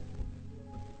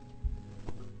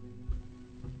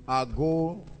 Our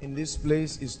goal in this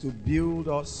place is to build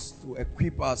us, to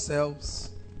equip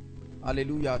ourselves,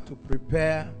 hallelujah, to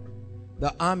prepare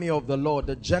the army of the Lord,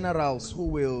 the generals who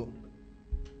will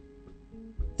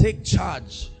take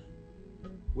charge.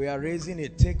 We are raising a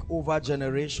takeover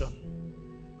generation.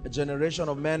 A generation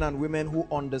of men and women who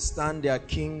understand their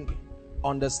King,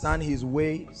 understand his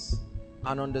ways,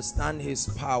 and understand his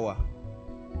power.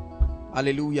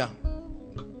 Hallelujah.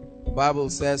 The Bible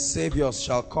says saviors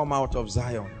shall come out of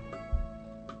Zion,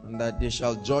 and that they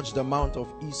shall judge the mount of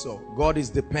Esau. God is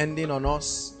depending on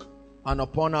us and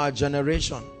upon our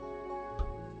generation.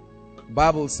 The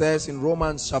Bible says in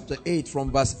Romans chapter 8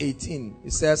 from verse 18,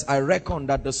 it says, I reckon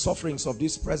that the sufferings of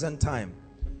this present time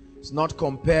is not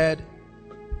compared,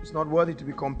 it's not worthy to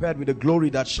be compared with the glory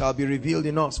that shall be revealed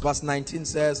in us. Verse 19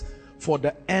 says, for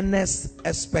the earnest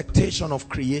expectation of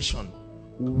creation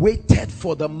waited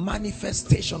for the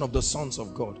manifestation of the sons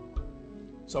of God.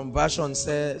 Some version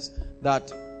says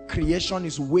that creation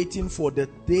is waiting for the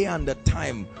day and the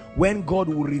time when God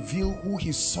will reveal who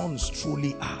his sons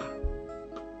truly are.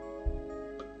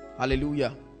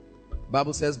 Hallelujah. The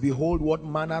Bible says, behold what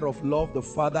manner of love the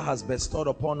Father has bestowed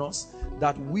upon us,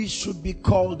 that we should be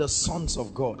called the sons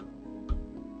of God.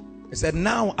 He said,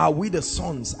 now are we the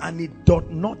sons, and it doth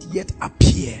not yet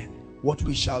appear what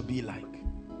we shall be like.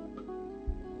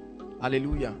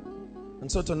 Hallelujah.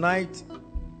 And so tonight,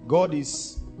 God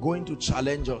is going to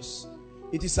challenge us.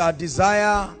 It is our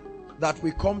desire that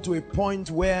we come to a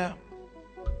point where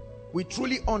we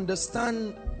truly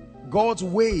understand God's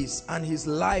ways and his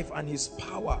life and his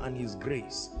power and his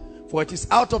grace. For it is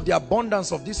out of the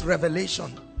abundance of this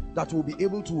revelation that we'll be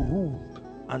able to rule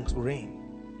and to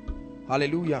reign.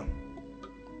 Hallelujah.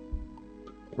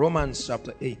 Romans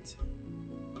chapter 8.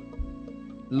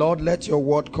 Lord, let your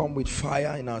word come with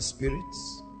fire in our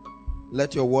spirits.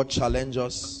 Let your word challenge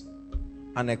us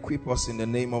and equip us in the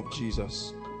name of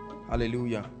Jesus.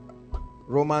 Hallelujah.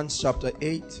 Romans chapter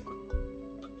 8.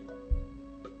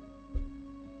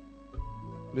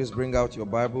 Please bring out your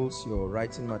Bibles, your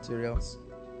writing materials.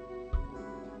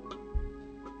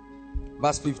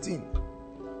 Verse 15.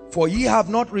 For ye have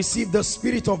not received the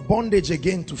spirit of bondage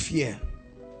again to fear,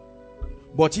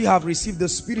 but ye have received the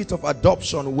spirit of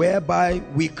adoption, whereby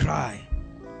we cry,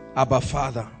 Abba,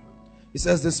 Father. It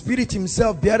says, the Spirit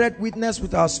himself beareth witness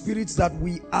with our spirits that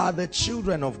we are the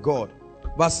children of God.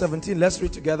 Verse 17, let's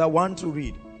read together. 1, 2,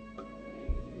 read.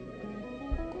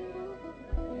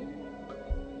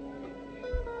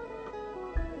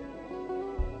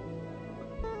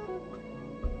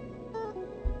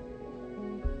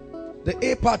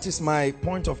 The A part is my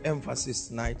point of emphasis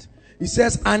tonight. It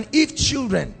says, and if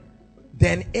children,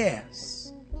 then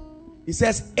heirs. It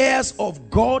says, heirs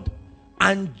of God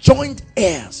and joint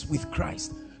heirs with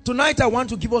Christ. Tonight I want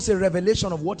to give us a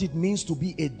revelation of what it means to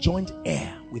be a joint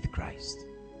heir with Christ.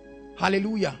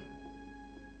 Hallelujah.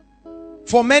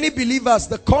 For many believers,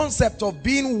 the concept of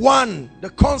being one,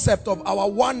 the concept of our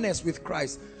oneness with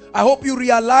Christ, I hope you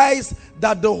realize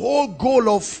that the whole goal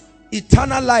of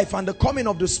eternal life and the coming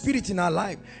of the Spirit in our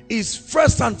life is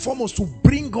first and foremost to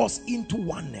bring us into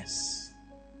oneness.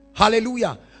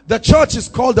 Hallelujah. The church is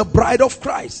called the bride of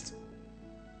Christ.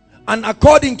 And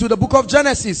according to the book of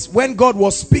Genesis, when God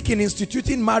was speaking,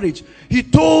 instituting marriage, he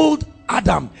told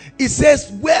Adam, he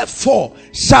says, wherefore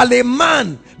shall a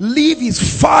man leave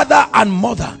his father and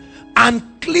mother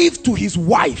and cleave to his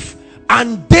wife,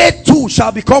 and they two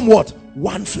shall become what?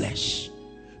 One flesh.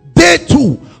 They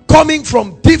two, coming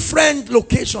from different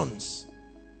locations,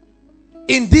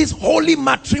 in this holy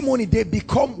matrimony, they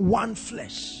become one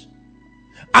flesh.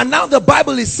 And now the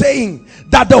Bible is saying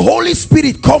that the Holy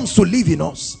Spirit comes to live in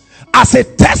us as a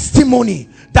testimony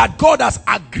that God has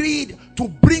agreed to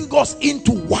bring us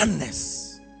into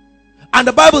oneness. And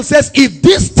the Bible says, if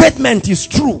this statement is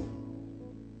true,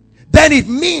 then it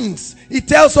means, it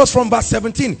tells us from verse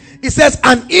 17, it says,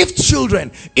 and if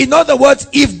children, in other words,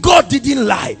 if God didn't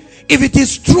lie, if it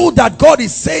is true that God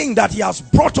is saying that he has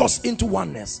brought us into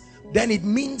oneness, then it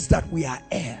means that we are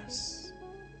heirs.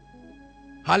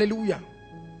 Hallelujah.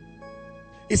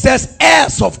 It says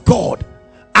heirs of God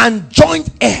and joint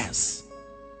heirs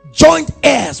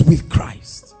with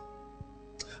Christ.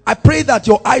 I pray that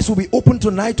your eyes will be open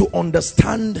tonight to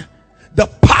understand the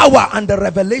power and the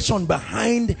revelation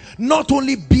behind not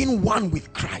only being one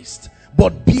with Christ,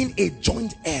 but being a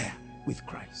joint heir with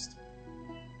Christ.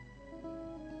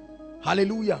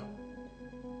 Hallelujah.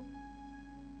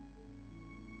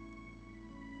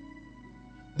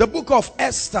 The book of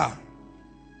Esther,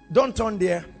 don't turn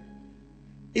there.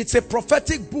 It's a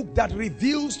prophetic book that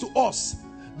reveals to us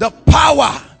the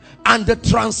power and the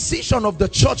transition of the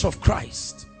church of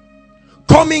Christ,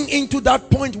 coming into that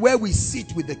point where we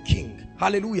sit with the King.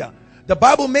 Hallelujah. The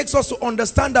Bible makes us to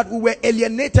understand that we were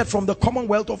alienated from the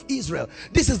commonwealth of Israel.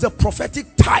 This is the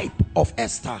prophetic type of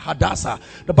Esther, Hadassah.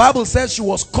 The Bible says she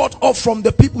was cut off from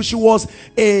the people. She was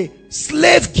a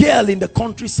slave girl in the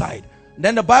countryside.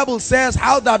 Then the Bible says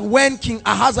how that when King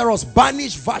Ahasuerus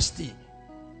banished Vashti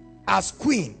as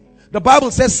queen, the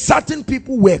Bible says certain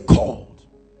people were called.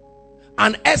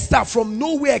 And Esther from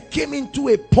nowhere came into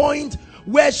a point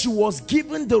where she was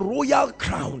given the royal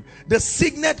crown, the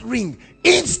signet ring.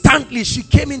 Instantly she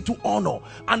came into honor.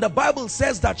 And the Bible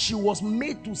says that she was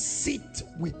made to sit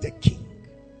with the king.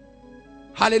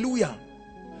 Hallelujah.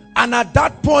 And at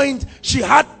that point she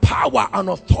had power and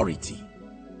authority.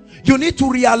 You need to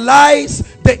realize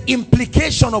the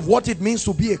implication of what it means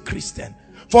to be a Christian.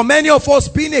 For many of us,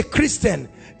 being a Christian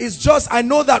is just, I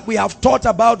know that we have taught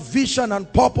about vision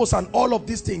and purpose and all of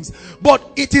these things, but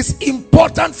it is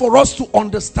important for us to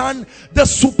understand the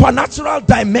supernatural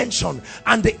dimension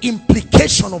and the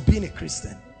implication of being a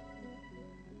Christian.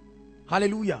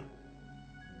 Hallelujah.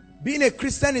 Being a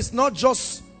Christian is not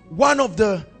just one of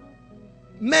the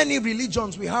many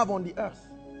religions we have on the earth.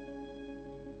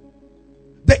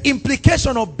 The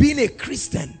implication of being a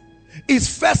Christian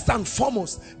is first and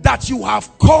foremost that you have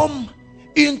come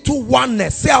into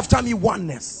oneness. Say after me,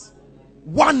 oneness.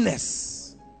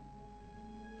 Oneness.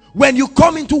 When you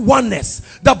come into oneness,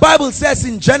 the Bible says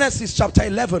in Genesis chapter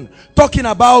 11, talking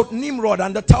about Nimrod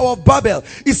and the Tower of Babel,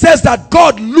 it says that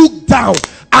God looked down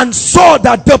and saw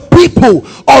that the people,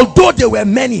 although they were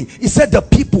many, he said the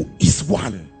people is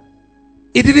one.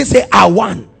 It didn't say are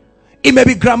one. It may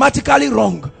be grammatically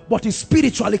wrong, but it's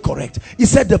spiritually correct. He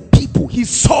said the people, he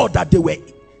saw that they were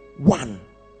one.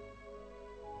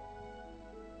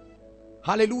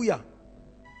 Hallelujah.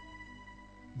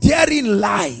 Therein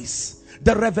lies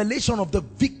the revelation of the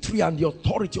victory and the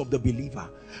authority of the believer.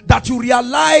 That you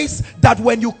realize that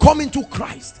when you come into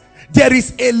Christ, there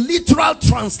is a literal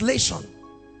translation.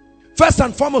 First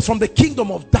and foremost, from the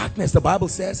kingdom of darkness, the Bible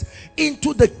says,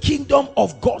 into the kingdom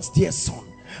of God's dear Son.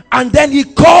 And then he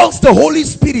calls the Holy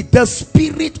Spirit the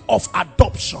Spirit of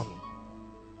adoption.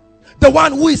 The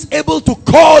one who is able to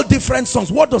call different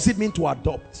sons. What does it mean to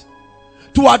adopt?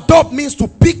 To adopt means to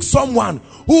pick someone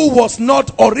who was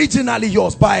not originally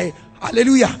yours by,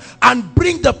 hallelujah, and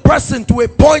bring the person to a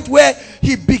point where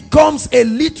he becomes a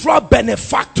literal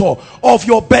benefactor of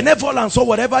your benevolence or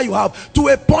whatever you have, to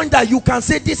a point that you can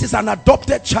say this is an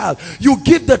adopted child. You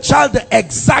give the child the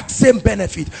exact same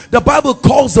benefit. The Bible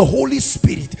calls the Holy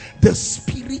Spirit the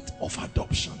Spirit of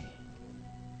adoption.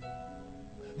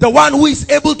 The one who is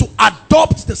able to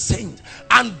adopt the saint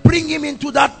and bring him into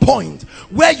that point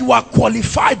where you are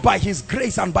qualified by his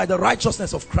grace and by the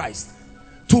righteousness of Christ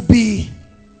to be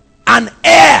an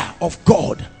heir of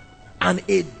God and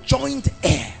a joint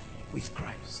heir with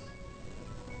Christ.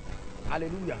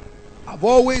 Hallelujah. I've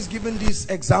always given this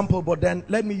example, but then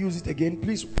let me use it again.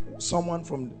 Please, someone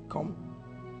from come.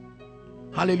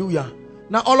 Hallelujah.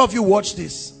 Now all of you watch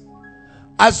this.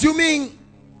 Assuming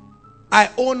I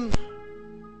own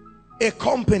a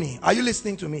company. Are you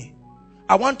listening to me?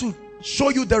 I want to show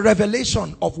you the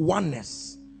revelation of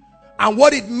oneness and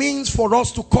what it means for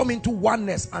us to come into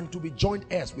oneness and to be joint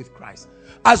heirs with Christ.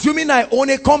 Assuming I own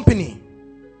a company,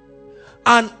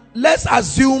 and let's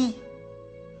assume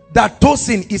that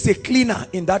Tosin is a cleaner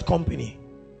in that company.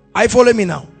 Are you following me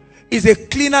now? Is a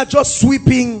cleaner just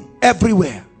sweeping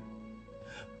everywhere.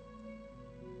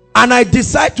 And I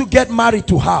decide to get married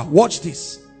to her. Watch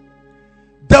this.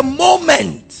 The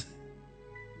moment,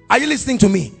 are you listening to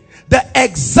me? The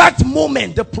exact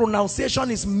moment the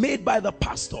pronunciation is made by the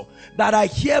pastor that I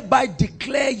hereby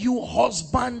declare you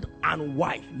husband and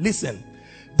wife. Listen,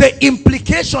 the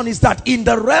implication is that in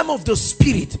the realm of the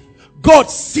spirit, God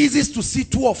ceases to see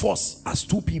two of us as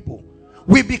two people.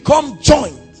 We become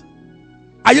joined.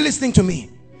 Are you listening to me?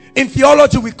 In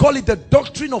theology, we call it the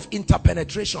doctrine of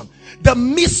interpenetration. The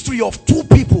mystery of two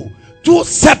people, two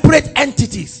separate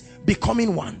entities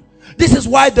becoming one. This is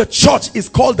why the church is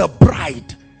called the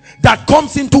bride that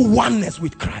comes into oneness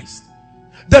with Christ.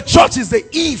 The church is the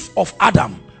Eve of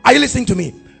Adam. Are you listening to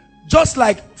me? Just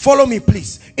like, follow me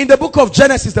please. In the book of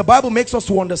Genesis, the Bible makes us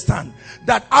to understand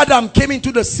that Adam came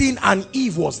into the scene and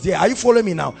Eve was there. Are you following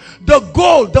me now? The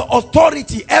goal, the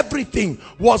authority, everything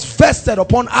was vested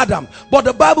upon Adam. But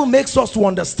the Bible makes us to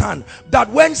understand that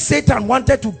when Satan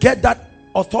wanted to get that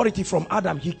authority from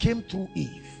Adam, he came through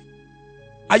Eve.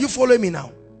 Are you following me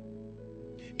now?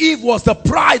 Eve was the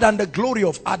pride and the glory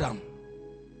of Adam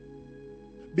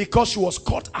because she was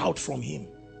cut out from him.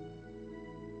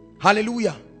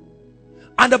 Hallelujah.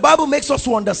 And the Bible makes us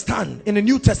to understand in the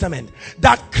New Testament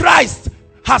that Christ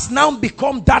has now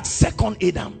become that second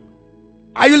Adam.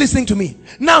 Are you listening to me?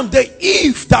 Now the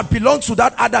Eve that belongs to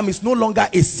that Adam is no longer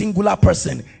a singular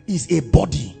person, is a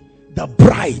body, the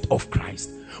bride of Christ.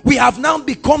 We have now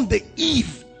become the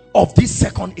Eve of this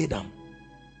second Adam.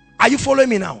 Are you following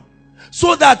me now?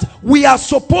 So that we are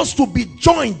supposed to be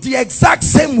joined the exact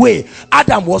same way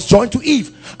Adam was joined to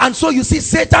Eve. And so you see,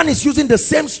 Satan is using the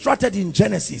same strategy in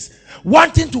Genesis.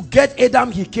 Wanting to get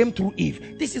Adam, he came through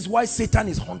Eve. This is why Satan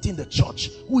is hunting the church,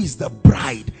 who is the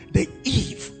bride, the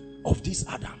Eve of this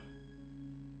Adam.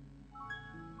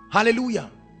 Hallelujah.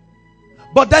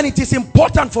 But then it is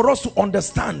important for us to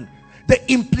understand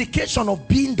the implication of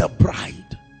being the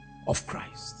bride of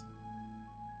Christ.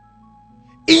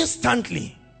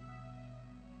 Instantly,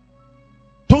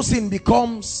 Tosin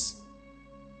becomes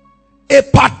a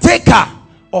partaker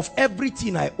of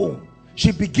everything I own.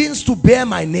 She begins to bear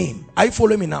my name. Are you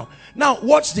following me now? Now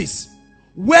watch this.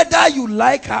 Whether you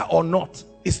like her or not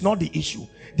is not the issue.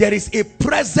 There is a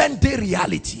present day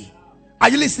reality. Are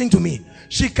you listening to me?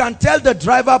 She can tell the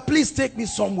driver, please take me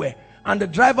somewhere. And the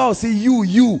driver will say,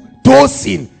 you,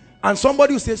 Tosin. And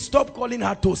somebody will say, stop calling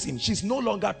her Tosin. She's no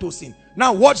longer Tosin.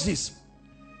 Now watch this.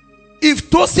 If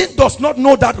Tosin does not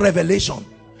know that revelation,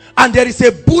 and there is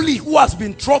a bully who has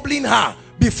been troubling her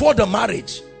before the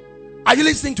marriage, are you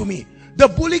listening to me? The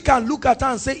bully can look at her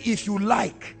and say, if you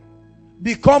like,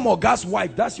 become Oga's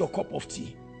wife. That's your cup of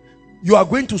tea. You are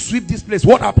going to sweep this place.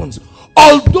 What happens?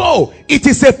 Although it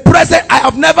is a present, I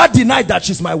have never denied that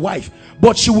she's my wife,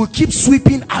 but she will keep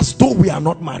sweeping as though we are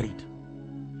not married.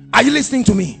 Are you listening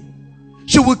to me?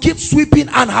 She will keep sweeping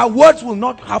and her words will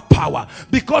not have power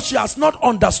because she has not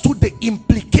understood the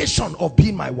implication of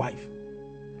being my wife.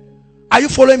 Are you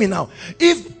following me now?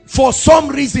 If for some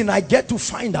reason I get to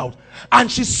find out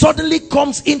and she suddenly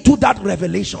comes into that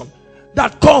revelation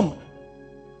that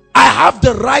I have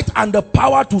the right and the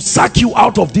power to sack you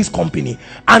out of this company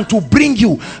and to bring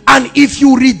you, and if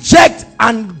you reject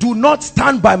and do not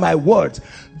stand by my words,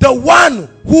 the one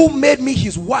who made me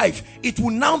his wife, it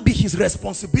will now be his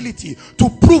responsibility to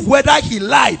prove whether he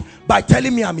lied by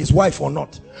telling me I'm his wife or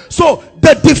not. So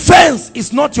the defense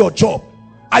is not your job.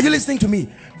 Are you listening to me?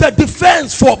 The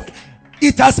defense for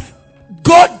it has,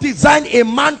 God designed a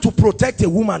man to protect a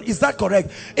woman. Is that correct?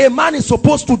 A man is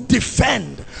supposed to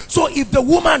defend. So if the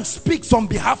woman speaks on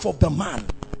behalf of the man,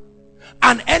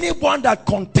 and anyone that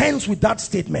contends with that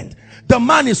statement, the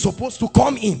man is supposed to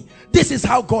come in. This is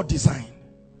how God designed.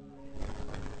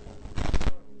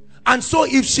 And so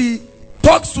if she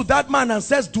talks to that man and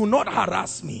says, do not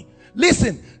harass me.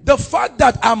 Listen, the fact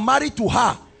that I'm married to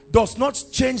her does not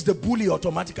change the bully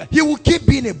automatically. He will keep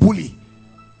being a bully.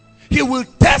 He will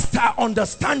test her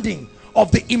understanding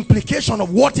of the implication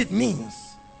of what it means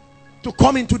to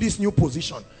come into this new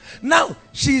position. Now,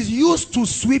 she's used to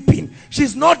sweeping.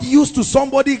 She's not used to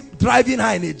somebody driving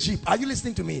her in a jeep. Are you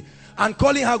listening to me? And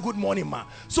calling her good morning, ma.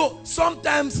 So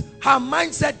sometimes her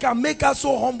mindset can make her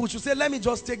so humble. She'll say, let me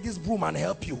just take this broom and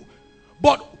help you.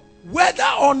 But whether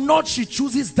or not she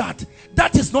chooses that,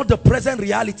 that is not the present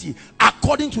reality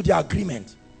according to the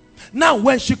agreement. Now,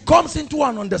 when she comes into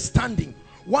an understanding,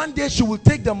 one day she will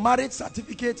take the marriage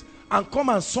certificate and come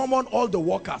and summon all the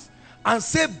workers and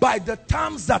say, by the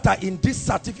terms that are in this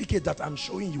certificate that I'm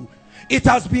showing you, it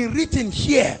has been written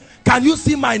here. Can you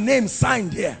see my name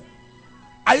signed here?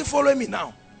 Are you following me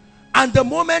now? And the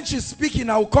moment she's speaking,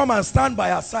 I will come and stand by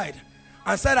her side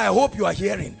and said, I hope you are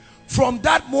hearing. From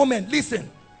that moment, listen,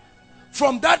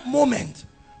 from that moment,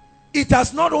 it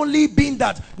has not only been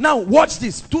that. Now watch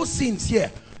this, two scenes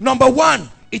here. Number one,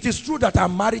 it is true that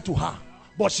I'm married to her,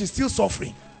 but she's still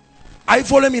suffering. Are you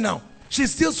following me now?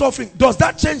 She's still suffering. Does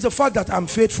that change the fact that I'm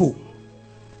faithful?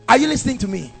 Are you listening to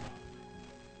me?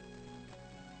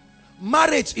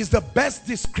 Marriage is the best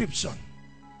description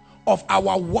of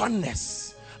our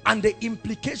oneness and the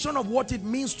implication of what it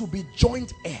means to be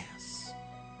joint heirs.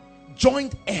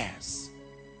 Joint heirs.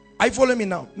 Are you following me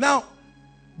now? Now,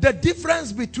 the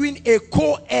difference between a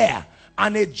co-heir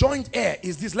and a joint heir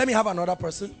is this. Let me have another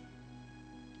person.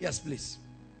 Yes, please.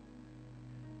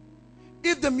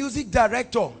 If the music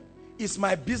director is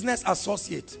my business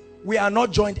associate, we are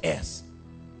not joint heirs.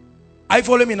 Are you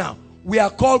following me now? We are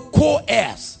called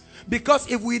co-heirs.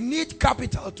 Because if we need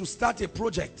capital to start a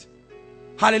project,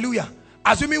 hallelujah,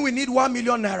 assuming we need 1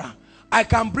 million naira, I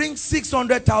can bring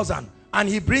 600,000 and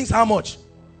he brings how much?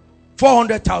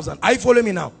 400,000. Are you following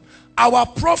me now? Our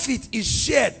profit is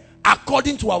shared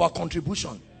according to our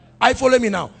contribution. Are you following me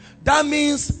now? That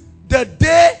means the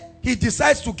day he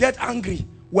decides to get angry,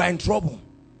 we're in trouble.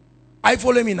 Are you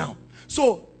following me now?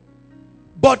 So,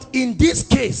 but in this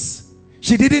case,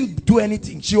 she didn't do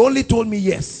anything. She only told me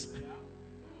yes.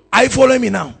 Are you following me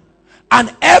now?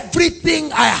 And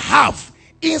everything I have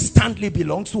instantly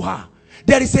belongs to her.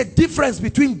 There is a difference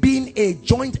between being a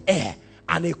joint heir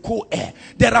and a co-heir.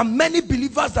 There are many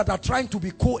believers that are trying to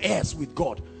be co-heirs with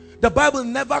God. The Bible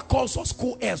never calls us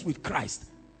co-heirs with Christ.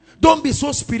 Don't be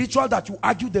so spiritual that you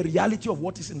argue the reality of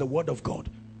what is in the Word of God.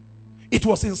 It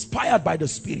was inspired by the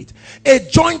Spirit. A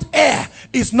joint heir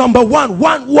is number one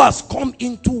who has come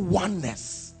into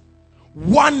oneness.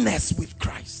 Oneness with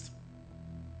Christ.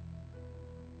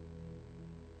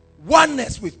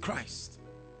 Oneness with Christ.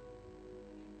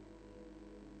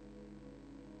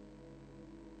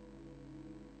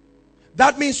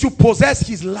 That means you possess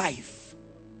his life.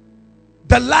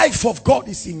 The life of God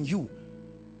is in you.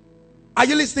 Are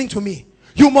you listening to me?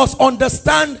 You must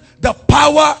understand the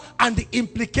power and the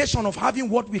implication of having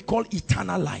what we call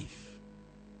eternal life.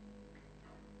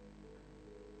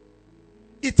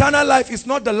 Eternal life is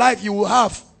not the life you will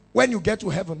have when you get to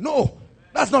heaven. No,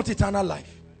 that's not eternal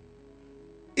life.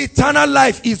 Eternal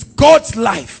life is God's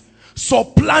life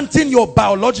supplanting your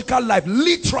biological life,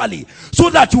 literally, so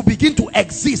that you begin to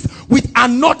exist with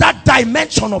another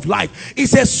dimension of life.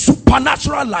 It's a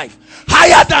supernatural life,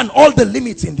 higher than all the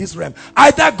limits in this realm.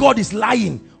 Either God is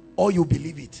lying or you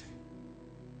believe it.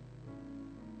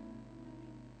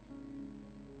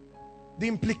 The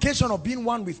implication of being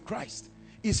one with Christ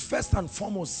is first and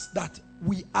foremost that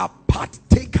we are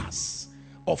partakers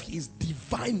of his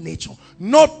divine nature,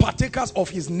 not partakers of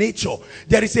his nature.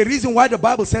 There is a reason why the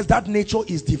Bible says that nature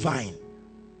is divine.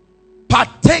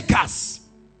 Partakers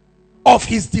of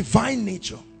his divine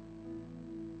nature.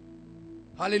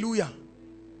 Hallelujah.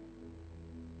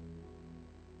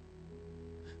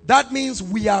 That means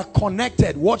we are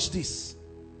connected. Watch this.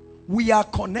 We are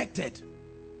connected.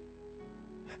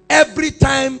 Every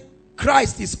time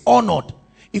Christ is honored,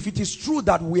 if it is true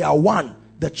that we are one,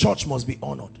 the church must be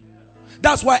honored.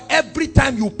 That's why every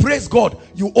time you praise God,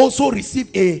 you also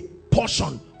receive a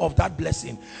portion of that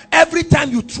blessing. Every time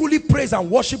you truly praise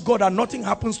and worship God and nothing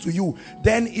happens to you,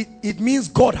 then it means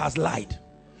God has lied.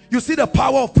 You see the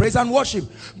power of praise and worship,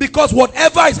 because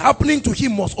whatever is happening to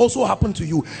him must also happen to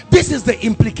you. This is the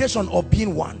implication of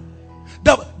being one.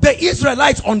 The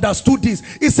Israelites understood this.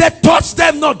 He said, touch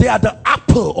them not, they are the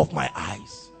apple of my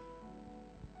eyes.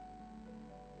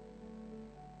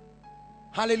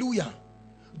 Hallelujah.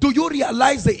 Do you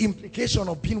realize the implication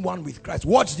of being one with Christ?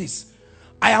 Watch this.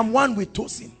 I am one with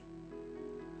Tosin.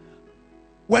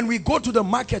 When we go to the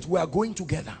market, we are going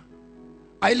together.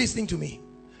 Are you listening to me?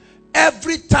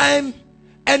 Every time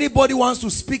anybody wants to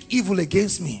speak evil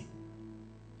against me,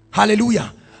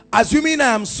 hallelujah, assuming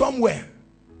I am somewhere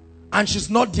and she's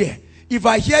not there, if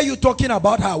I hear you talking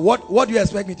about her, what do you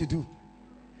expect me to do?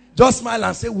 Just smile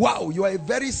and say, wow, you are a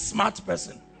very smart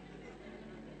person.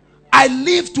 I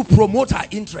live to promote her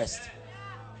interest.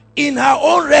 In her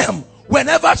own realm,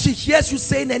 whenever she hears you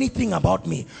saying anything about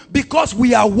me, because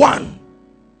we are one.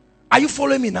 Are you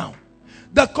following me now?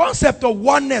 The concept of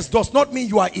oneness does not mean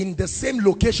you are in the same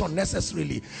location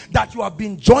necessarily. That you have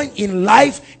been joined in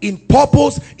life, in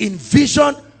purpose, in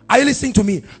vision. Are you listening to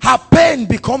me? Her pain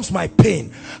becomes my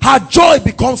pain. Her joy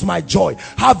becomes my joy.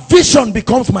 Her vision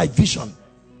becomes my vision.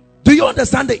 Do you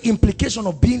understand the implication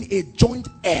of being a joint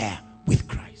heir with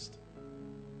Christ?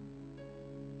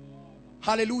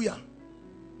 Hallelujah.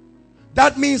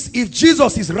 That means if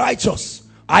Jesus is righteous,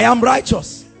 I am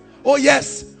righteous. Oh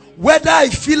yes. Whether I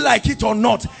feel like it or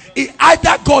not,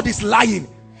 either God is lying.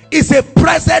 It's a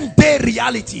present day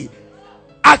reality.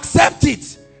 Accept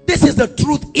it. This is the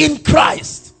truth in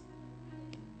Christ.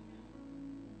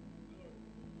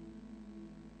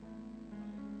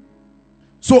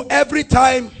 So every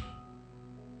time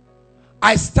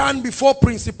I stand before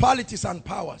principalities and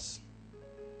powers,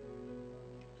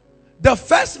 the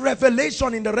first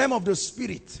revelation in the realm of the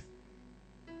spirit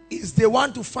is they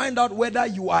want to find out whether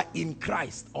you are in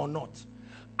Christ or not.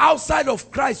 Outside of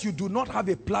Christ, you do not have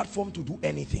a platform to do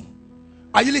anything.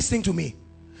 Are you listening to me?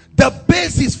 The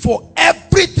basis for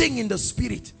everything in the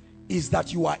spirit is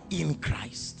that you are in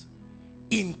Christ.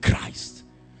 In Christ.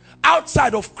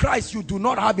 Outside of Christ, you do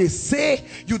not have a say,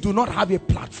 you do not have a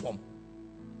platform.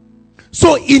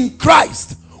 So in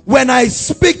Christ, when I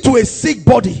speak to a sick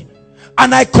body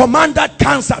and I command that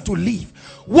cancer to leave,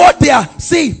 what they are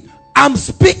saying, I'm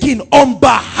speaking on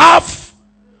behalf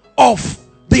of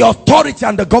the authority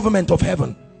and the government of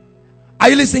heaven. Are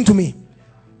you listening to me?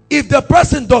 If the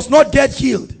person does not get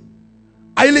healed,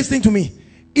 are you listening to me?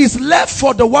 It's left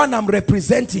for the one I'm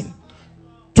representing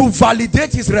to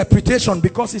validate his reputation,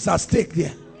 because it's at stake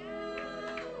there.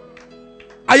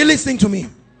 Are you listening to me?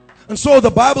 And so the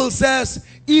Bible says,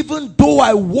 even though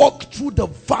I walk through the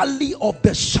valley of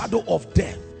the shadow of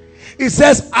death, it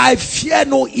says, I fear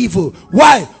no evil.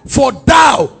 Why? For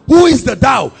thou, who is the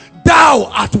thou? Thou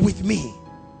art with me.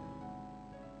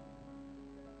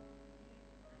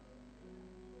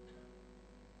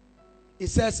 It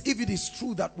says, if it is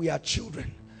true that we are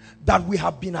children, that we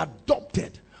have been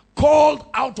adopted, called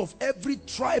out of every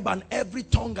tribe and every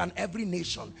tongue and every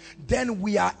nation, then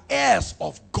we are heirs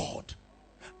of God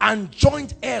and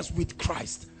joint heirs with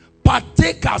Christ,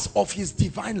 partakers of his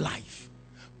divine life.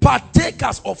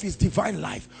 Partakers of his divine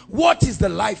life. What is the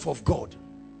life of God?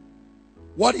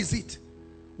 What is it?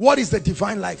 What is the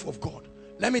divine life of God?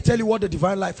 Let me tell you what the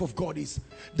divine life of God is.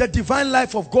 The divine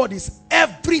life of God is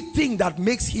everything that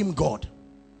makes him God.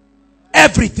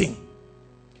 Everything.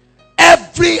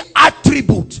 Every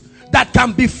attribute that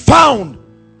can be found,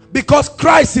 because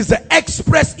Christ is the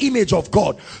express image of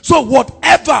God. So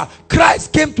whatever,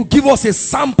 Christ came to give us a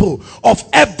sample of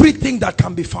everything that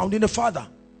can be found in the Father.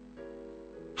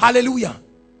 Hallelujah.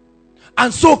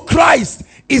 And so Christ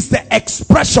is the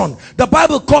expression. The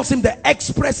Bible calls him the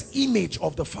express image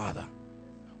of the Father.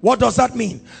 What does that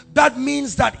mean? That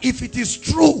means that if it is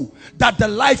true that the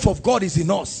life of God is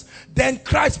in us, then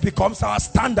Christ becomes our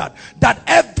standard. That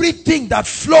everything that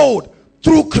flowed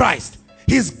through Christ,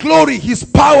 his glory, his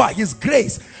power, his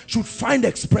grace, should find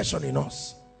expression in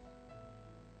us.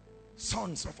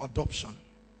 Sons of adoption.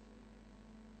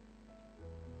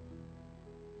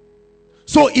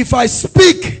 So if I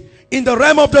speak in the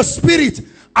realm of the spirit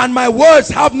and my words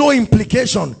have no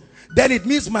implication, then it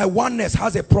means my oneness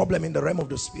has a problem in the realm of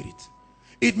the spirit.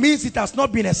 It means it has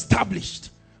not been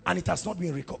established and it has not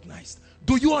been recognized.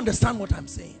 Do you understand what I'm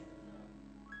saying?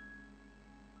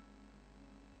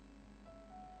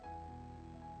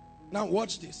 Now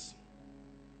watch this.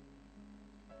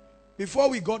 Before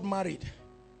we got married,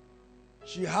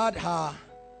 she had her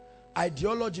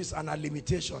ideologies and her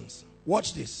limitations.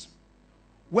 Watch this.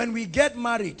 When we get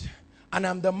married and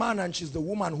I'm the man and she's the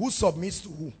woman, who submits to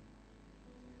who?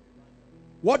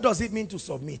 What does it mean to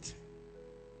submit?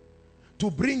 To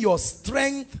bring your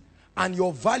strength and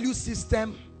your value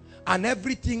system and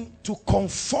everything to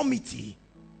conformity.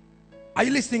 Are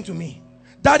you listening to me?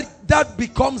 That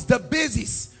becomes the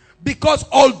basis. Because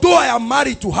although I am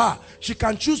married to her, she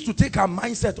can choose to take her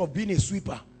mindset of being a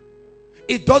sweeper.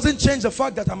 It doesn't change the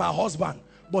fact that I'm her husband,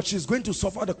 but she's going to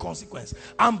suffer the consequence.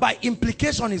 And by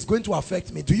implication, it's going to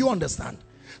affect me. Do you understand?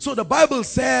 So the Bible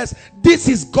says this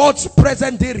is God's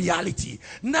present day reality.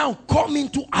 Now come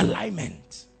into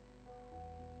alignment.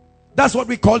 That's what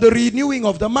we call the renewing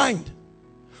of the mind.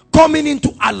 Coming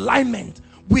into alignment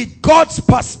with God's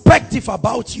perspective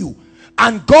about you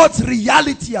and God's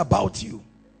reality about you.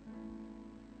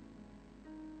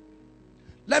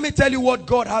 Let me tell you what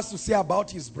God has to say about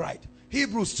his bride.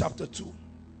 Hebrews chapter 2.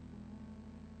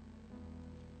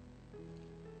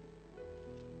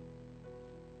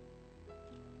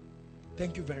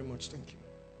 Thank you very much. Thank you.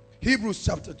 Hebrews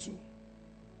chapter 2.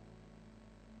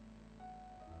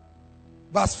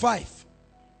 Verse 5.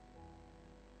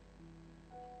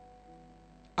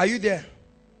 Are you there?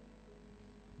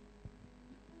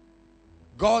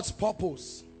 God's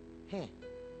purpose.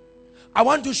 I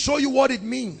want to show you what it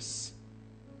means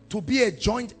to be a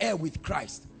joint heir with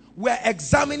Christ. We're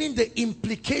examining the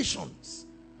implications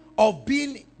of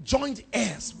being joint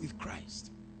heirs with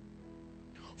Christ.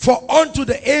 For unto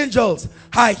the angels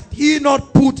hath he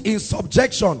not put in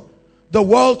subjection the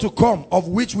world to come, of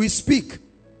which we speak.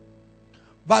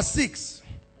 Verse 6.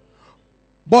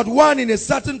 But one in a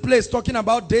certain place, talking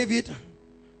about David,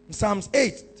 in Psalms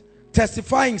 8,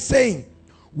 testifying, saying,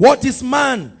 what is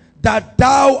man that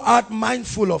thou art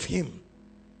mindful of him?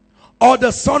 Or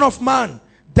the son of man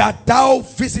that thou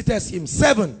visitest him?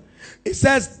 7. It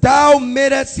says, thou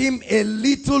madest him a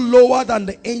little lower than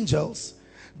the angels.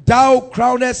 Thou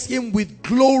crownest him with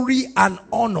glory and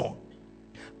honor,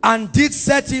 and did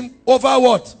set him over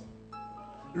what?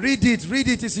 Read it,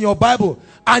 it's in your Bible.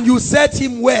 And you set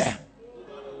him where?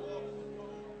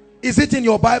 Is it in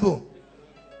your Bible?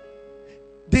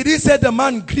 Did he say the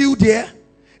man grew there?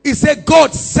 He said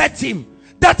God set him.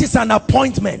 That is an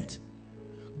appointment.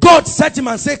 God set him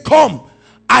and said, come,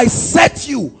 I set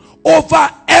you over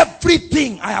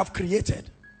everything I have created.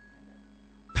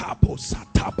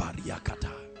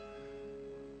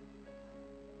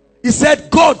 He said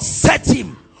God set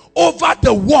him over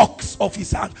the works of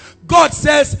his hand. God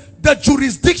says the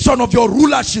jurisdiction of your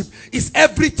rulership is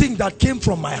everything that came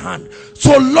from my hand.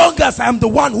 So long as I am the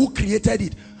one who created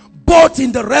it, both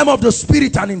in the realm of the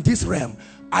spirit and in this realm,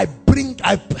 I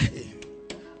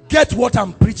get what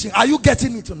I'm preaching. Are you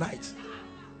getting me tonight?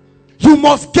 You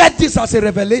must get this as a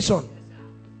revelation.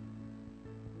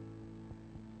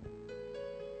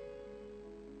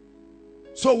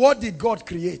 So what did God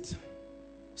create?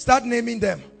 Start naming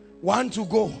them. 1 to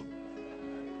go.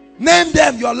 Name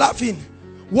them. You're laughing.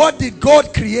 What did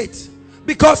God create?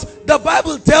 Because the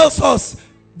Bible tells us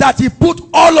that he put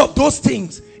all of those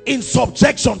things in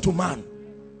subjection to man.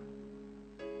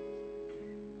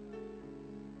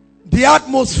 the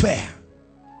atmosphere,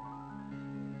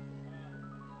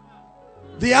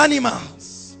 the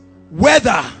animals,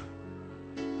 weather,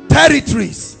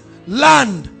 territories,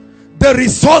 land, the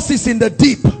resources in the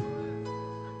deep.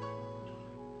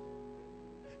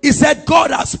 He said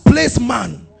God has placed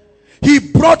man. He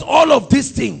brought all of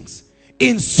these things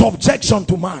in subjection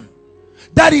to man.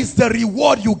 That is the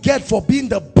reward you get for being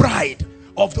the bride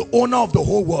of the owner of the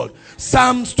whole world.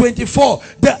 Psalms 24,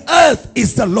 the earth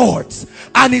is the Lord's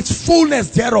and its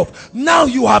fullness thereof. Now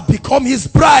you have become his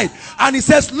bride. And he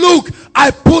says, look,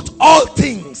 I put all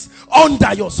things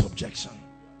under your subjection.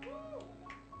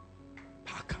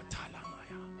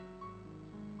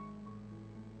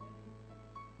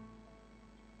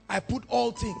 I put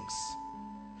all things.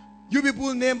 You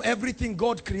people name everything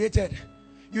God created.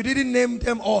 You didn't name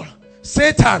them all.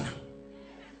 Satan,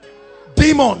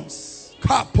 demons, the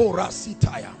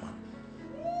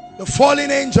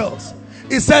fallen angels.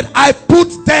 He said, I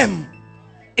put them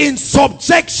in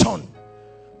subjection.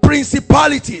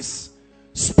 Principalities,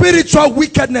 spiritual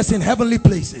wickedness in heavenly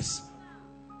places.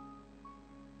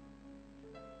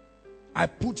 I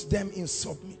put them in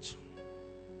submission.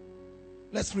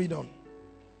 Let's read on.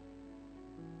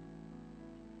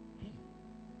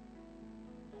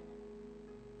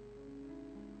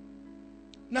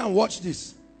 Now watch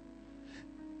this.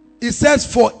 It says,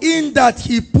 for in that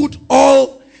he put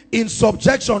all in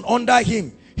subjection under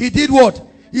him. He did what?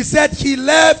 He said he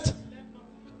left.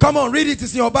 Come on, read it.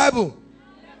 It's in your Bible.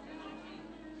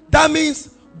 That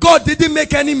means God didn't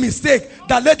make any mistake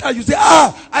that later you say,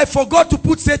 I forgot to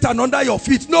put Satan under your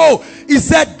feet. No, he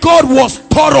said God was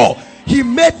thorough. He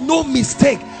made no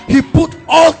mistake. He put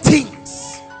all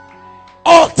things.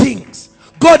 All things.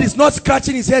 God is not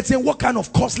scratching his head saying, what kind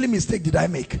of costly mistake did I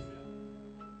make?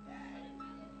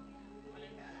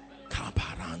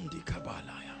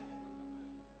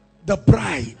 The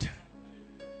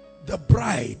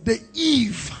bride, the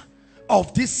Eve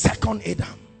of this second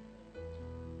Adam.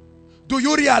 Do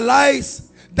you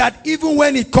realize that even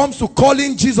when it comes to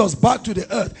calling Jesus back to the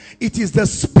earth, it is the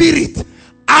spirit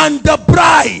and the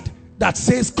bride that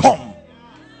says come.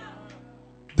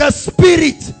 The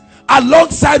spirit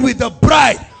alongside with the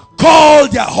bride call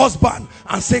their husband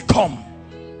and say come.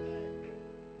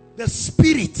 The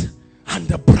spirit and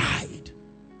the bride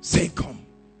say come.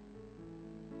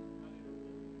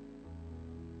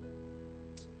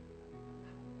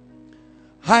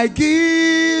 I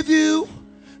give you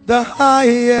the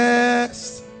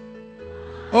highest.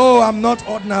 Oh, I'm not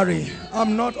ordinary.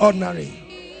 I'm not ordinary.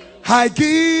 I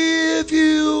give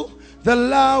you the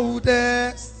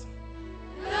loudest.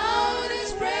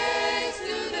 Loudest praise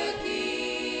to the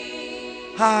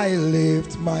King. I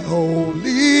lift my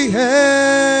holy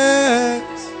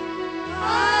hands.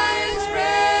 Highest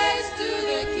praise to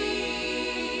the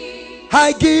King.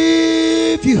 I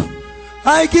give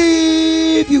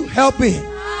you, help me. I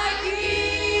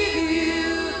give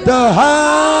you The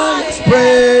highest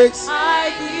praise.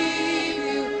 I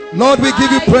give you. Lord, we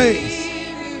give you praise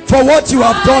for what you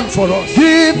have done for us.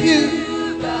 Give you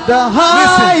the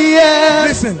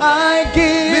highest. Listen. I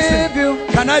give Listen. you.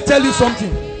 Can I tell you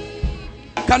something?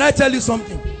 Can I tell you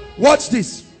something? Watch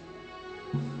this.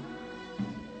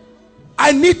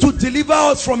 I need to deliver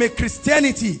us from a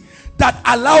Christianity that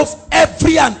allows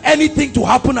every and anything to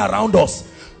happen around us.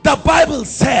 The Bible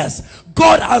says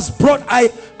God has brought,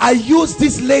 I use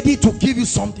this lady to give you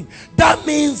something. That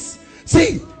means,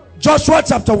 see, Joshua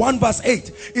chapter 1 verse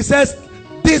 8, it says,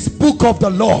 this book of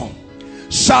the law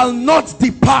shall not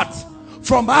depart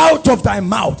from out of thy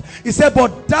mouth. He said,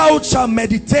 but thou shalt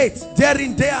meditate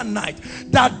therein day and night,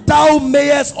 that thou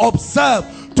mayest observe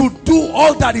to do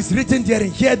all that is written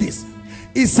therein. Hear this.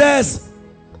 He says,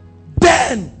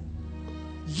 then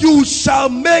you shall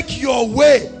make your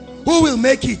way. Who will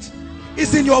make it?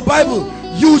 It's in your Bible.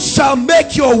 You shall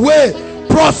make your way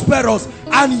prosperous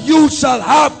and you shall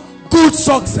have good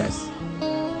success.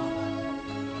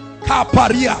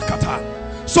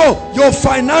 So your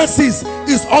finances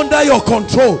is under your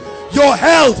control, your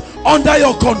health under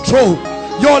your control,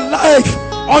 your life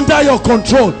under your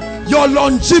control, your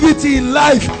longevity in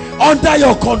life under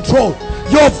your control,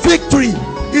 your victory.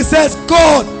 He says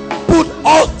God put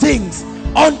all things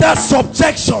under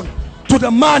subjection to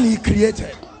the man he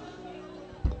created.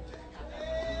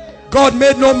 God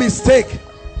made no mistake.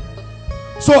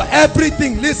 So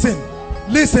everything, listen,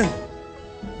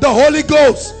 the Holy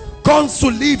Ghost comes to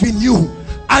live in you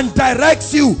and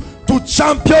directs you to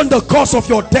champion the cause of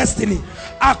your destiny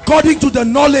according to the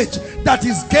knowledge that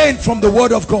is gained from the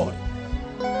word of God.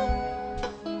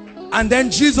 And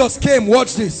then Jesus came.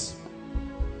 Watch this.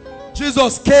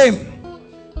 Jesus came.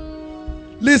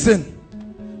 Listen,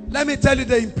 Let me tell you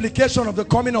the implication of the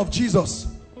coming of Jesus.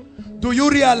 Do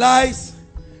you realize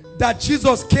that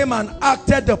Jesus came and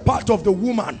acted the part of the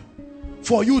woman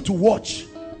for you to watch?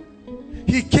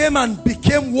 He came and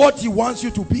became what he wants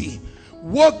you to be.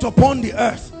 Walked upon the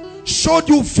earth, showed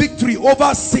you victory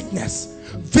over sickness,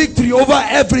 victory over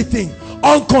everything,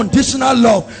 unconditional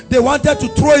love. They wanted to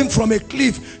throw him from a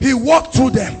cliff. He walked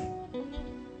through them,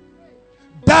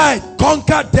 died,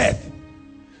 conquered death.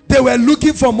 They were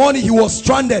looking for money. He was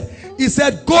stranded. He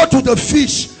said, go to the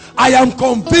fish. I am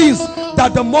convinced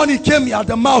that the money came at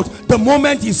the mouth the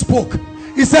moment he spoke.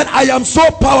 He said, I am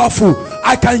so powerful,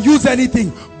 I can use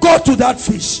anything. Go to that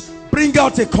fish, bring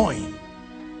out a coin.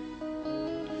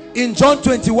 In John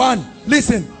 21,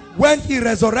 listen, when he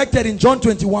resurrected in John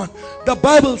 21, the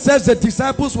Bible says the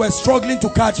disciples were struggling to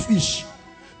catch fish.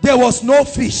 There was no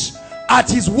fish.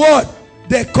 At his word,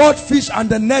 they caught fish and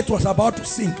the net was about to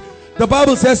sink. The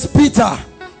Bible says Peter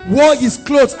wore his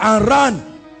clothes and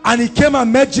ran, and he came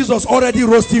and met Jesus already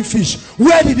roasting fish.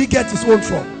 Where did he get his own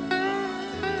from?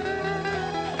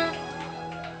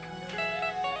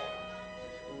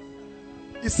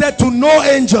 He said to no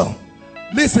angel.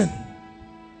 Listen,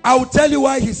 I will tell you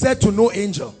why he said to no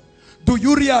angel. Do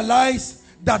you realize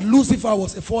that Lucifer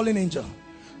was a fallen angel?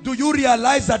 Do you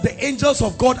realize that the angels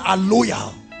of God are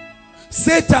loyal?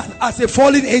 Satan, as a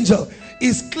fallen angel,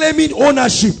 is claiming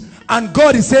ownership, and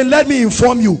God is saying, let me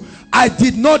inform you, I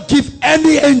did not give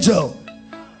any angel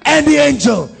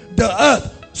the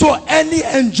earth. So any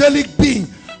angelic being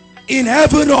in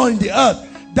heaven or in the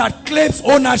earth that claims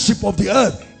ownership of the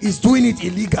earth is doing it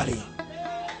illegally.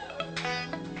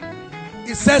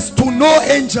 It says to no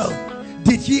angel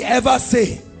did he ever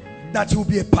say that he will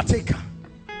be a partaker.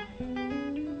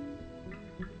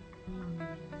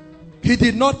 He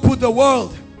did not put the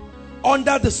world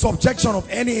under the subjection of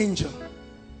any angel.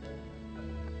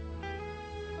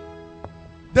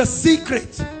 The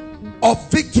secret of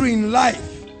victory in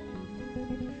life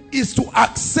is to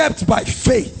accept by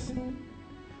faith.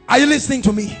 Are you listening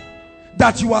to me?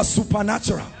 That you are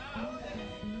supernatural.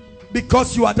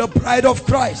 Because you are the bride of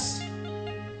Christ.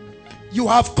 You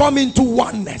have come into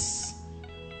oneness.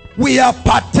 We are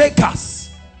partakers.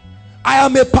 I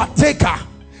am a partaker.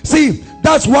 See,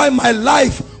 that's why my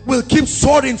life will keep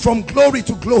soaring from glory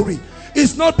to glory.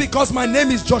 It's not because my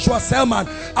name is Joshua Selman.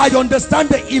 I understand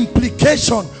the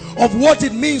implication of what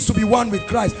it means to be one with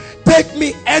Christ. Take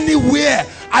me anywhere,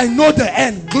 I know the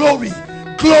end. Glory,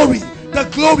 glory, the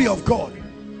glory of God.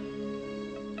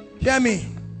 Hear me.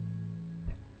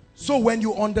 So when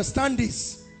you understand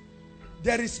this,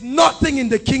 there is nothing in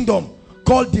the kingdom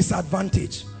called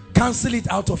disadvantage. Cancel it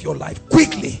out of your life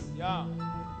quickly. Yeah.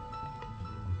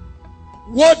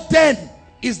 What then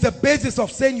is the basis of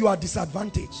saying you are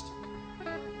disadvantaged?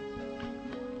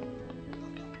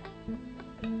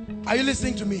 Are you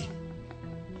listening to me?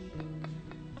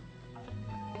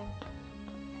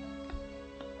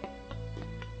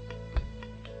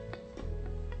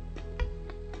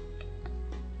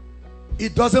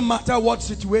 It doesn't matter what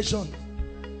situation.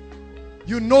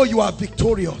 You know you are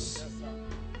victorious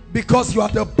because you are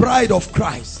the bride of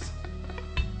Christ.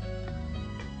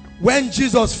 When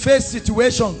Jesus faced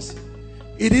situations,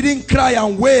 he didn't cry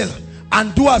and wail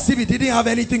and do as if he didn't have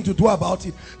anything to do about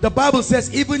it. The Bible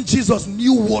says even Jesus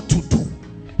knew what to do.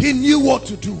 He knew what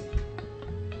to do.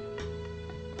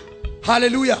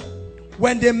 Hallelujah.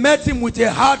 When they met him with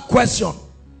a hard question,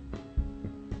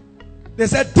 they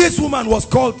said this woman was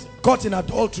caught in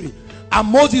adultery, and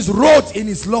Moses wrote in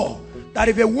his law that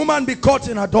if a woman be caught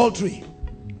in adultery,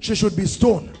 she should be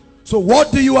stoned. So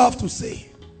what do you have to say?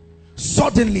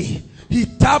 Suddenly he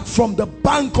tapped from the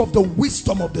bank of the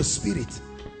wisdom of the Spirit,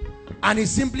 and he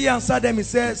simply answered them. He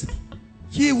says,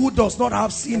 he who does not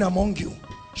have sin among you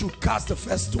should cast the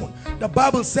first stone. The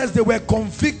Bible says they were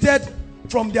convicted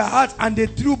from their heart and they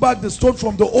threw back the stone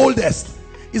from the oldest.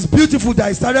 It's beautiful that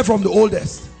he started from the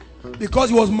oldest, because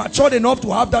he was matured enough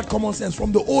to have that common sense,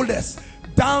 from the oldest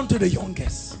down to the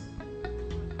youngest.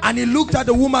 And he looked at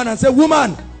the woman and said,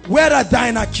 woman, where are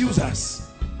thine accusers?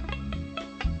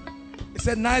 He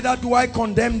said, neither do I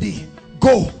condemn thee.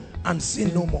 Go and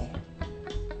sin no more.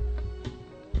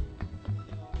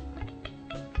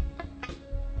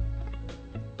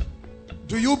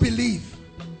 Do you believe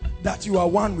that you are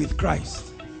one with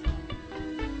Christ?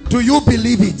 Do you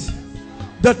believe it?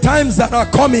 The times that are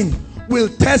coming will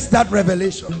test that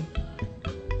revelation.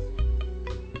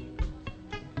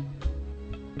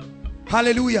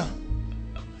 Hallelujah.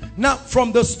 Now,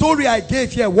 from the story I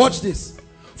gave here, watch this.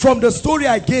 From the story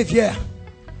I gave here,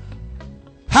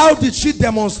 how did she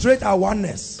demonstrate her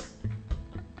oneness?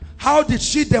 How did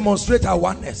she demonstrate her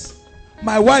oneness?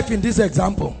 My wife in this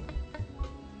example.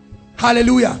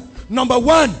 Hallelujah. Number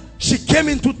one, she came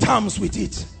into terms with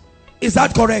it. Is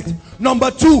that correct? Number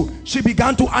two, she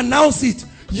began to announce it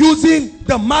using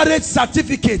the marriage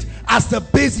certificate as the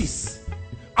basis.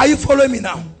 Are you following me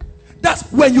now?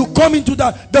 That's when you come into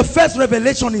that. The first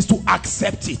revelation is to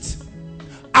accept it.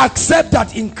 Accept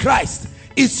that in Christ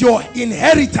it's your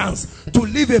inheritance to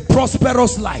live a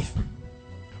prosperous life.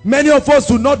 Many of us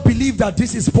do not believe that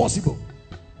this is possible.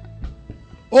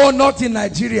 Oh, not in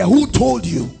Nigeria. Who told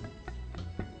you?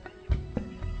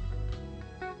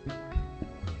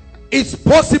 It's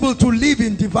possible to live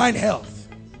in divine health.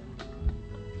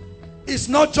 It's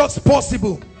not just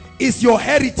possible, it's your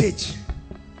heritage.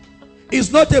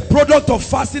 It's not a product of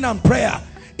fasting and prayer.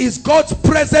 It's God's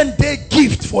present day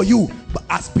gift for you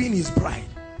as being his bride.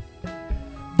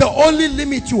 The only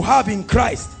limit you have in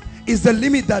Christ is the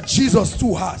limit that Jesus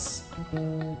too has.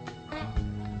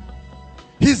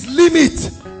 His limit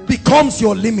becomes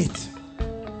your limit.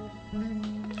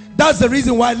 That's the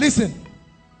reason why, listen,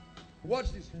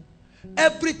 watch this.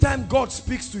 Every time God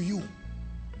speaks to you,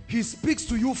 he speaks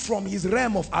to you from his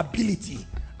realm of ability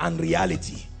and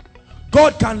reality.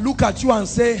 God can look at you and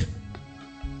say,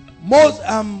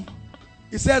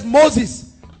 he says,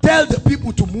 Moses, tell the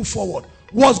people to move forward.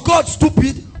 Was God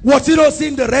stupid? Was he not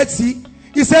seeing the Red Sea?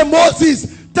 He said,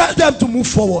 Moses, tell them to move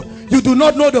forward. You do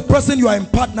not know the person you are in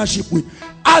partnership with.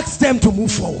 Ask them to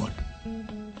move forward.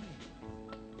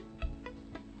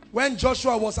 When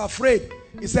Joshua was afraid,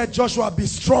 he said, Joshua, be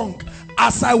strong.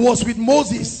 As I was with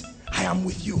Moses, I am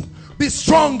with you. Be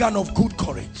strong and of good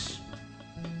courage.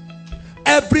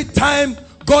 Every time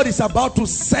God is about to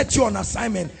set you on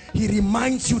assignment, he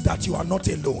reminds you that you are not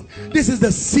alone. This is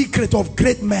the secret of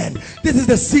great men. This is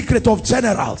the secret of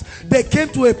generals. They came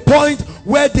to a point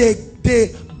where they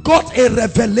got a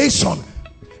revelation.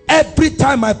 Every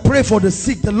time I pray for the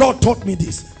sick, the Lord taught me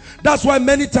this. That's why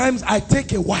many times I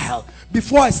take a while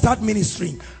before I start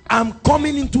ministering. I'm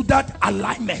coming into that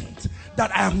alignment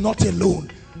that I am not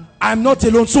alone. I am not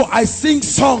alone. So I sing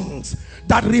songs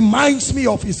that reminds me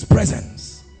of his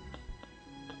presence.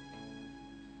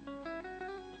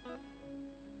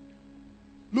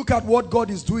 Look at what God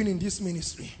is doing in this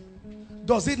ministry.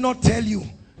 Does it not tell you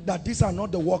that these are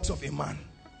not the works of a man?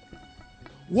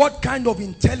 What kind of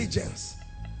intelligence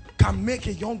can make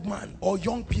a young man or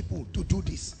young people to do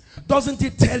this? Doesn't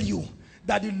it tell you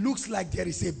that it looks like there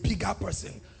is a bigger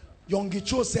person? Yonggi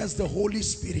Cho says the Holy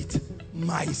Spirit,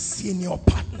 my senior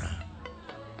partner.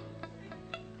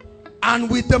 And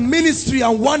with the ministry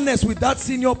and oneness with that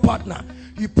senior partner,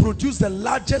 he produced the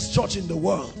largest church in the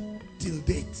world till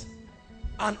date.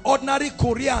 An ordinary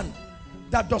Korean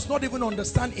that does not even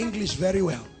understand English very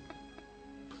well.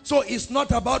 So it's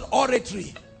not about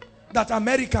oratory that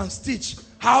Americans teach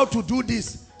how to do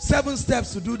this, 7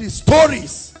 steps to do this,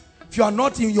 stories. If you are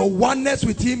not in your oneness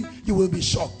with him, you will be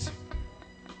shocked.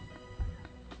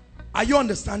 Are you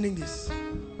understanding this?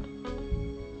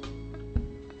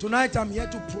 Tonight I'm here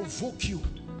to provoke you,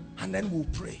 and then we'll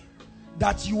pray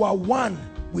that you are one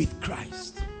with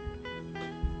Christ.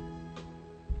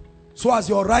 So as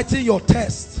you're writing your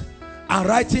test and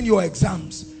writing your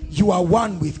exams, you are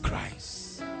one with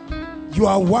Christ. You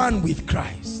are one with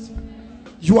Christ.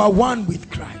 You are one with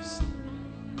Christ.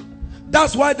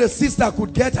 That's why the sister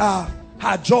could get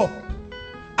her job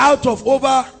out of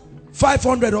over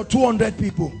 500 or 200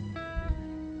 people.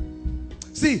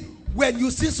 See, when you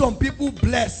see some people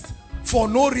blessed for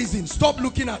no reason, stop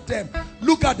looking at them.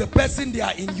 Look at the person they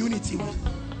are in unity with.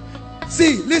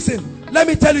 See, listen, let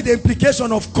me tell you the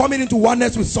implication of coming into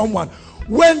oneness with someone.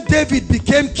 When David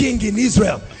became king in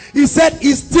Israel, he said,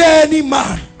 is there any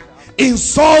man in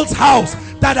Saul's house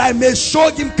that I may show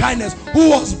him kindness? Who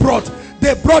was brought?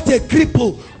 They brought a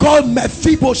cripple called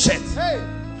Mephibosheth.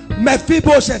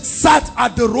 Mephibosheth sat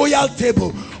at the royal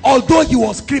table, although he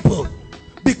was crippled,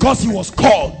 because he was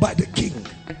called by the king.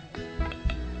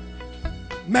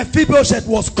 Mephibosheth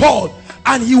was called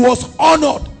and he was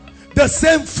honored. The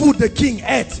same food the king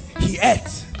ate, he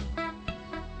ate.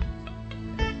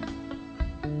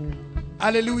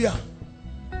 Hallelujah.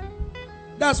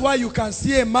 That's why you can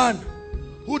see a man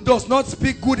who does not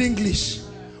speak good English,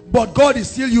 but God is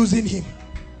still using him.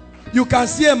 You can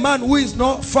see a man who is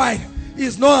not fine, he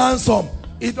is not handsome,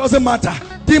 it doesn't matter.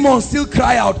 Demons still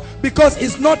cry out, because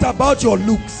it's not about your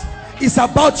looks, it's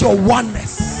about your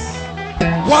oneness.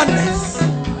 Oneness.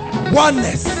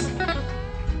 Oneness.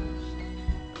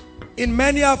 In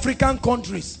many African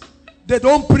countries, they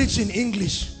don't preach in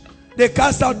English. They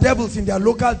cast out devils in their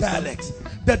local dialects.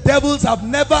 The devils have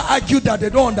never argued that they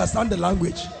don't understand the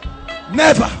language.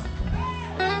 Never.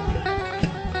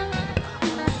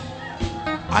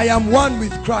 I am one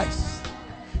with Christ.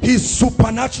 His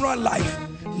supernatural life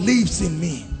lives in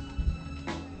me.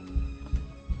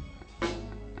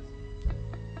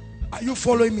 Are you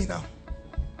following me now?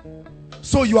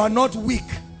 So you are not weak.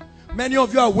 Many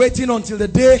of you are waiting until the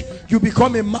day you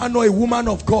become a man or a woman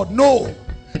of God. No,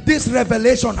 this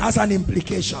revelation has an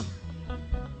implication.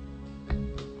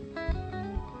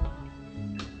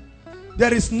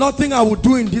 There is nothing I will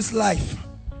do in this life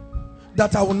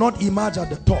that I will not emerge at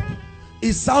the top.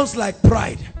 It sounds like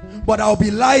pride, but I'll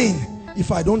be lying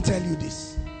if I don't tell you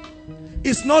this.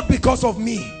 It's not because of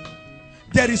me.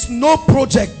 There is no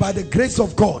project by the grace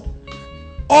of God.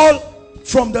 All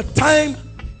from the time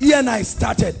he and I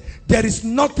started, there is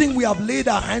nothing we have laid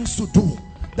our hands to do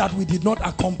that we did not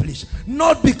accomplish.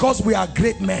 Not because we are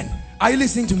great men. Are you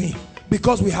listening to me?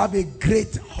 Because we have a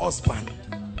great husband.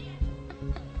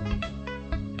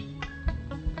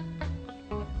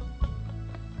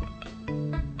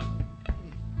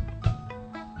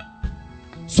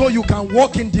 So you can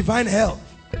walk in divine health.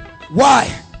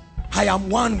 Why? I am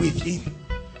one with him.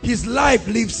 His life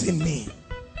lives in me.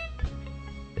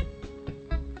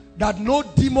 That no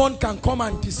demon can come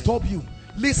and disturb you.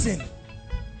 Listen,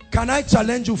 can I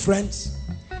challenge you, friends?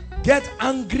 Get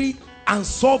angry and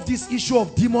solve this issue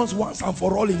of demons once and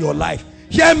for all in your life.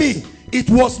 Hear me, it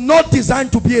was not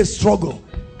designed to be a struggle.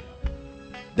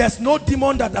 There's no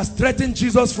demon that has threatened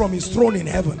Jesus from his throne in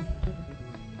heaven.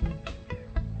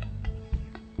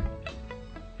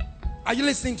 Are you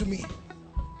listening to me?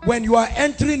 When you are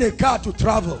entering a car to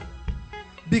travel,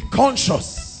 be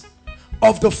conscious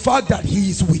of the fact that he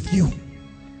is with you.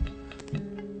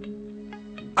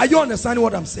 Are you understanding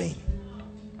what I'm saying?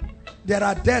 There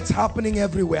are deaths happening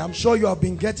everywhere. I'm sure you have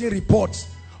been getting reports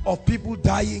of people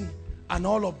dying and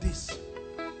all of this.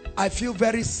 I feel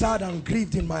very sad and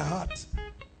grieved in my heart.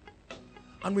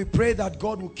 And we pray that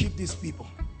God will keep these people.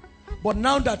 But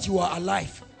now that you are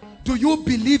alive, do you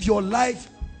believe your life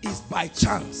is by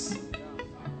chance?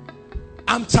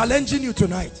 I'm challenging you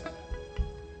tonight.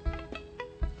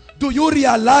 Do you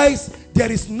realize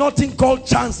there is nothing called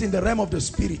chance in the realm of the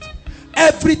spirit?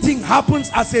 Everything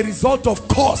happens as a result of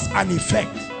cause and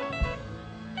effect.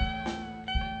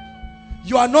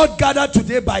 You are not gathered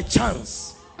today by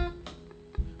chance.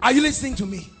 Are you listening to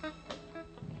me?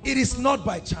 It is not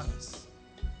by chance.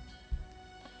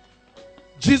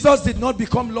 Jesus did not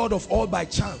become Lord of all by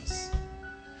chance.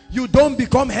 You don't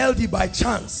become healthy by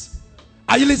chance.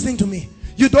 Are you listening to me?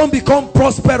 You don't become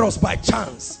prosperous by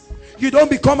chance. You don't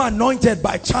become anointed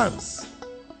by chance.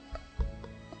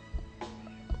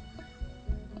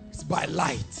 It's by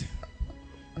light.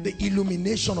 The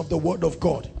illumination of the word of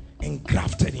God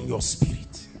engrafted in your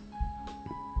spirit.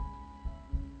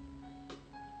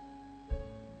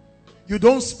 You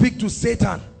don't speak to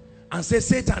Satan and say,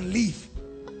 Satan, leave,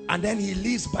 and then he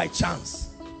leaves by chance.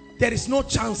 There is no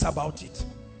chance about it.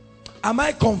 Am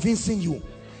I convincing you?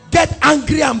 Get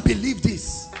angry and believe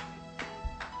this.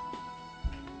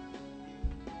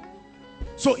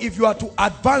 So if you are to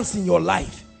advance in your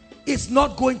life, it's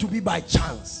not going to be by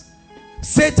chance.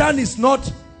 Satan is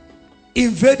not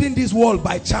invading this world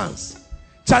by chance.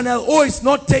 Channel O is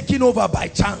not taking over by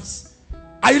chance.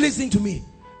 Are you listening to me?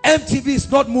 MTV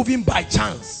is not moving by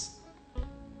chance.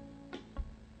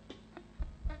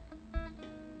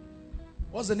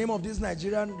 What's the name of this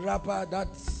Nigerian rapper?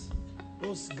 That's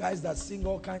those guys that sing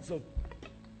all kinds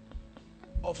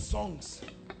of songs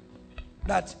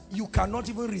that you cannot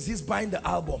even resist buying the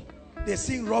album. They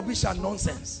sing rubbish and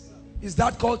nonsense. Is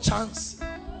that called chance?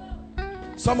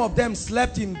 Some of them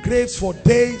slept in graves for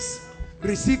days,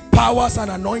 received powers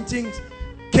and anointings,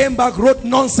 came back, wrote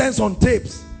nonsense on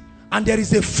tapes, and there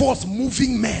is a force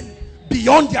moving men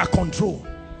beyond their control.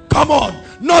 Come on,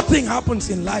 nothing happens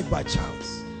in life by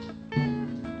chance.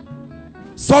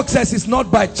 Success is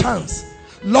not by chance.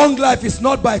 Long life is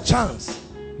not by chance.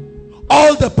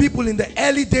 All the people in the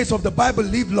early days of the Bible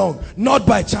lived long, not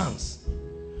by chance.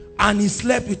 And he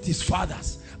slept with his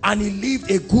fathers, and he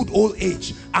lived a good old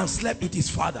age and slept with his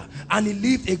father, and he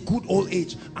lived a good old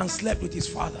age and slept with his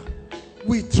father.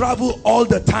 We travel all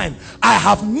the time. I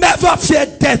have never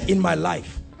feared death in my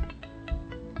life.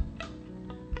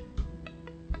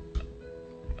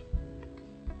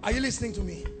 Are you listening to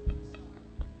me?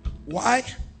 Why?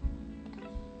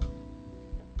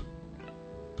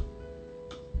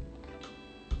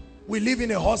 We live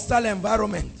in a hostile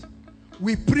environment.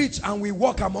 We preach and we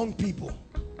walk among people.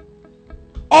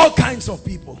 All kinds of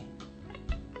people.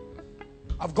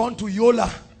 I've gone to Yola.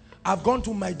 I've gone to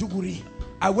Maiduguri.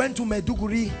 I went to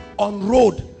Maiduguri on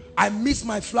road. I missed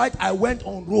my flight. I went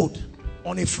on road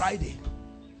on a Friday.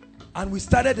 And we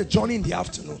started the journey in the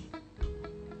afternoon.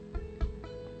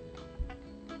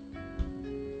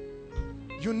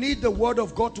 You need the word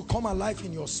of God to come alive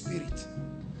in your spirit.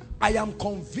 I am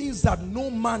convinced that no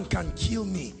man can kill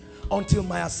me until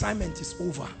my assignment is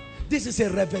over. This is a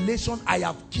revelation I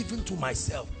have given to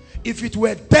myself. If it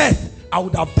were death, I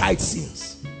would have died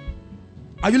since.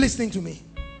 Are you listening to me?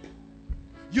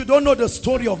 You don't know the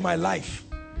story of my life.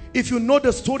 If you know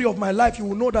the story of my life, you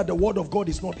will know that the word of God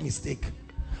is not mistake.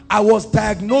 I was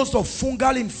diagnosed of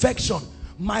fungal infection.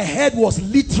 My head was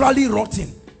literally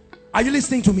rotting. Are you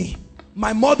listening to me?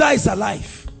 My mother is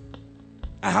alive.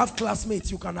 I have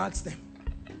classmates, you can ask them.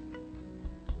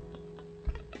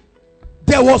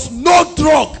 There was no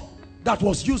drug that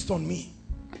was used on me.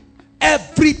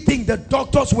 Everything, the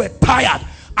doctors were tired.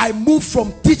 I moved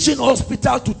from teaching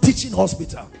hospital to teaching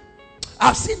hospital.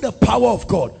 I've seen the power of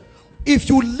God. If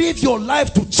you live your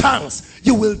life to chance,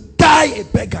 you will die a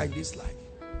beggar in this life.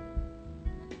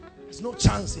 There's no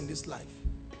chance in this life.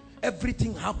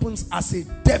 Everything happens as a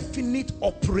definite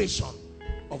operation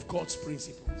of God's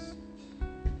principles.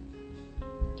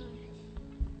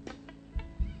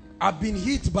 I've been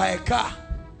hit by a car.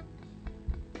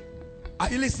 Are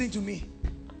you listening to me?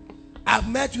 I've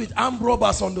met with armed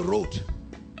robbers on the road.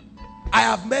 I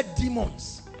have met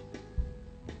demons.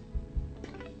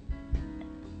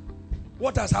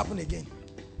 What has happened again?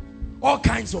 All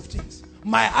kinds of things.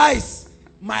 My eyes,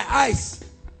 I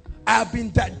have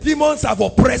been, demons have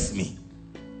oppressed me.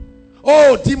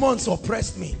 Oh, demons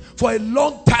oppressed me for a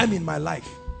long time in my life.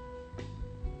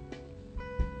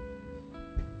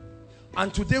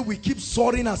 And today we keep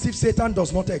soaring as if Satan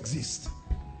does not exist.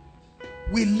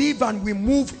 We live and we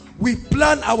move, we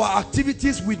plan our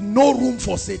activities with no room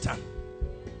for Satan.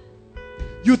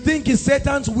 You think it's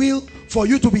Satan's will for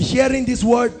you to be hearing this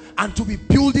word and to be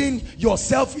building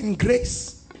yourself in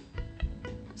grace?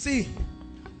 See,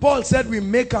 Paul said we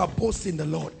make our boast in the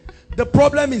Lord. The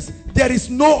problem is there is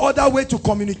no other way to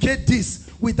communicate this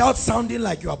without sounding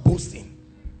like you are boasting.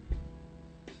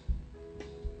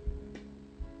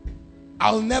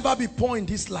 I'll never be poor in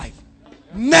this life.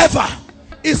 Never.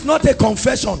 It's not a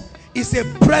confession. It's a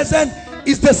present.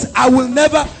 It's this. I will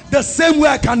never. The same way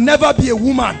I can never be a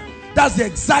woman. That's the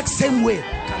exact same way.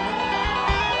 Never.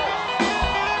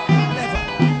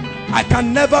 I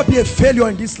can never be a failure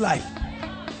in this life.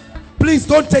 Please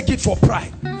don't take it for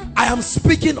pride. I am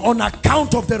speaking on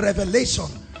account of the revelation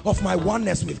of my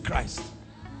oneness with Christ.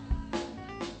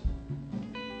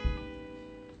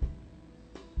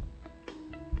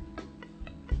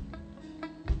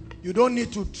 You don't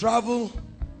need to travel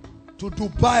to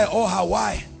Dubai or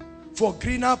Hawaii for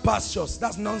greener pastures.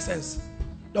 That's nonsense.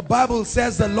 The Bible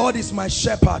says the Lord is my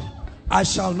shepherd, I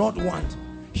shall not want.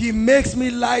 He makes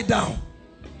me lie down.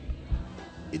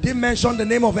 It didn't mention the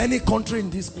name of any country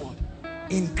in this world.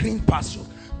 In green pastures.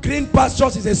 Green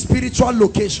pastures is a spiritual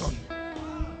location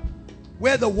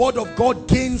where the word of God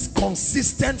gains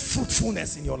consistent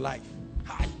fruitfulness in your life.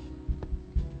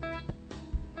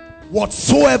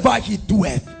 Whatsoever he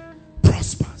doeth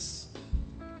prospers.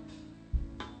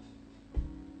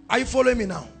 Are you following me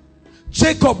now?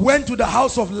 Jacob went to the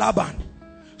house of Laban.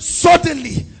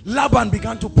 Suddenly Laban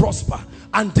began to prosper,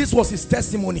 and this was his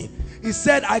testimony. He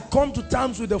said, I come to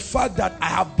terms with the fact that I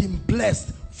have been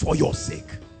blessed for your sake.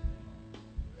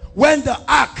 When the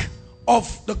ark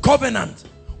of the covenant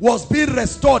was being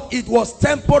restored, it was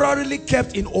temporarily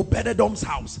kept in Obed-Edom's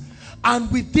house, and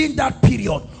within that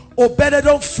period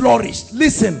Obed-Edom flourished.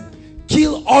 Listen,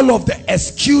 kill all of the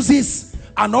excuses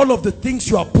and all of the things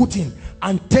you are putting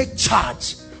and take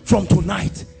charge from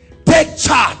tonight. Take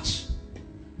charge,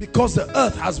 because the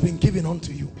earth has been given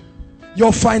unto you.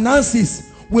 Your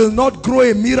finances will not grow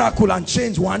a miracle and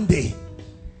change one day.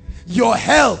 Your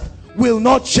health will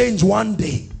not change one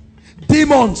day.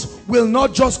 Demons will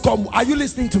not just come. Are you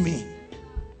listening to me?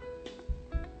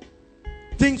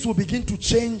 Things will begin to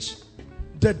change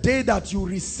the day that you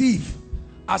receive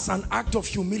as an act of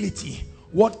humility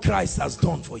what Christ has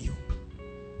done for you.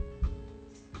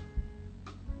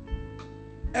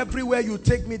 Everywhere you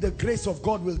take me, the grace of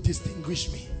God will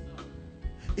distinguish me.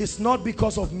 It's not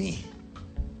because of me.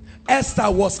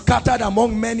 Esther was scattered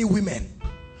among many women,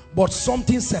 but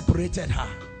something separated her.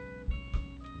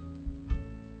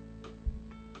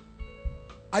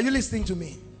 Are you listening to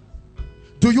me?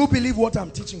 Do you believe what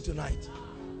I'm teaching tonight?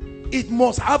 It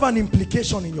must have an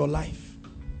implication in your life.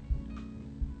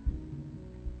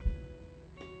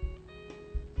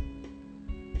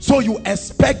 So you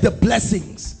expect the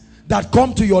blessings that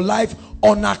come to your life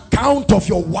on account of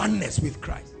your oneness with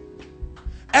Christ.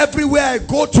 Everywhere I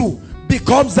go to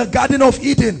becomes the Garden of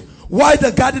Eden. Why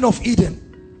the Garden of Eden?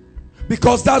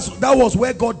 Because that was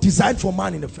where God designed for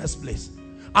man in the first place.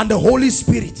 And the Holy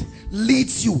Spirit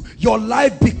leads you. Your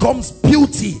life becomes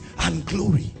beauty and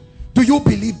glory. Do you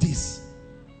believe this?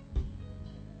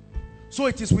 So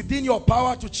it is within your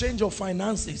power to change your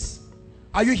finances.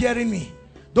 Are you hearing me?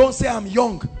 Don't say I'm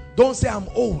young. Don't say I'm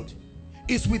old.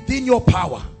 It's within your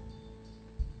power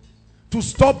to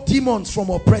stop demons from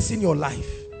oppressing your life.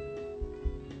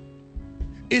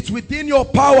 It's within your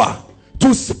power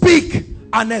to speak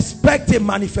and expect a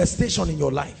manifestation in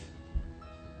your life.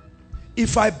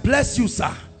 If I bless you,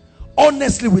 sir,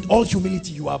 honestly, with all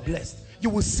humility, you are blessed. You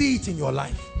will see it in your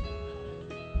life.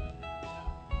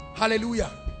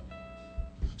 Hallelujah.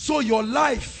 So your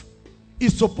life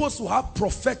is supposed to have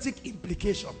prophetic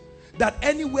implication. That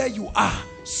anywhere you are,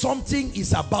 something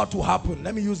is about to happen.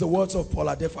 Let me use the words of Paul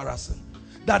Adefarasin.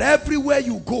 That everywhere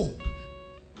you go,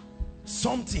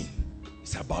 something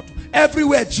is about to.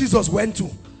 Everywhere Jesus went to,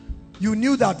 you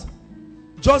knew that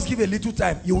just give a little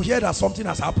time, you will hear that something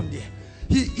has happened there.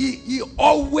 He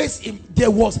always,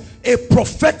 there was a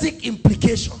prophetic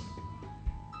implication.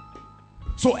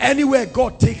 So anywhere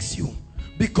God takes you,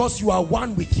 because you are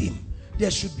one with him,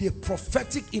 there should be a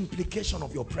prophetic implication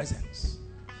of your presence.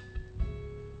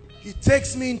 He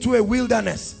takes me into a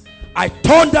wilderness. I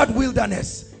turn that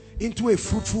wilderness into a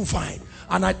fruitful vine.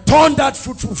 And I turn that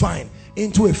fruitful vine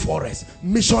into a forest.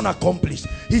 Mission accomplished.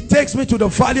 He takes me to the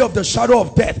valley of the shadow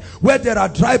of death, where there are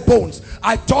dry bones.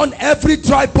 I turn every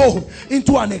dry bone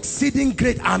into an exceeding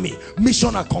great army.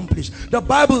 Mission accomplished. The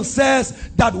Bible says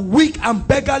that weak and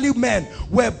beggarly men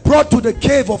were brought to the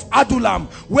cave of Adullam,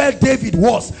 where David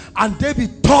was, and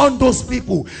David turned those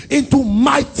people into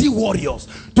mighty warriors,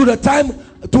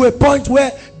 to a point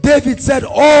where David said,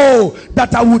 oh,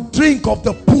 that I would drink of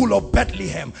the pool of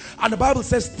Bethlehem. And the Bible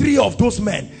says 3 of those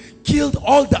men killed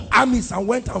all the armies and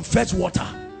went and fetched water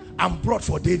and brought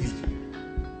for David.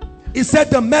 He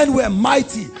said the men were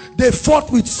mighty. They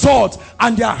fought with swords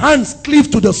and their hands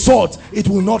cleaved to the sword. It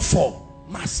will not fall.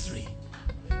 Mastery.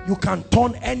 You can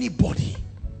turn anybody.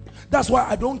 That's why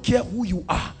I don't care who you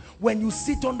are. When you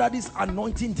sit under this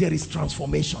anointing, there is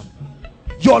transformation.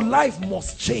 Your life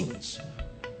must change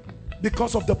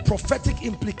because of the prophetic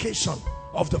implication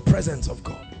of the presence of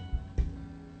God.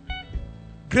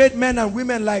 Great men and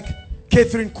women like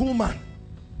Catherine Kuhlman,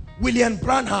 William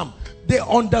Branham, they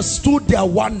understood their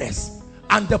oneness,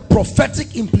 and the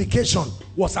prophetic implication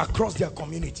was across their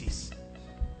communities.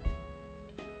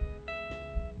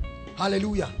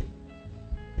 Hallelujah.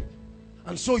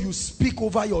 And so you speak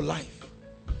over your life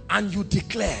and you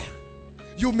declare.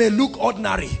 You may look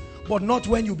ordinary, but not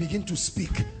when you begin to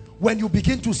speak. When you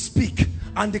begin to speak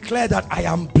and declare that I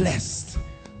am blessed.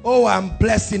 Oh, I'm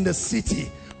blessed in the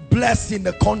city, blessed in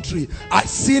the country. I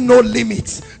see no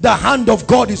limits. The hand of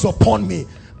God is upon me.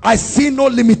 I see no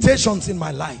limitations in my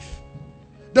life.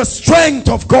 The strength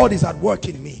of God is at work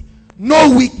in me. No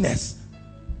weakness.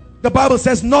 The Bible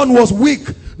says none was weak,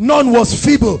 none was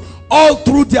feeble. All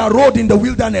through their road in the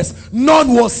wilderness,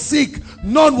 none was sick,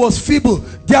 none was feeble.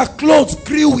 Their clothes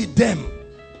grew with them.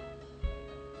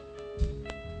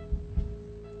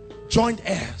 Joint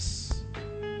heirs.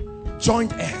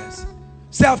 Joint heirs.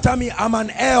 Say after me, I'm an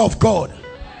heir of God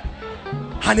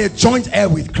and a joint heir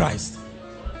with Christ.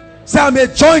 Say, I'm a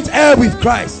joint heir with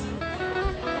Christ.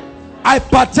 I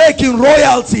partake in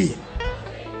royalty.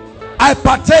 I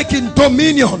partake in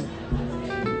dominion.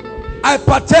 I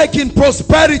partake in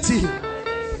prosperity.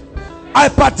 I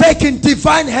partake in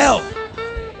divine health.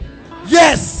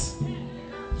 Yes.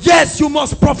 Yes, you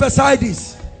must prophesy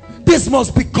this. This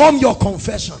must become your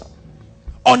confession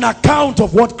on account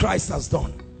of what Christ has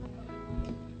done.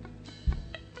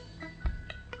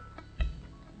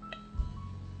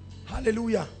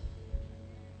 Hallelujah.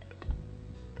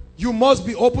 You must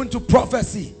be open to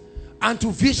prophecy and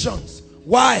to visions.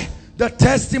 Why? The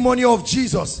testimony of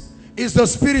Jesus is the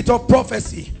spirit of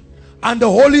prophecy, and the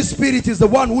Holy Spirit is the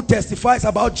one who testifies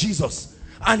about Jesus,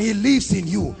 and he lives in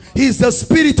you. He is the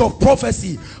spirit of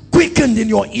prophecy quickened in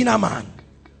your inner man.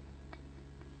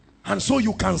 And so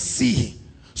you can see,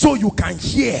 so you can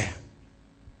hear.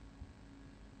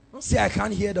 Don't say I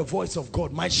can't hear the voice of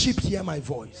God. My sheep hear my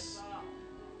voice.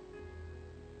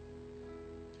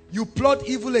 You plot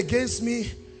evil against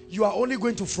me, you are only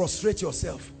going to frustrate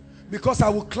yourself, because I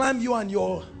will climb you and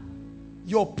your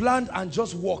plant and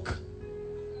just walk.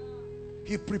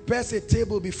 He prepares a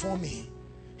table before me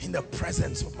in the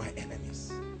presence of my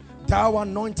enemies. Thou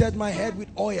anointed my head with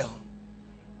oil.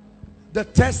 The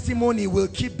testimony will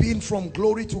keep being from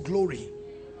glory to glory.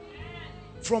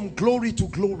 From glory to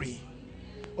glory.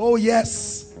 Oh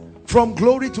yes, from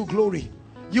glory to glory.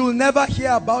 You will never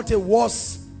hear about a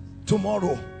worse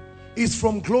tomorrow. It's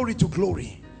from glory to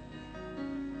glory.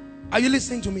 Are you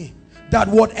listening to me? That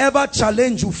whatever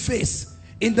challenge you face,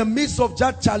 in the midst of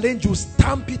that challenge, you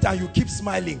stamp it and you keep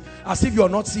smiling as if you're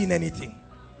not seeing anything.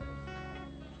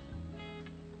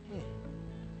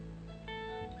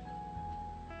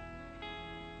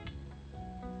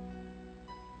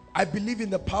 I believe in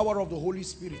the power of the Holy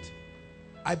Spirit.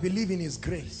 I believe in his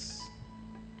grace.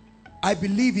 I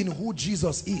believe in who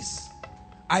Jesus is.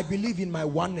 I believe in my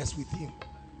oneness with him.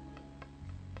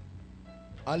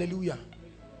 Hallelujah.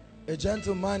 A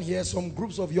gentleman here, some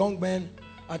groups of young men,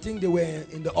 I think they were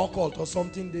in the occult or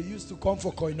something. They used to come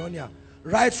for koinonia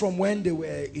right from when they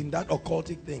were in that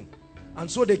occultic thing. And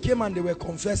so they came and they were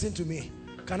confessing to me.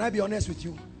 Can I be honest with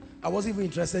you? I wasn't even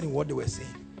interested in what they were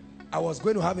saying. I was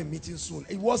going to have a meeting soon.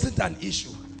 It wasn't an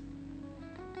issue.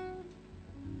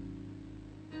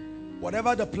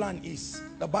 Whatever the plan is,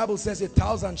 the Bible says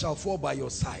 1,000 shall fall by your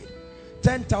side.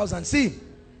 10,000. See,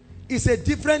 it's a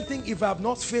different thing if I have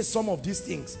not faced some of these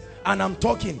things and I'm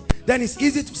talking. Then it's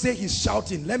easy to say he's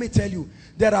shouting. Let me tell you,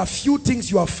 there are few things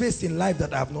you have faced in life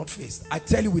that I have not faced. I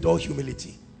tell you with all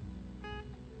humility.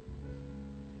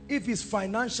 If it's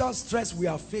financial stress, we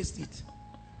have faced it.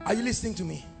 Are you listening to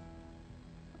me?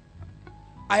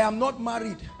 I am not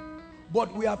married,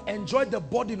 but we have enjoyed the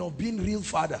burden of being real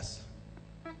fathers.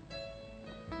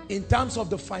 In terms of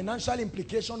the financial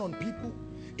implication on people,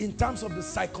 in terms of the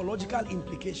psychological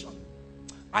implication.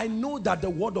 I know that the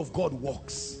word of God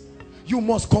works. You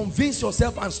must convince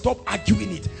yourself and stop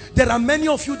arguing it. There are many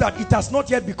of you that it has not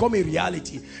yet become a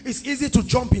reality. It's easy to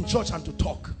jump in church and to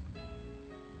talk.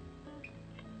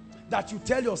 That you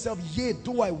tell yourself, yea,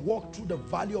 though I walk through the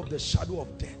valley of the shadow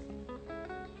of death,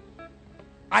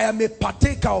 I am a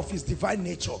partaker of his divine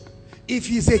nature. If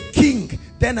he's a king,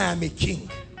 then I am a king.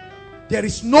 There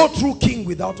is no true king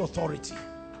without authority.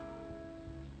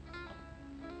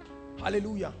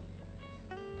 Hallelujah.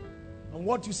 And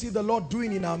what you see the Lord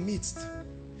doing in our midst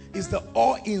is the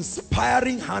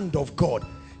awe-inspiring hand of God.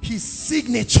 His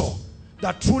signature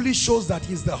that truly shows that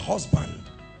he's the husband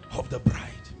of the bride.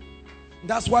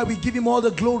 That's why we give him all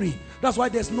the glory. That's why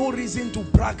there's no reason to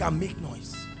brag and make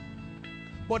noise.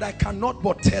 But I cannot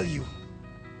but tell you,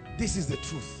 this is the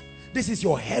truth. This is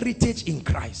your heritage in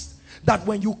Christ. That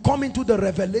when you come into the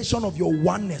revelation of your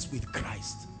oneness with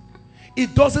Christ,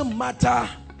 it doesn't matter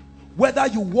whether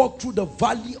you walk through the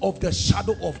valley of the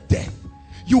shadow of death.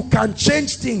 You can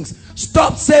change things.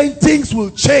 Stop saying things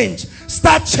will change.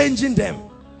 Start changing them.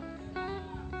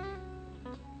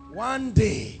 One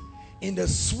day, in the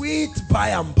sweet by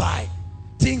and by,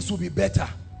 things will be better.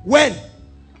 When?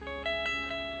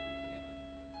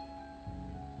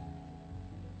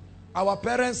 Our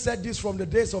parents said this from the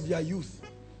days of their youth.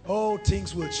 Oh,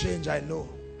 things will change, I know.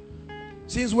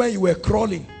 Since when you were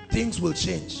crawling, things will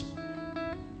change.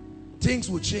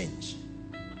 Things will change.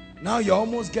 Now you're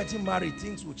almost getting married,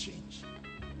 things will change.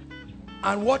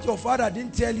 And what your father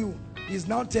didn't tell you, he's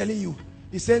now telling you.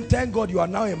 He's saying, thank God you are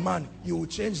now a man, you will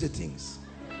change the things.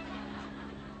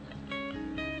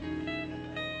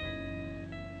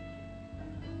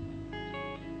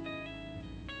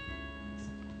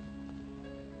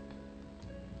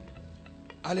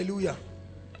 Hallelujah.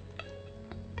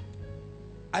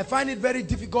 I find it very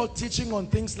difficult teaching on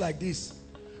things like this,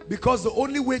 because the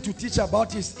only way to teach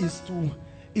about it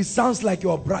it sounds like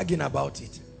you're bragging about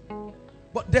it.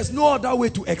 But there's no other way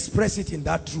to express it in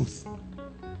that truth.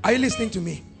 Are you listening to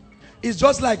me? It's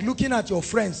just like looking at your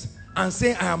friends and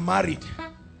saying, I am married.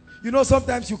 You know,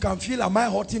 sometimes you can feel, am I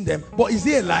hurting them? But is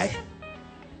it a lie?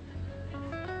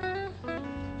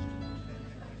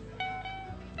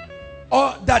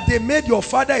 Or that they made your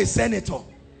father a senator.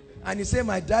 And you say,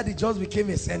 my daddy just became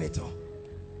a senator.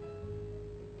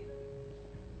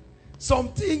 Some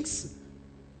things,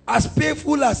 as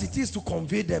painful as it is to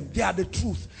convey them, they are the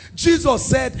truth. Jesus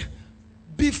said,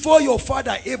 before your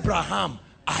father Abraham,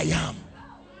 I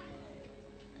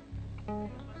am.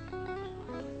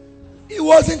 It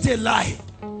wasn't a lie.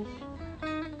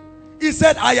 He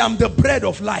said, I am the bread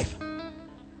of life.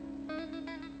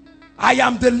 I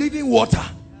am the living water.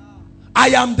 I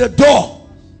am the door.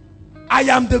 I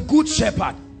am the good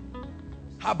shepherd.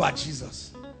 How about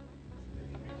Jesus?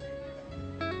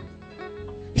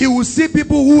 He will see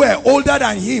people who were older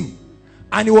than him,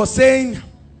 and he was saying,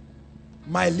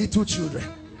 my little children.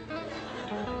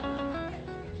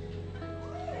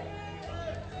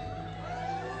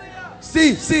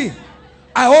 See,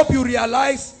 I hope you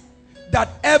realize that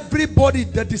everybody,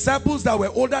 the disciples that were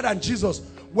older than Jesus,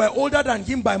 were older than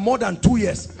him by more than 2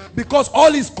 years, because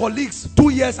all his colleagues 2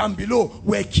 years and below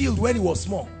were killed when he was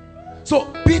small.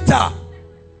 So Peter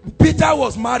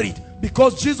was married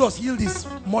because Jesus healed his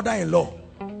mother-in-law.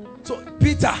 So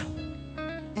Peter,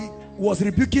 he was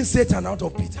rebuking Satan out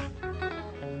of Peter,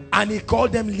 and he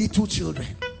called them little children.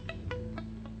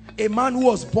 A man who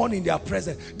was born in their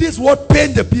presence. This is what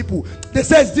pained the people. They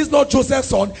said, is this not Joseph's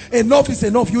son? Enough is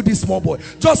enough, you this small boy.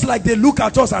 Just like they look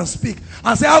at us and speak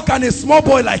and say, how can a small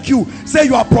boy like you say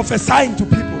you are prophesying to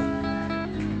people?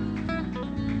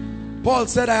 Paul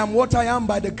said, I am what I am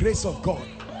by the grace of God.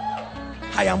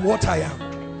 I am what I am.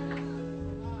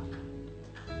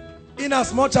 In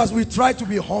as much as we try to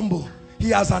be humble, he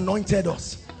has anointed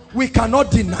us. We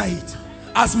cannot deny it.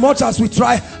 As much as we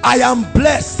try, I am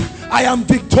blessed, I am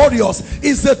victorious,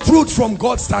 is the truth from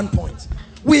God's standpoint.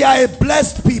 We are a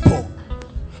blessed people.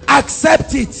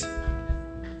 Accept it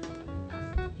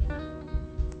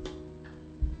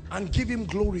and give him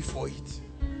glory for it.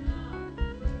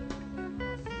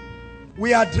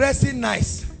 We are dressing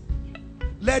nice.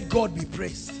 Let God be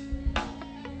praised.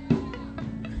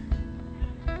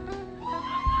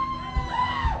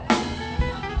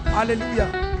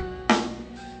 Hallelujah.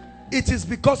 It is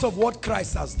because of what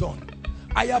Christ has done.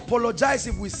 I apologize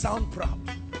if we sound proud.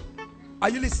 Are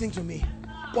you listening to me?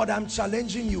 But I'm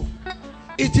challenging you.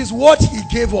 It is what he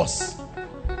gave us.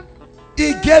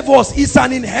 He gave us, it's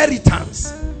an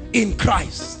inheritance in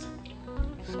Christ.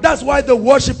 That's why the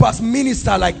worshipers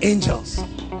minister like angels.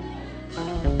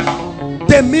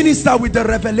 They minister with the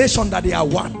revelation that they are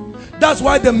one. That's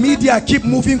why the media keep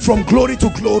moving from glory to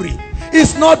glory.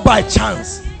 It's not by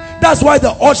chance. That's why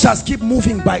the ushers keep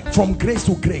moving from grace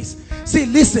to grace. See,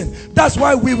 listen, that's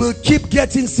why we will keep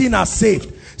getting sinners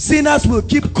saved. Sinners will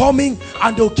keep coming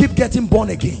and they'll keep getting born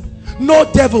again.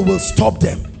 No devil will stop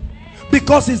them,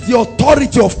 because it's the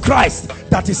authority of Christ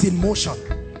that is in motion.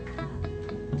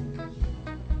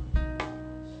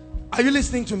 Are you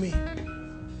listening to me?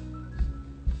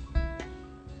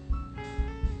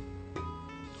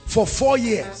 For 4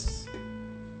 years,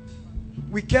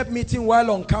 we kept meeting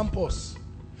while on campus.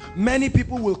 Many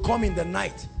people will come in the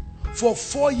night. For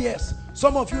 4 years,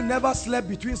 some of you never slept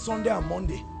between Sunday and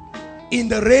Monday. In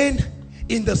the rain,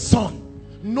 in the sun,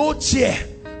 no chair,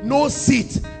 no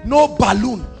seat, no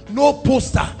balloon, no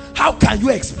poster. How can you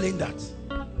explain that?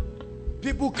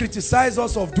 People criticize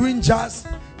us of doing jazz.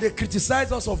 They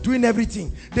criticize us of doing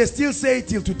everything. They still say it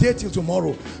till today, till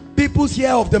tomorrow. People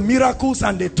hear of the miracles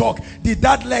and they talk. Did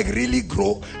that leg really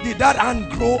grow? Did that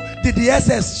hand grow? Did the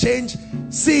SS change?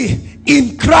 See,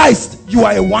 in Christ, you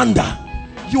are a wonder.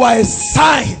 You are a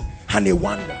sign and a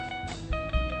wonder.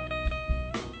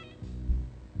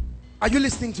 Are you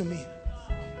listening to me?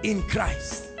 In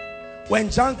Christ. When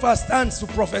Janfa stands to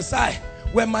prophesy,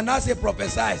 when Manasseh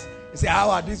prophesies, he says, how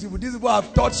are these people? These people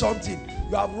have taught something.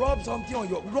 You have rubbed something on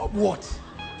your... Rub what?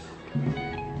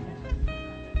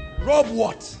 Rub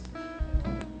what?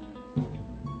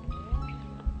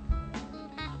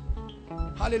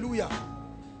 Hallelujah.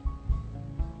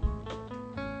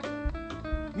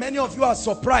 Many of you are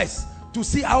surprised to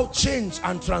see how changed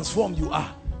and transformed you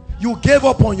are. You gave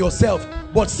up on yourself,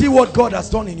 but see what God has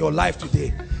done in your life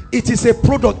today. It is a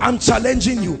product. I'm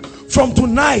challenging you. From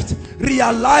tonight,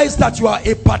 realize that you are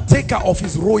a partaker of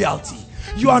his royalty.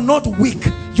 You are not weak.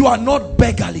 You are not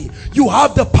beggarly. You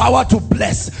have the power to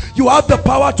bless. You have the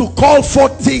power to call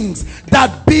forth things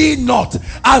that be not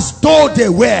as though they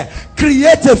were.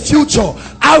 Create a future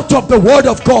out of the word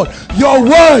of God. Your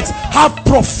words have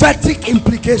prophetic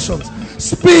implications.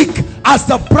 Speak as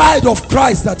the bride of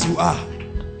Christ that you are.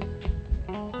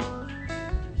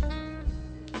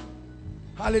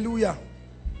 Hallelujah.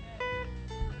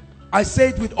 I say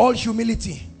it with all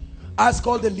humility. Ask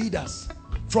all the leaders.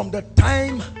 From the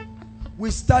time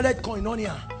we started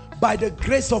Koinonia, by the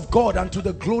grace of God and to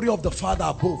the glory of the Father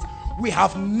above, we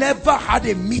have never had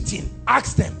a meeting.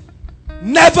 Ask them.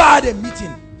 Never had a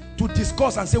meeting to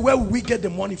discuss and say, where will we get the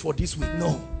money for this week?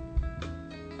 No.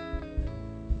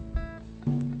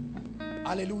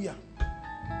 Hallelujah.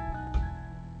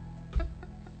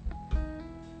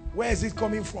 Where is it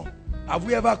coming from? Have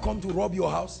we ever come to rob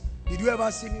your house? Did you ever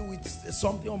see me with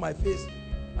something on my face?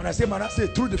 And I say, man, I say,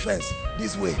 through the fence,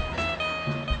 this way.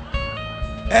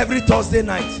 Every Thursday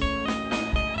night.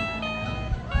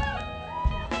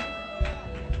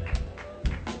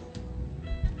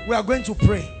 We are going to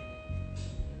pray.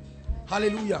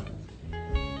 Hallelujah.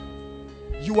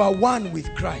 You are one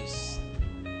with Christ.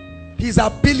 His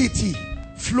ability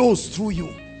flows through you.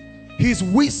 His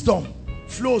wisdom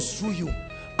flows through you.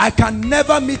 I can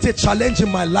never meet a challenge in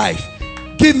my life.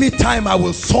 Give me time, I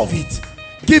will solve it.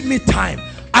 Give me time.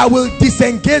 I will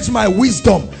disengage my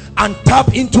wisdom and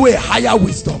tap into a higher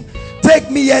wisdom.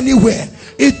 Take me anywhere.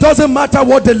 It doesn't matter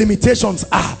what the limitations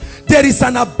are. There is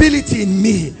an ability in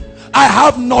me. I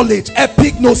have knowledge.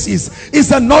 Epignosis is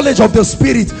the knowledge of the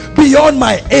spirit beyond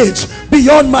my age,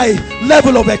 beyond my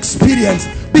level of experience,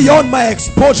 beyond my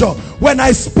exposure. When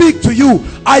I speak to you,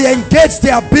 I engage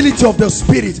the ability of the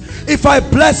spirit. If I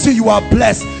bless you, you are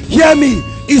blessed. Hear me.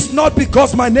 It's not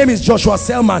because my name is Joshua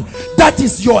Selman. That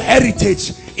is your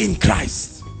heritage in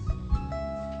Christ.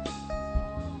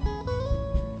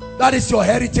 That is your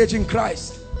heritage in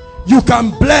Christ. You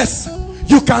can bless.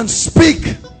 You can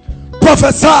speak.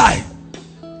 Prophesy.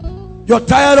 You're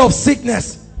tired of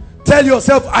sickness. Tell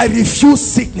yourself, I refuse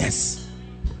sickness.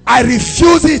 I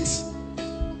refuse it.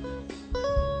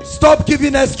 Stop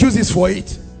giving excuses for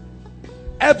it.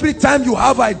 Every time you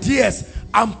have ideas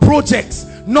and projects,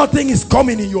 nothing is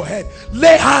coming in your head.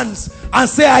 Lay hands and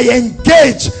say, I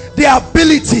engage the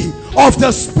ability of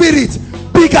the Spirit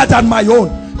bigger than my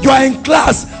own. You are in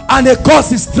class and a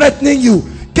course is threatening you.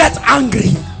 Get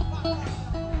angry.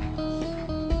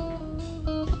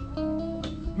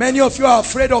 Many of you are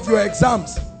afraid of your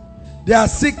exams. There are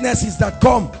sicknesses that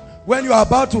come when you are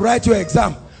about to write your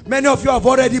exam. Many of you have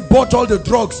already bought all the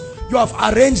drugs. You have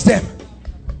arranged them.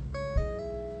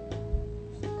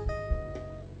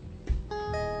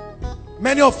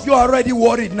 Many of you are already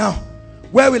worried now.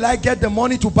 Where will I get the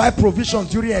money to buy provisions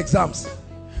during exams?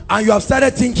 And you have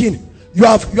started thinking, you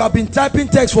have been typing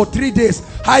text for 3 days,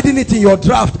 hiding it in your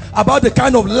draft about the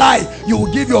kind of lie you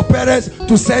will give your parents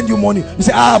to send you money. You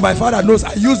say, my father knows,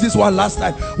 I used this one last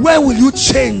time. When will you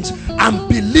change and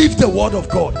believe the word of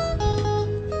God?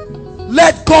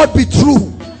 Let God be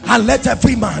true and let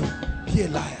every man be a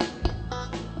liar.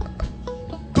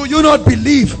 Do you not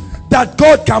believe that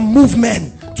God can move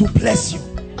men to bless you?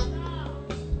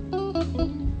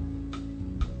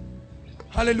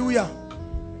 Hallelujah.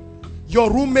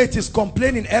 Your roommate is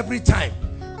complaining every time.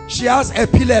 She has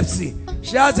epilepsy.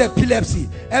 She has epilepsy.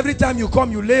 Every time you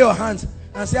come, you lay your hands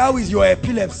and say, how is your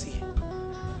epilepsy?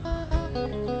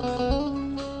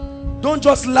 Don't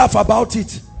just laugh about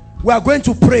it. We are going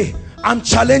to pray. I'm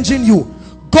challenging you.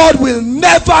 God will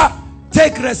never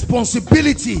take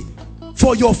responsibility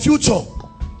for your future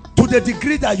to the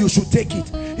degree that you should take it.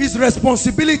 His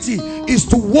responsibility is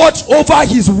to watch over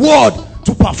his word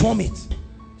to perform it.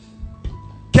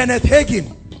 Kenneth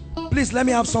Hagin, please let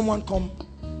me have someone come.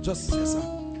 Just yes, sir.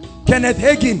 Kenneth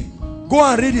Hagin, go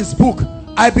and read his book,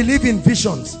 I Believe in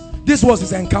Visions. This was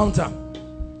his encounter.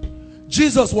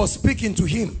 Jesus was speaking to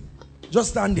him. Just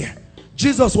stand there.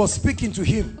 Jesus was speaking to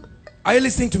him. Are you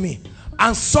listening to me?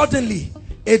 And suddenly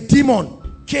a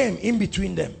demon came in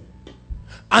between them.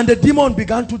 And the demon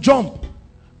began to jump.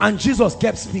 And Jesus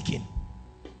kept speaking.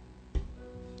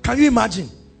 Can you imagine?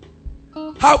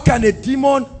 How can a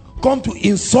demon come to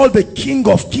insult the King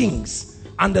of Kings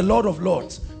and the Lord of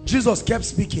Lords? Jesus kept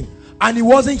speaking. And he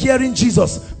wasn't hearing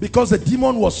Jesus because the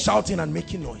demon was shouting and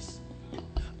making noise.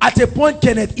 At a point,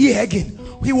 Kenneth E.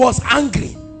 Hagin, he was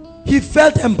angry. He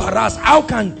felt embarrassed. How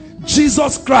can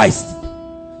Jesus Christ,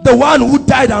 the one who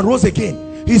died and rose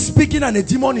again, he's speaking and a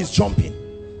demon is jumping?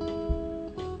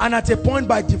 And at a point,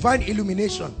 by divine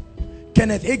illumination,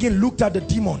 Kenneth Hagin looked at the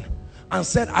demon and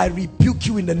said, I rebuke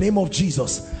you in the name of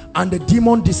Jesus. And the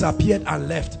demon disappeared and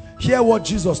left. Hear what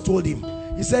Jesus told him.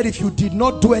 He said, if you did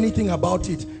not do anything about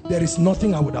it, there is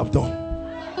nothing I would have done.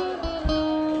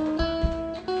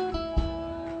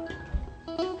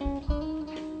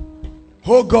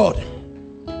 Oh God,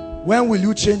 when will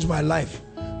you change my life?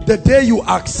 The day you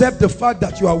accept the fact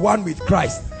that you are one with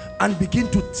Christ and begin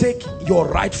to take your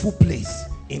rightful place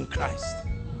in Christ.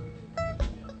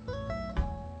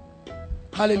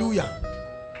 Hallelujah.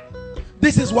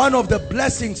 This is one of the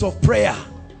blessings of prayer,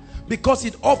 because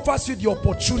it offers you the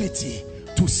opportunity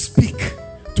to speak,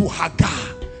 to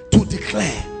hagar, to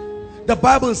declare. The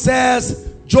Bible says,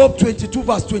 Job 22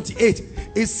 verse 28,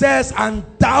 it says, and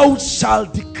thou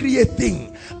shalt decree a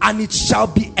thing and it shall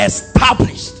be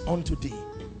established unto thee.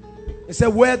 It said,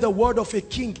 where the word of a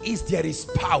king is, there is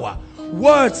power.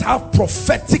 Words have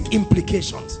prophetic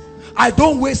implications. I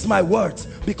don't waste my words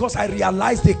because I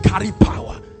realize they carry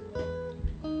power.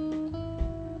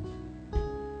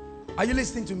 Are you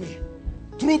listening to me?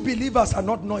 True believers are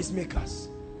not noisemakers.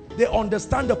 They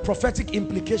understand the prophetic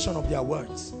implication of their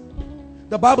words.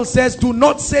 The Bible says, do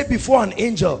not say before an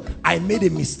angel, I made a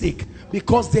mistake,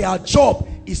 because their job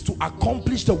is to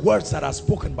accomplish the words that are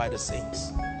spoken by the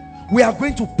saints. We are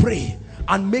going to pray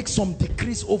and make some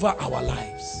decrees over our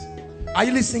lives. Are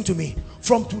you listening to me?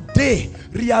 From today,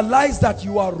 realize that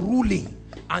you are ruling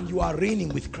and you are reigning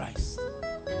with Christ.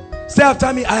 Say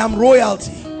after me, I am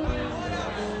royalty.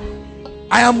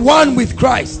 I am one with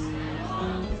Christ.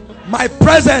 My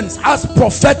presence has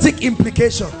prophetic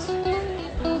implications.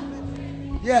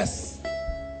 Yes.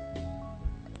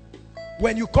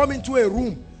 When you come into a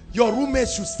room, your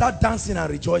roommates should start dancing and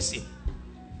rejoicing.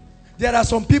 There are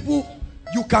some people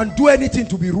you can do anything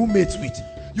to be roommates with.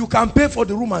 You can pay for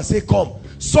the room and say come.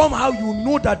 Somehow you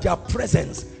know that their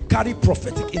presence carry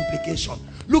prophetic implication.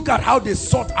 Look at how they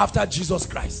sought after Jesus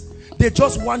Christ. They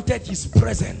just wanted his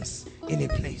presence in a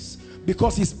place,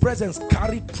 because his presence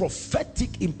carried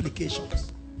prophetic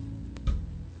implications.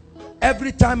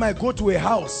 Every time I go to a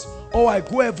house or I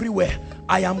go everywhere,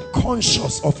 I am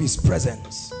conscious of his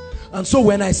presence. And so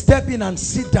when I step in and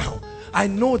sit down, I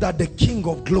know that the King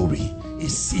of Glory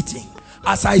is sitting.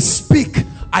 As I speak,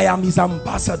 I am his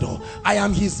ambassador. I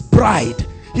am his bride.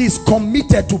 He is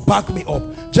committed to back me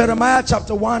up. Jeremiah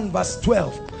chapter 1 verse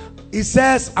 12. It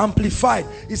says, amplified,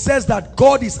 it says that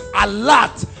God is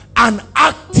alert and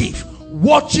active,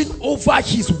 watching over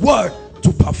his word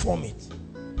to perform it.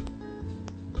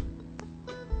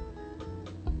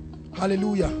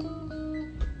 Hallelujah.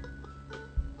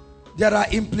 There are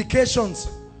implications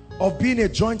of being a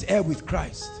joint heir with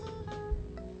Christ.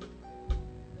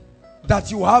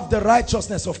 That you have the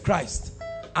righteousness of Christ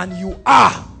and you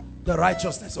are the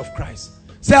righteousness of Christ.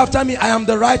 Say after me, I am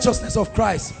the righteousness of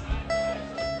Christ.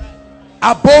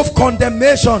 Above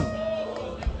condemnation,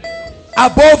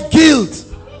 above guilt.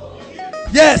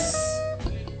 Yes,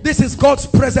 this is God's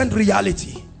present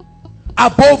reality.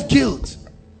 Above guilt.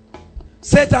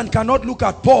 Satan cannot look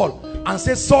at Paul and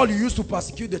say, Saul, you used to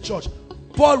persecute the church.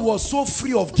 Paul was so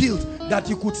free of guilt that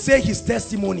he could say his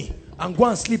testimony and go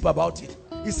and sleep about it.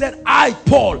 He said, I,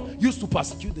 Paul, used to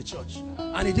persecute the church.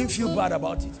 And he didn't feel bad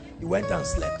about it. He went and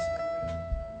slept.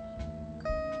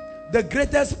 The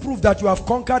greatest proof that you have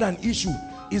conquered an issue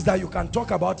is that you can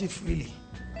talk about it freely.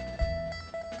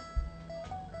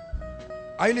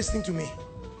 Are you listening to me?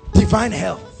 Divine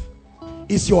health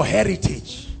is your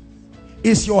heritage.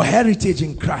 Is your heritage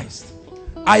in Christ.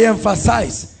 I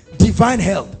emphasize divine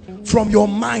health from your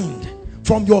mind,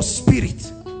 from your spirit.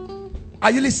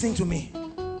 Are you listening to me?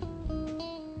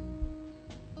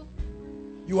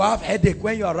 You have headache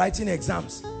when you are writing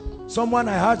exams.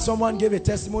 I heard someone gave a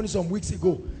testimony some weeks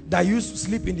ago that used to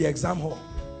sleep in the exam hall.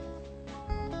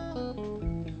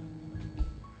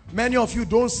 Many of you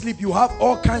don't sleep. You have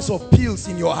all kinds of pills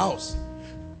in your house.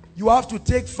 You have to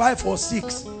take 5 or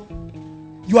 6.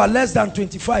 You are less than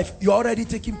 25. You're already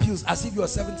taking pills as if you are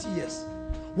 70 years.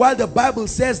 While the Bible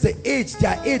says their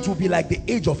age will be like the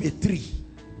age of a tree.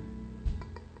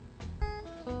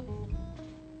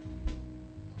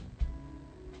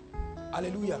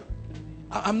 Hallelujah.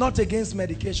 I'm not against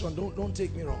medication. Don't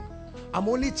take me wrong. I'm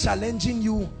only challenging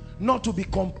you not to be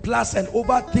complacent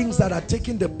over things that are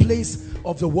taking the place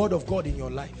of the word of God in your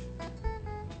life.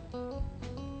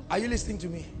 Are you listening to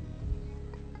me?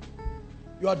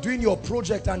 You are doing your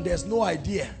project and there's no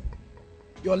idea.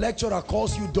 Your lecturer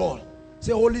calls you dull.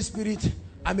 Say, Holy Spirit,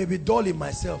 I may be dull in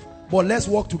myself, but let's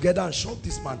work together and shock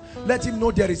this man. Let him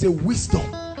know there is a wisdom.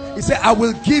 He said, I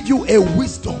will give you a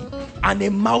wisdom and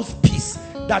a mouthpiece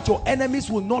that your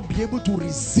enemies will not be able to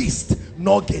resist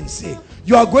nor gainsay.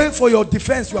 You are going for your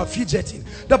defense, you are fidgeting.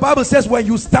 The Bible says when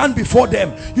you stand before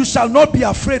them, you shall not be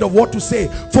afraid of what to say,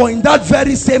 for in that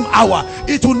very same hour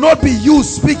it will not be you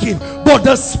speaking, but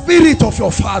the Spirit of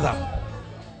your Father.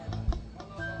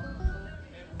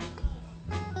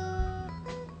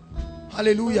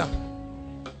 Hallelujah.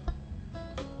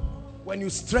 When you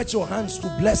stretch your hands to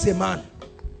bless a man,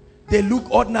 they look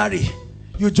ordinary.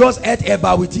 You just ate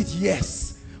eba with it,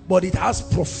 yes, but it has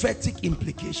prophetic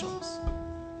implications.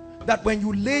 That when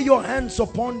you lay your hands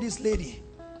upon this lady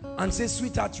and say,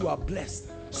 sweetheart, you are blessed,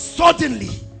 suddenly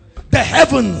the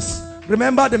heavens,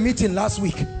 remember the meeting last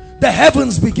week, the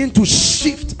heavens begin to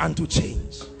shift and to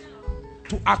change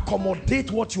to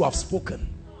accommodate what you have spoken.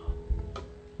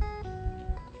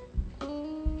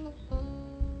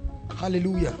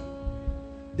 Hallelujah.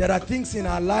 There are things in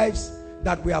our lives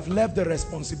that we have left the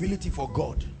responsibility for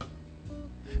God.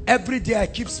 Every day I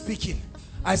keep speaking.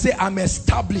 I say, I'm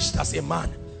established as a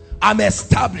man. I'm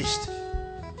established.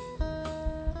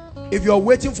 If you're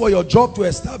waiting for your job to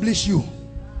establish you,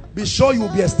 be sure you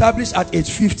will be established at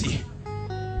age 50.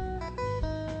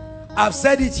 I've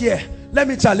said it here. Let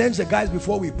me challenge the guys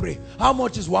before we pray. How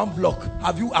much is one block?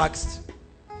 Have you asked?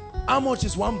 How much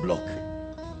is one block?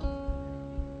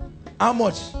 How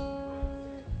much?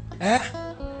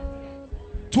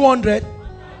 200?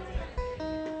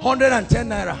 110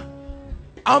 naira.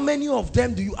 How many of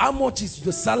them do you, how much is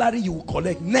the salary you will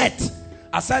collect net,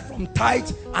 aside from tithe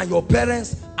and your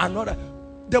parents and other?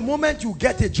 The moment you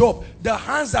get a job, the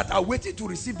hands that are waiting to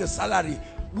receive the salary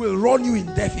will run you in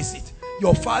deficit.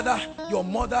 Your father, your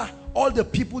mother, all the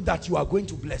people that you are going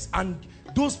to bless, and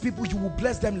those people you will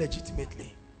bless them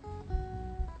legitimately.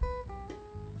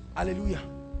 Hallelujah.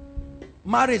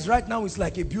 Marriage right now is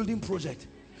like a building project.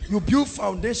 You build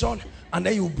foundation and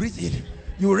then you breathe it,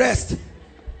 you rest,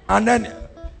 and then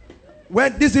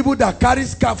when these people that carry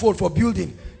scaffold for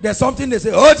building, there's something they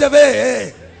say, oh,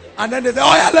 hey, and then they say,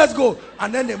 oh yeah, let's go,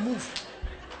 and then they move.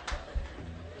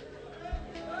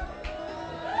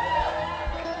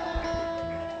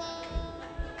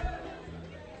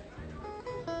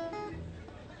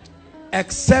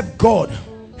 except God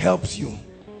helps you,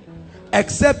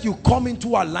 except you come into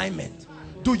alignment.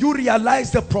 Do you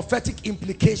realize the prophetic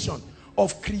implication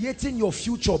of creating your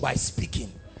future by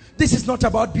speaking? This is not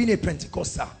about being a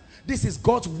Pentecostal. This is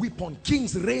God's weapon.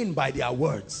 Kings reign by their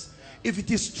words. If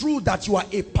it is true that you are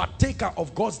a partaker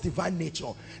of God's divine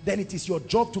nature, then it is your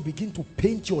job to begin to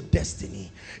paint your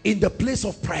destiny in the place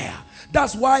of prayer.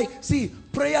 That's why, see,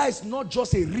 prayer is not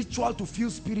just a ritual to feel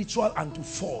spiritual and to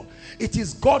fall. It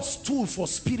is God's tool for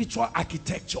spiritual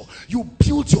architecture. You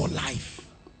build your life.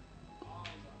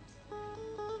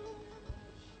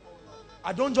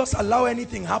 I don't just allow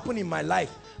anything happen in my life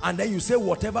and then you say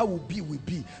whatever will be, will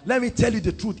be. Let me tell you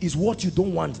the truth, is what you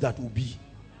don't want that will be.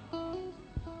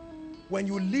 When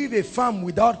you leave a farm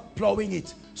without plowing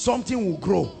it, something will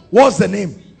grow. What's the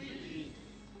name?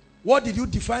 What did you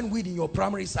define weed in your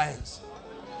primary science?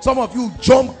 Some of you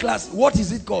jump class. What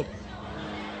is it called?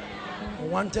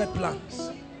 Unwanted plants.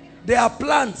 They are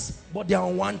plants, but they are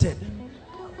unwanted.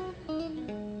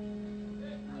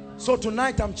 So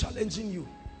tonight I'm challenging you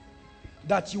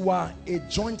that you are a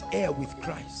joint heir with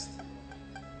Christ.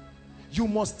 You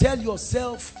must tell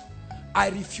yourself, I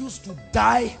refuse to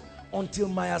die until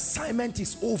my assignment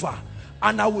is over,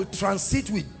 and I will transit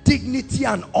with dignity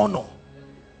and honor.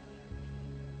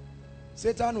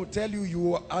 Satan will tell you,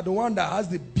 you are the one that has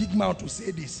the big mouth to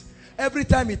say this. Every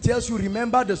time he tells you,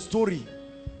 remember the story.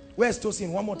 Where's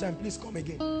Tosin? One more time, please come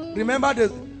again. Remember,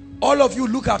 all of you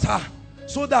look at her,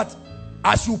 so that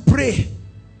as you pray,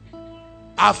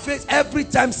 our face, every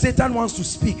time Satan wants to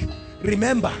speak,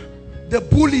 remember, the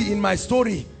bully in my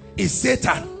story is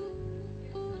Satan.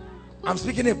 I'm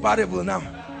speaking a parable now.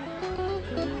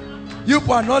 You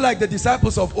are not like the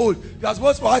disciples of old. You are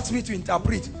supposed to ask me to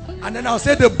interpret, and then I'll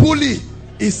say the bully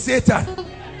is Satan.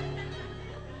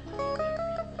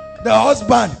 The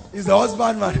husband is the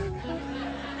husbandman.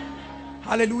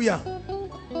 Hallelujah.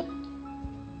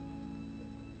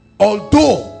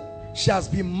 Although she has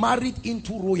been married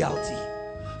into royalty,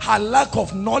 her lack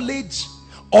of knowledge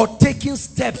or taking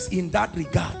steps in that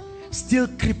regard still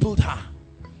crippled her.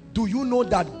 Do you know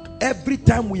that every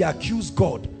time we accuse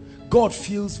God, God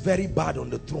feels very bad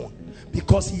on the throne,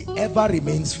 because he ever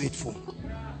remains faithful?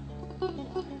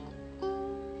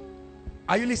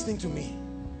 Are you listening to me?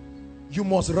 You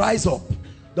must rise up.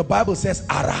 The Bible says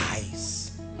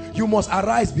arise. You must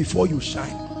arise before you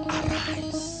shine.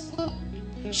 Arise.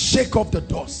 Shake off the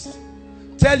dust.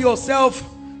 Tell yourself,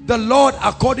 the Lord,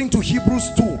 according to Hebrews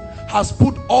 2, has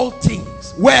put all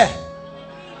things. Where?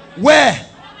 Where?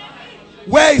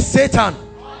 Where is Satan?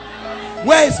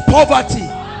 Where is poverty?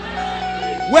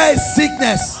 Where is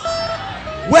sickness?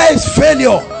 Where is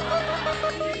failure?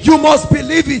 You must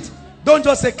believe it. Don't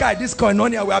just say, Kai, this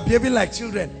koinonia, we are behaving like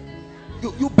children.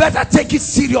 You better take it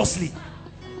seriously.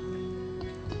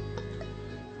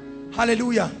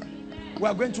 Hallelujah. We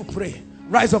are going to pray.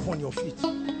 Rise up on your feet.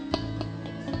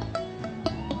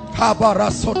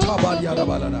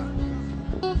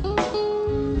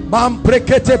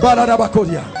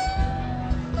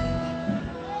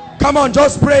 Come on,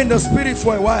 just pray in the spirit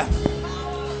for a while.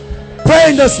 Pray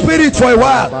in the spirit for a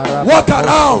while. Walk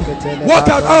around. Walk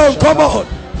around. Come on.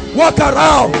 Walk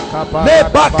around.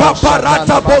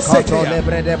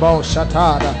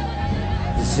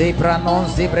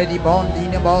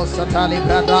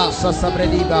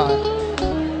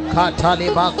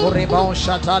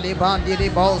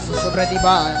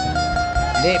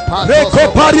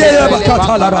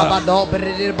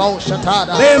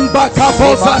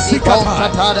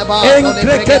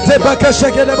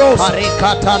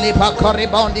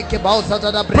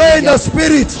 Pray in the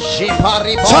spirit.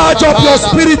 Charge up your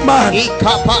spirit, man,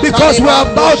 because we are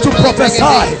about to prophesy.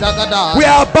 We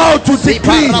are about to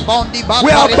decree.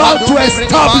 We are about to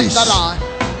establish.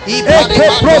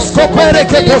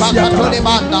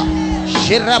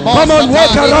 Come on,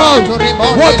 walk around.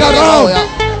 Walk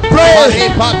around. Pray.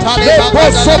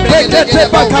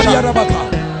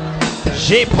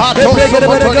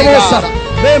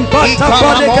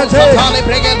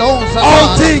 All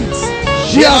things.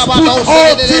 She has put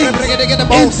all things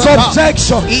in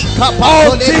subjection.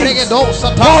 All things.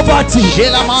 Poverty.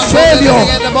 Failure.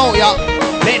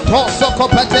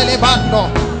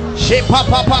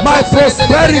 My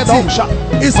prosperity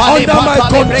is under my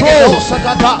control.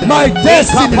 My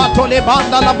destiny.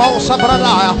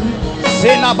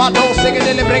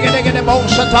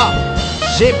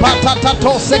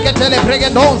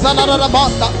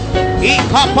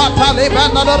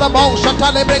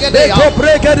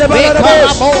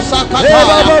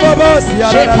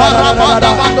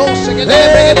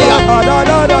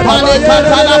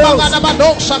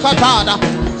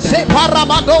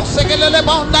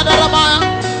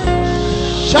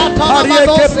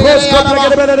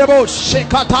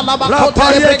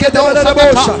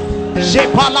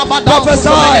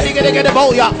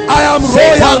 I am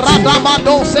royalty.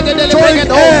 Joint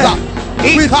heir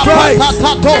with Christ.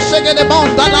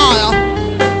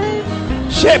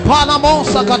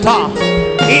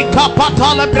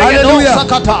 Hallelujah.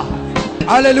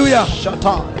 Hallelujah.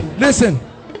 Listen.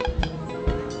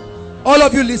 All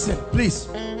of you listen, please.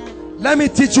 Let me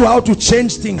teach you how to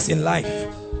change things in life.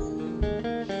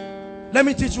 Let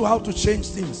me teach you how to change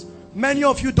things. Many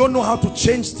of you don't know how to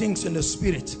change things in the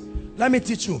spirit. Let me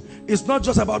teach you. It's not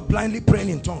just about blindly praying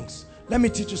in tongues. Let me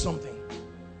teach you something.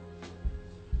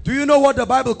 Do you know what the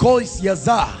Bible calls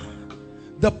Yazah?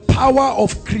 The power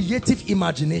of creative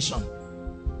imagination.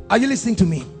 Are you listening to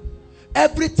me?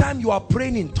 Every time you are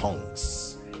praying in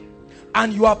tongues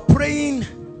and you are praying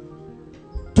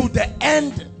to the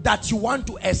end that you want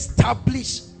to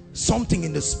establish something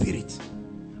in the spirit.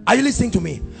 Are you listening to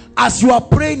me? As you are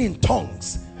praying in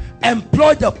tongues,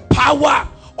 employ the power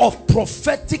of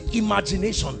prophetic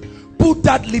imagination. Put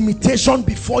that limitation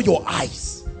before your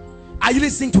eyes. Are you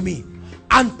listening to me?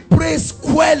 And pray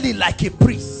squarely like a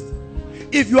priest.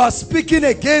 If you are speaking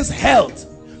against health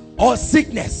or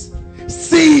sickness,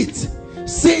 see it.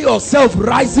 See yourself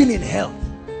rising in health.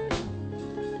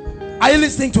 Are you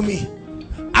listening to me?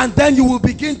 And then you will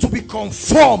begin to be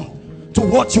conformed to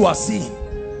what you are seeing.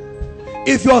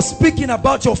 If you are speaking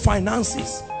about your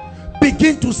finances,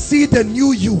 begin to see the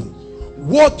new you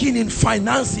walking in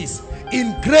finances,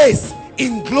 in grace,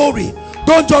 in glory.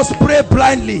 Don't just pray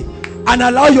blindly and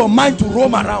allow your mind to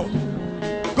roam around.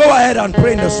 Go ahead and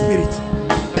pray in the spirit.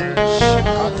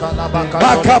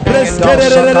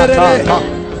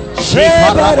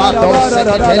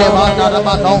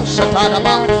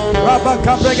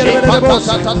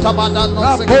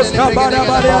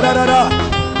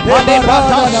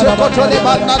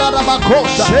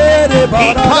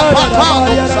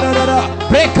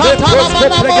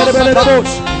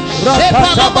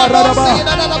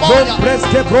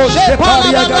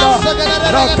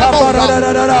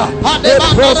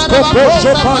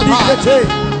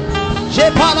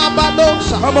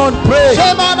 Come on, pray.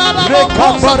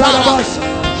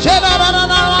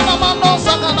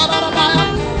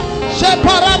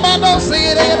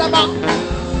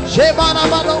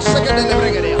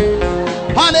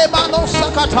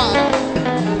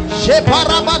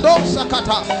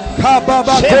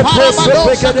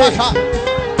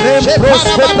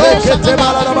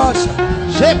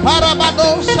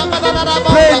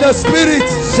 Pray in the spirit.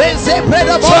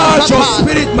 Charge your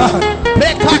spirit, man.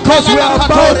 Because we are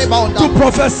about to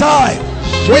prophesy.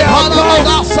 We are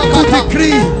about to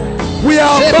decree. We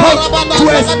are about to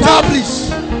establish.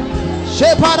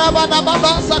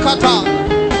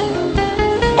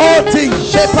 All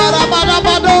things.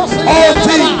 All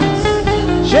things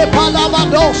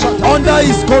under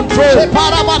his control.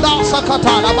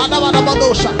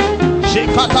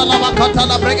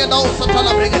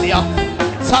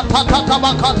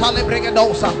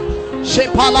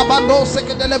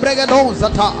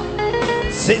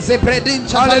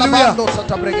 Hallelujah.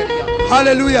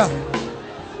 Hallelujah.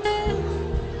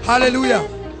 Hallelujah.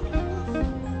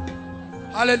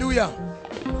 Hallelujah.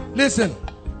 Listen.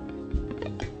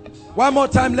 One more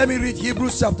time, let me read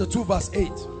Hebrews chapter 2 verse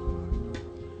 8.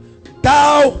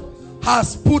 Thou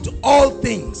hast put all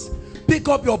things. Pick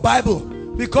up your Bible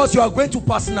because you are going to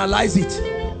personalize it.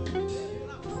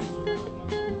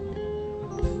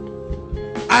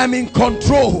 I am in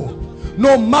control.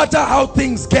 No matter how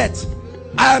things get,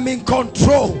 I am in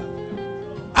control.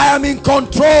 I am in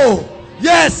control.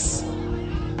 Yes.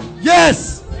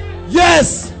 Yes.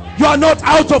 Yes. You are not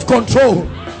out of control.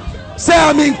 Say,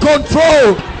 I'm in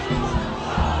control.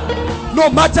 No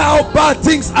matter how bad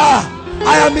things are,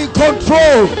 I am in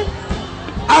control.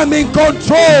 I'm in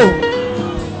control.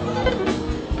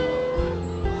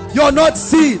 You're not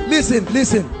see. Listen,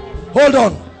 listen. Hold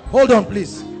on. Hold on,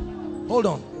 please. Hold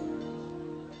on.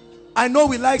 I know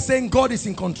we like saying God is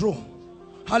in control.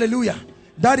 Hallelujah.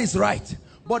 That is right.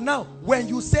 But now, when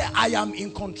you say I am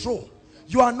in control,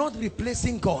 you are not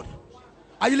replacing God.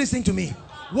 Are you listening to me?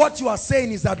 What you are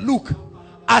saying is that, look,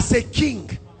 as a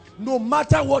king, no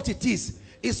matter what it is,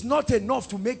 it's not enough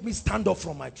to make me stand up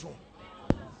from my throne.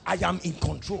 I am in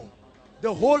control.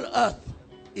 The whole earth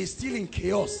is still in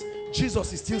chaos.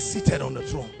 Jesus is still seated on the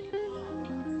throne.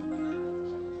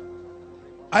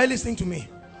 Are you listening to me?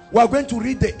 We are going to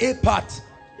read the A part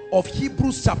of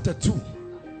Hebrews chapter 2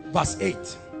 verse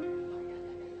 8.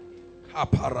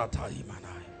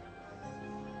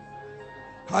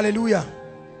 Hallelujah.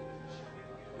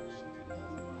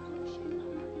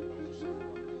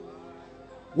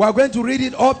 We are going to read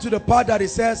it up to the part that it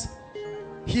says,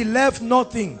 He left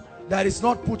nothing that is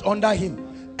not put under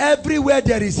him. Everywhere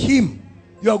there is him,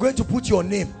 you are going to put your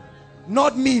name.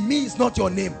 Not me. Me is not your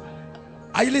name.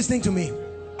 Are you listening to me?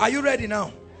 Are you ready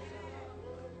now?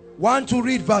 1 to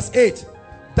read verse 8.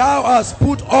 Thou hast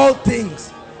put all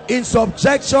things in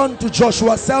subjection to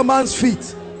Joshua Selman's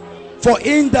feet. For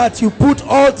in that you put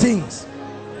all things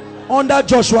under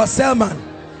Joshua Selman,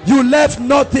 you left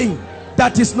nothing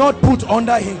that is not put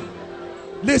under him.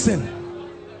 Listen,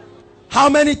 how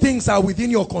many things are within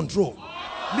your control?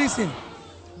 Listen,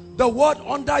 the word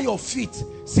under your feet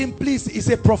simply is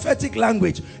a prophetic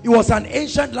language. It was an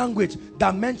ancient language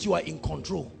that meant you are in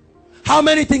control. How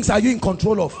many things are you in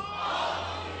control of?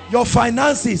 Your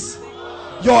finances,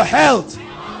 your health.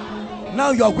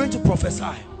 Now you are going to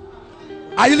prophesy.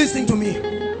 Are you listening to me?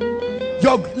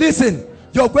 You're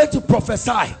going to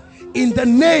prophesy in the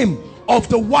name of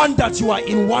the one that you are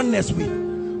in oneness with.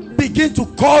 Begin to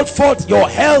call forth your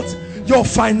health, your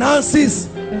finances,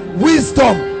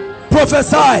 wisdom.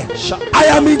 Prophesy. I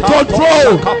am in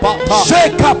control.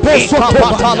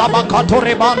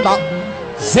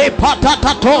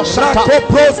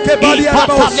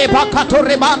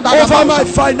 Over my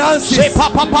finances.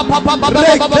 Come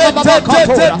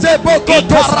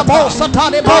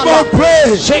on,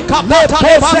 pray.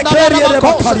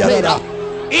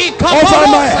 Over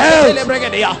my health.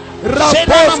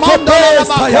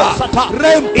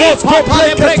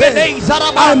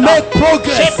 I make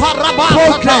progress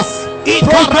in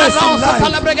life.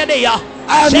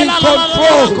 I am in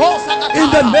control in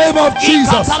the name of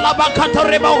Jesus. I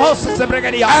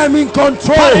am in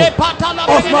control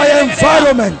of my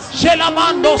environment,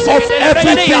 of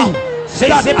everything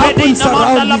that happens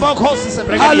around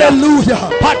me. Hallelujah.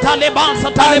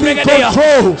 I am in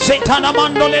control.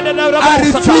 I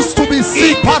refuse to be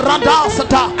sick. I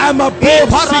am above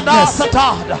sickness.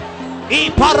 I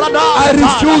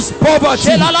refuse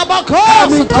poverty. I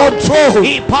am in control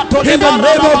in the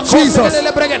name of Jesus.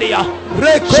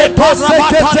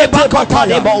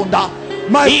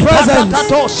 My presence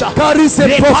carries a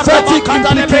prophetic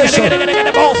implication.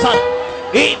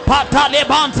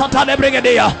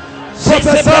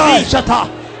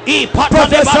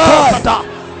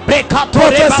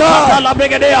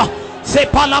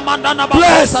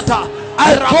 Blessed,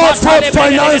 I call forth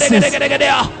finances.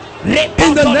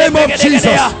 In the name of Jesus.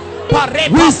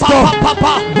 Wisdom,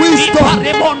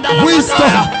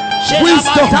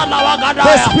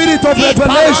 the spirit of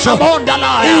revelation,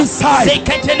 insight,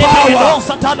 power,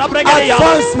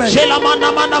 advancement.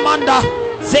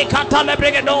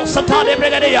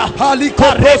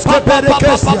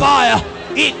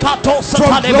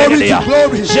 From glory to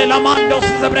glory,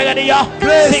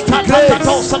 grace to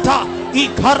grace.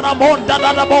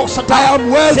 I am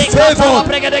well favored.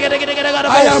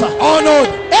 I am honored.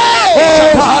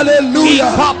 Oh,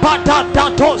 hallelujah.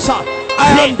 I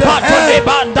am the head,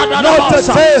 not the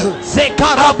tail.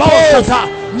 Above,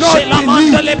 not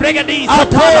beneath.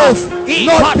 Above,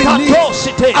 not beneath.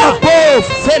 Above,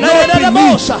 not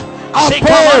beneath.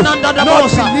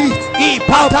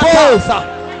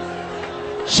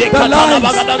 Above. The lines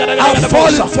are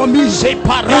falling for me in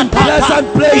pleasant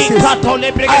places. I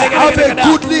have a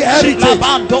goodly heritage.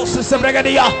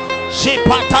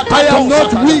 I am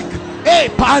not weak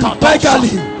and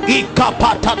beggarly. He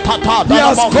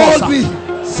has called me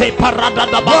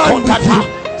one with you,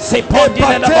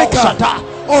 a partaker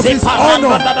of his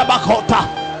honor.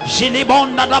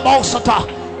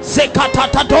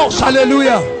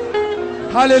 Hallelujah.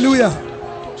 Hallelujah.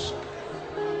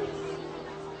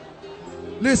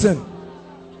 Listen,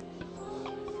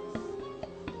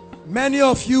 many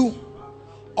of you,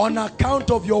 on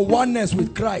account of your oneness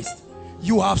with Christ,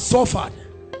 you have suffered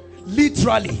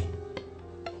literally.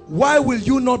 Why will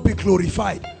you not be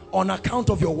glorified? On account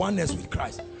of your oneness with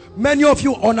Christ. Many of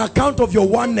you, on account of your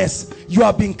oneness, you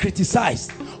have been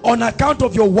criticized. On account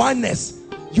of your oneness,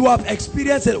 you have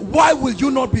experienced it. Why will you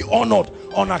not be honored?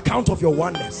 On account of your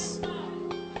oneness.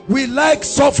 We like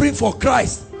suffering for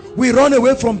Christ. We run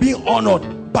away from being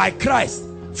honored by Christ,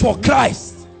 for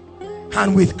Christ,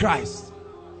 and with Christ.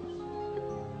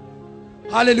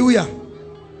 Hallelujah.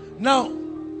 Now,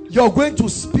 you're going to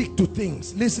speak to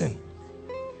things. Listen,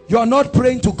 you are not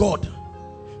praying to God.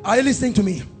 Are you listening to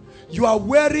me? You are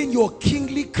wearing your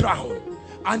kingly crown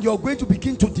and you're going to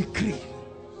begin to decree.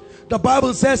 The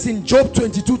Bible says in Job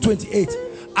 22:28,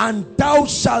 and thou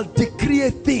shalt decree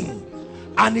a thing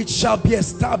and it shall be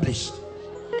established.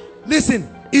 Listen,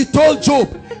 he told Job,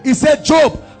 he said,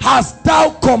 Job, hast thou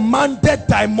commanded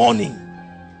thy morning?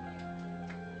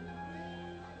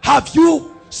 Have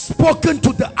you spoken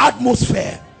to the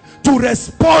atmosphere to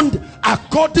respond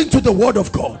according to the word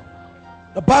of God?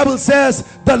 The Bible says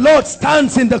the Lord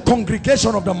stands in the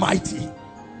congregation of the mighty.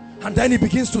 And then he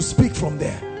begins to speak from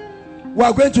there. We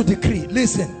are going to decree.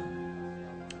 Listen.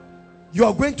 You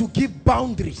are going to give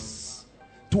boundaries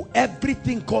to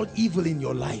everything called evil in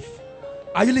your life.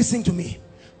 Are you listening to me?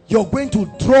 You're going to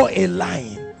draw a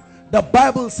line. The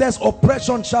Bible says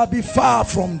oppression shall be far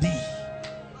from thee.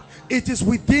 It is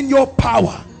within your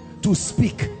power to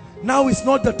speak. Now is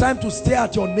not the time to stare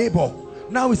at your neighbor.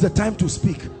 Now is the time to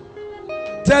speak.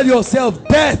 Tell yourself,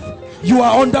 death, you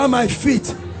are under my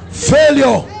feet.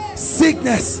 Failure,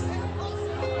 sickness.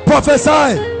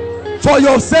 Prophesy for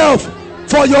yourself,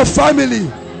 for your family,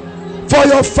 for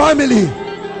your family.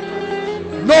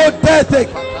 No death,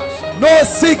 no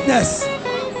sickness.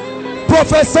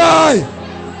 Prophesy.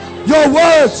 Your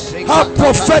words have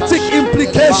prophetic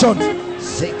implications.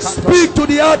 Speak to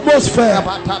the atmosphere.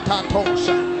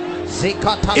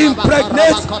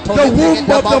 Impregnate the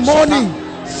womb of the morning.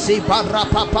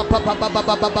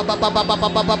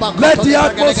 Let the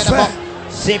atmosphere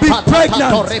be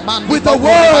pregnant with the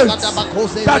words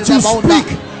that you speak.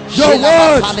 Your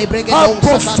words have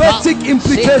prophetic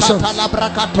implications.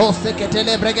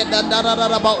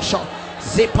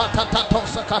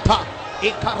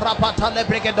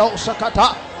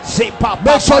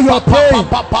 Make sure you are praying.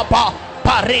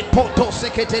 Parepoto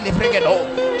seketele bregedo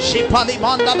shipali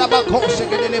manda la bako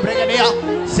seketele bregedia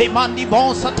semandi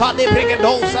bon satale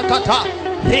bregedo sakata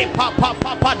repa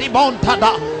papa di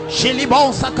montada shili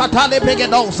bon sakata le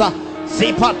bregedosa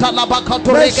zipata la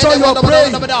bakato regede wada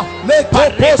wada le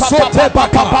posote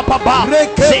papa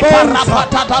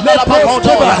separapata la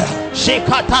bakoto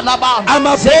shikata la ba I'm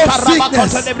above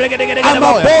sickness, I'm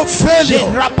above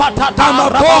failure, I'm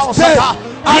above death.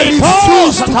 I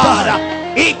refuse to die.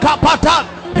 Ever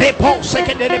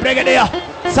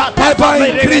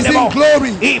increasing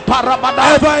glory,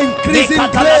 ever increasing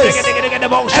grace,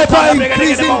 ever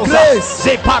increasing grace,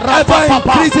 ever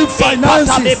increasing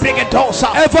finances,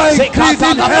 ever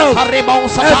increasing health,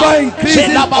 ever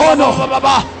increasing honor,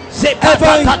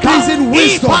 ever increasing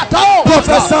wisdom.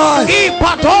 Prophesy,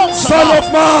 Son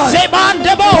of man.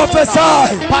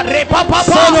 Prophesy,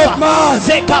 Son of man.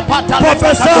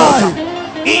 Prophesy.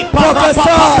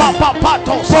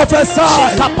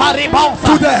 Prophesy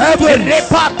to the heavens.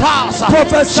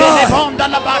 Prophesy.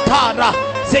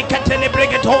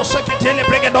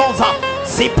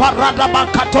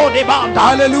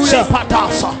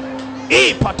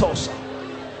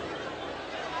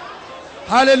 Hallelujah.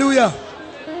 Hallelujah.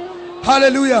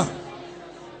 Hallelujah.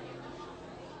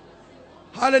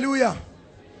 Hallelujah.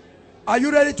 Are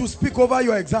you ready to speak over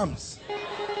your exams?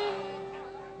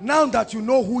 Now that you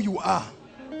know who you are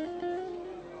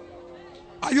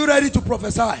you ready to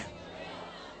prophesy?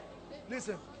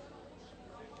 Listen.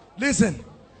 Listen.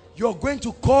 You're going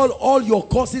to call all your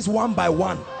courses one by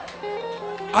one.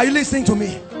 Are you listening to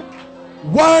me?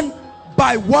 One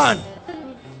by one.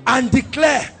 And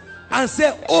declare and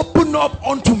say, open up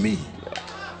unto me.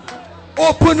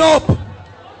 Open up.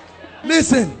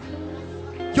 Listen.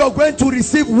 You're going to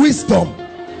receive wisdom,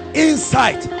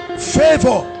 insight,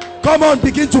 favor. Come on,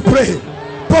 begin to pray.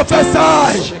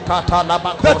 Prophesy.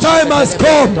 The time has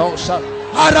come.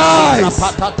 Arise.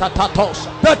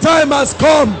 The time has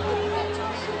come.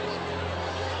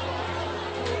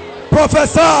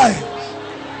 Prophesy.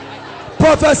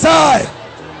 Prophesy.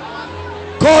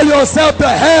 Call yourself the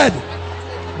head,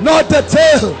 not the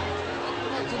tail.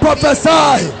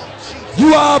 Prophesy.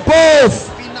 You are above.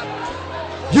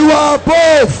 You are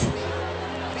above.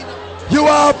 You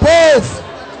are above.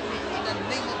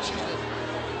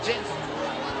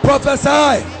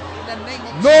 Prophesy.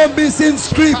 No missing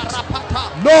script.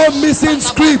 No missing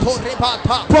script.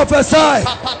 Prophesy.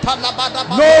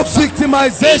 No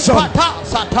victimization.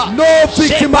 No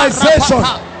victimization.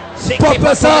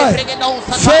 Prophesy.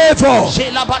 Favor.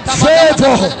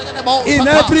 Favor in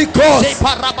every cause.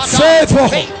 Favor.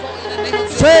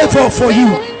 Favor for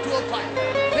you.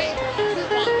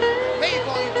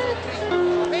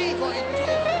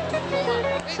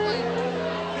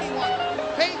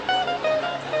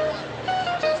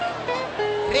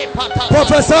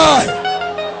 Prophesy.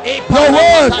 Your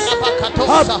words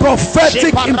have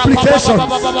prophetic implications.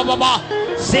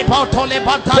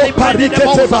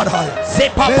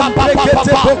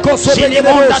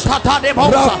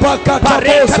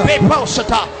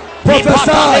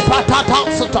 Prophesy.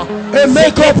 A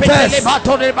make-up test.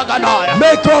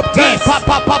 Make-up test.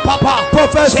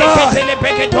 Prophesy.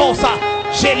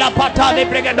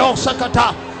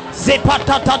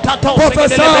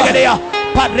 Prophesy.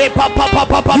 You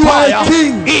are a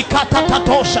king. Your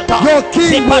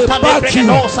king will back you.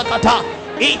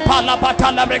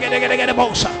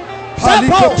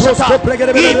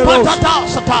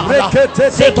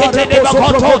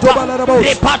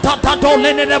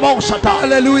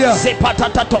 Hallelujah.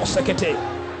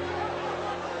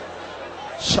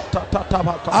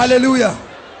 Hallelujah.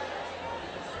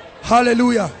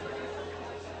 Hallelujah.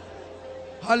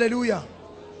 Hallelujah.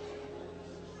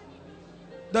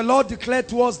 The Lord declared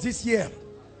to us this year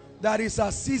that it's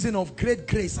a season of great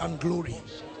grace and glory.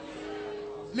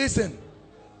 Listen,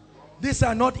 these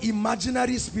are not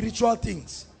imaginary spiritual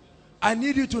things. I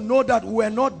need you to know that we're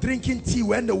not drinking tea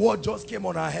when the word just came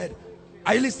on our head.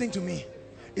 Are you listening to me?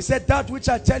 He said, that which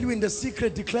I tell you in the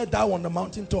secret, declare thou on the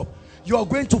mountaintop. You are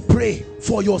going to pray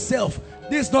for yourself.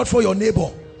 This is not for your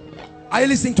neighbor. Are you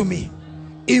listening to me?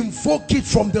 Invoke it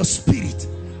from the spirit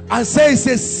and say it's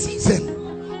a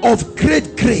season of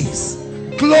great grace,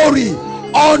 glory,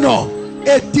 honor,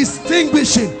 a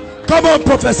distinguishing. Come on,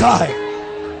 prophesy.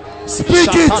 Speak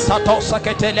it.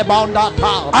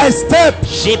 I step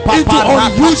into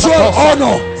unusual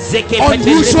honor,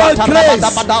 unusual grace,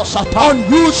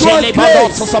 unusual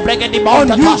grace,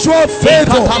 unusual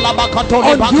favor,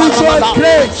 unusual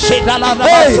grace.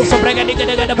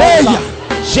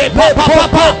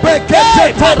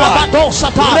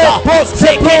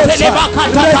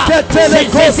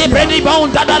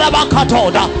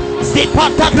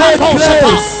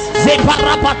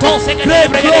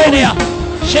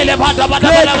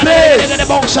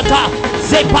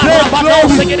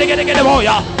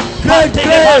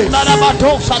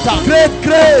 Great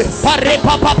grace,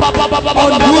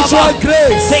 unusual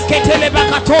grace,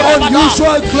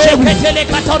 unusual glory,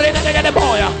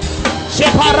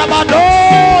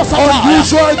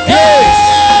 unusual grace,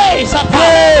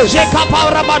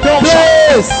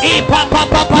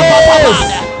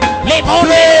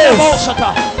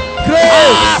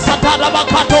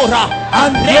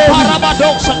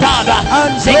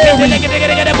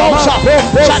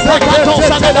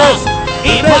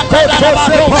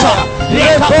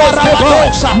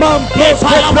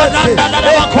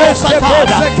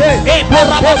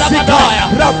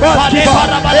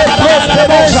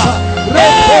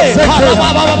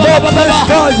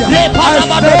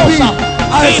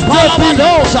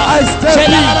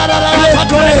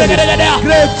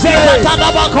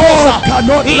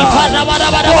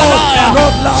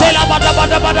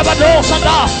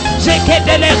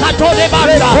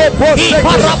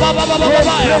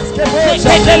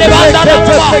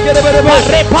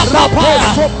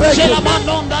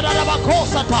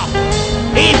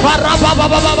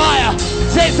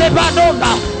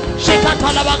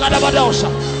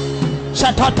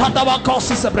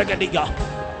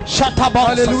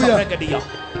 Hallelujah.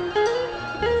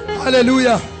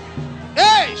 Hallelujah.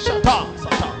 Hey,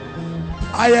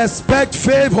 I expect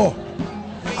favor.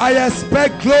 I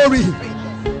expect glory.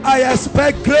 I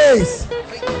expect grace.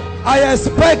 I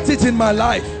expect it in my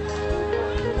life.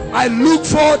 I look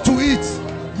forward to it.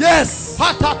 Yes.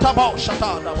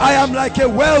 I am like a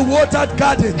well-watered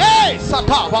garden.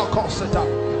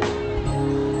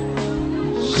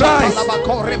 Christ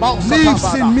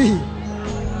lives in me.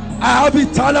 I have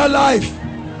eternal life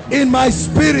in my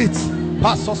spirit.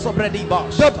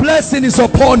 The blessing is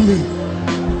upon me.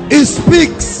 It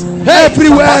speaks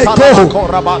everywhere I go.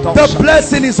 The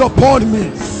blessing is upon me.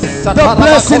 The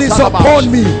blessing is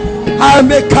upon me. I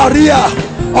am a carrier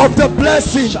of the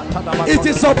blessing. It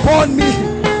is upon me.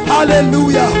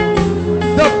 Hallelujah.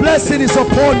 The blessing is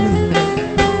upon me.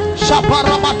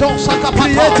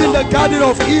 Creating the Garden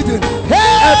of Eden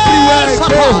everywhere I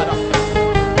go.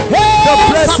 The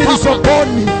blessing is upon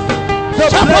me. The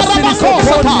blessing is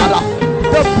upon me.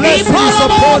 The blessing is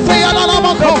upon me.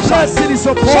 The blessing is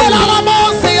upon me.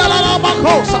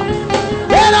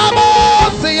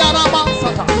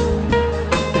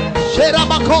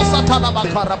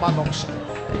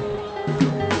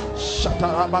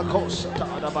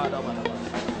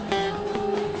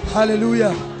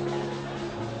 Hallelujah.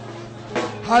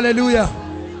 Hallelujah.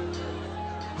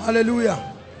 Hallelujah.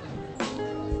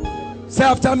 Say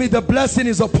after me, the blessing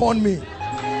is upon me.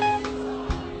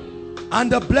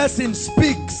 And the blessing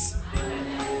speaks.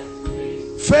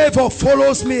 Favor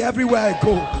follows me everywhere I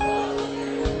go.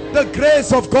 The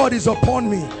grace of God is upon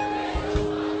me.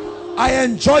 I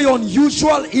enjoy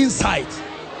unusual insight,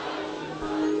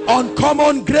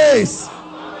 uncommon grace,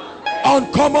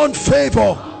 uncommon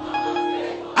favor.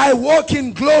 I walk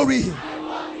in glory.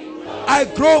 I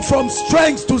grow from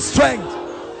strength to strength,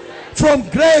 from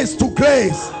grace to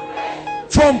grace,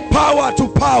 from power to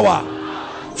power,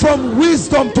 from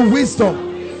wisdom to wisdom.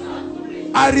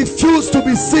 I refuse to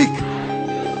be sick.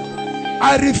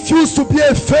 I refuse to be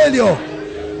a failure.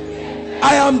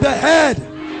 I am the head,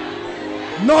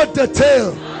 not the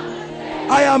tail.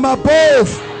 I am above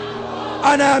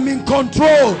and I am in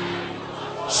control.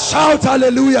 Shout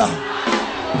hallelujah.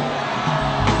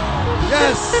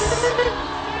 Yes.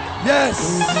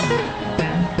 Yes.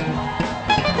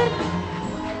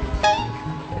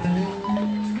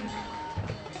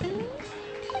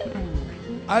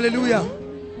 Hallelujah.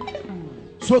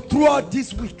 So throughout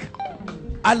this week,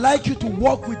 I'd like you to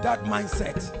walk with that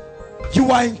mindset.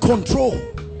 You are in control.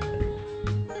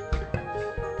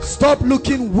 Stop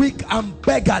looking weak and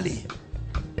beggarly.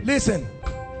 Listen,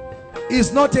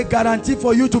 it's not a guarantee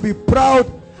for you to be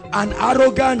proud and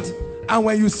arrogant, and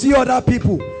when you see other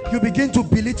people, you begin to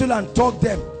belittle and talk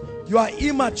them. You are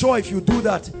immature if you do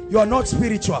that. You are not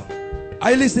spiritual.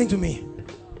 Are you listening to me?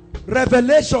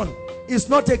 Revelation is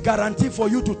not a guarantee for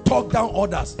you to talk down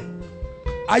others.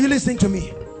 Are you listening to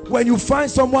me? When you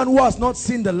find someone who has not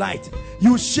seen the light,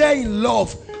 you share in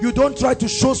love. You don't try to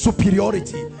show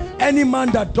superiority. Any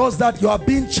man that does that, you are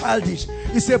being childish.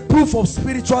 It's a proof of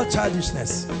spiritual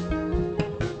childishness.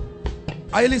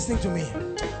 Are you listening to me?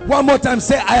 One more time,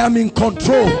 say, I am in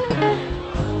control.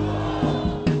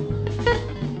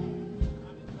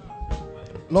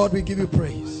 Lord, we give you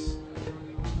praise.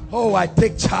 Oh, I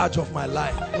take charge of my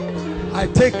life. I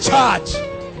take charge.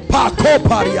 I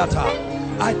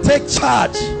take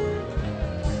charge.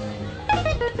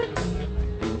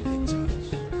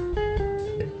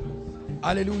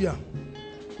 Hallelujah.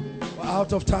 We're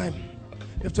out of time.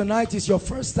 If tonight is your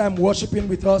first time worshiping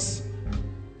with us,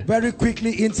 very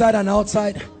quickly, inside and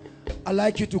outside, I'd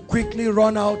like you to quickly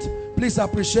run out. Please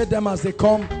appreciate them as they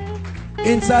come.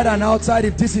 Inside and outside,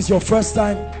 if this is your first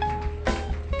time,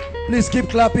 please keep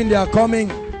clapping. They are coming.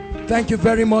 Thank you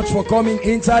very much for coming.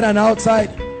 Inside and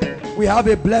outside, we have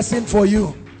a blessing for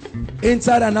you.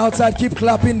 Inside and outside, keep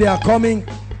clapping. They are coming.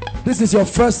 This is your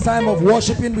first time of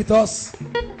worshiping with us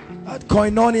at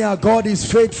Koinonia. God is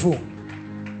faithful.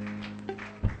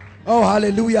 Oh,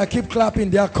 hallelujah. Keep clapping.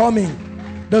 They are coming.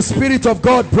 The Spirit of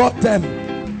God brought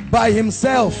them by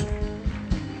himself.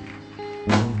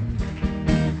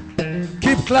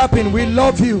 Keep clapping. We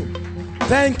love you.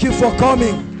 Thank you for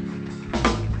coming.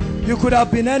 You could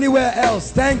have been anywhere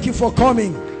else. Thank you for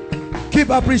coming. Keep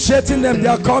appreciating them. They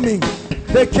are coming.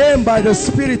 They came by the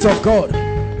Spirit of God.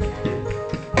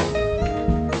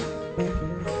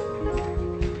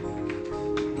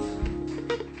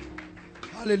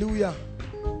 Hallelujah.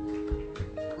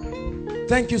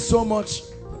 Thank you so much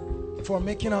for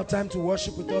making our time to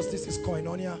worship with us. This is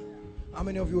Koinonia. How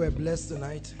many of you were blessed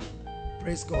tonight?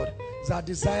 Praise God. It's our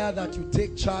desire that you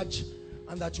take charge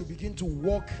and that you begin to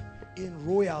walk in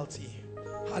royalty.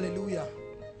 Hallelujah.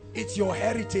 It's your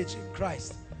heritage in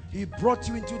Christ. He brought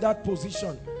you into that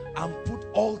position and put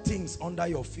all things under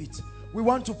your feet. We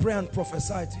want to pray and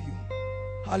prophesy to you.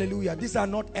 Hallelujah. These are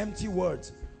not empty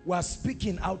words. We are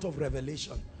speaking out of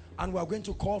revelation, and we are going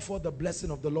to call for the blessing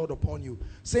of the Lord upon you.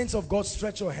 Saints of God,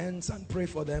 stretch your hands and pray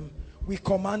for them. We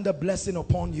command the blessing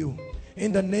upon you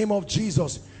in the name of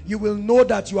Jesus. You will know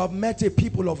that you have met a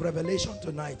people of revelation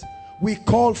tonight. We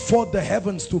call forth the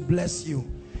heavens to bless you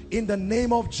in the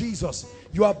name of Jesus.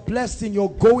 You are blessed in your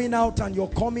going out and your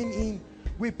coming in.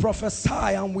 We prophesy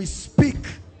and we speak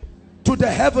to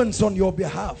the heavens on your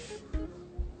behalf.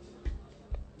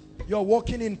 You're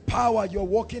walking in power. You're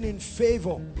walking in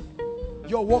favor.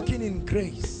 You're walking in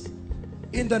grace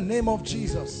in the name of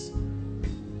Jesus.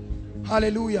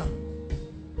 Hallelujah.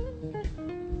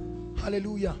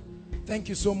 Hallelujah. Thank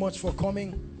you so much for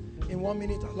coming. In 1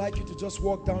 minute, I'd like you to just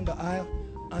walk down the aisle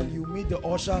and you meet the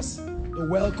ushers. They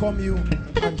welcome you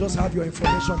and just have your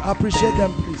information. Appreciate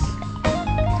them, please.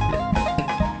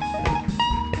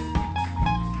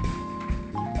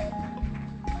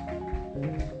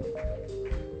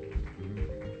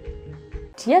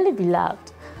 Dearly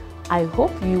beloved, I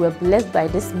hope you were blessed by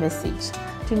this message.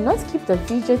 Do not keep the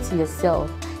video to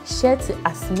yourself. Share to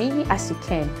as many as you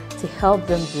can to help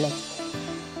them bless.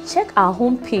 Check our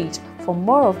homepage for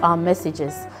more of our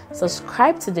messages.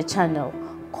 Subscribe to the channel,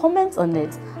 comment on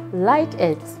it, like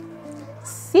it.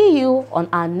 See you on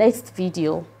our next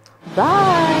video.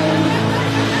 Bye.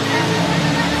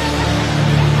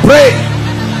 Pray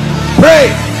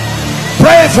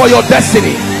for your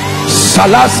destiny.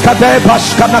 Salaskade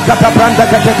bashkana katabranda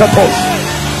katekatos.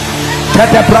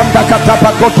 Kadebranda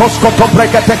katapakotos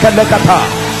kotobreketekelekata.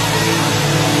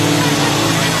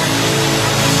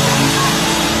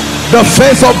 The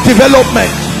phase of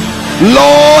development.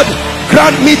 Lord,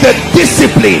 grant me the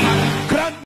discipline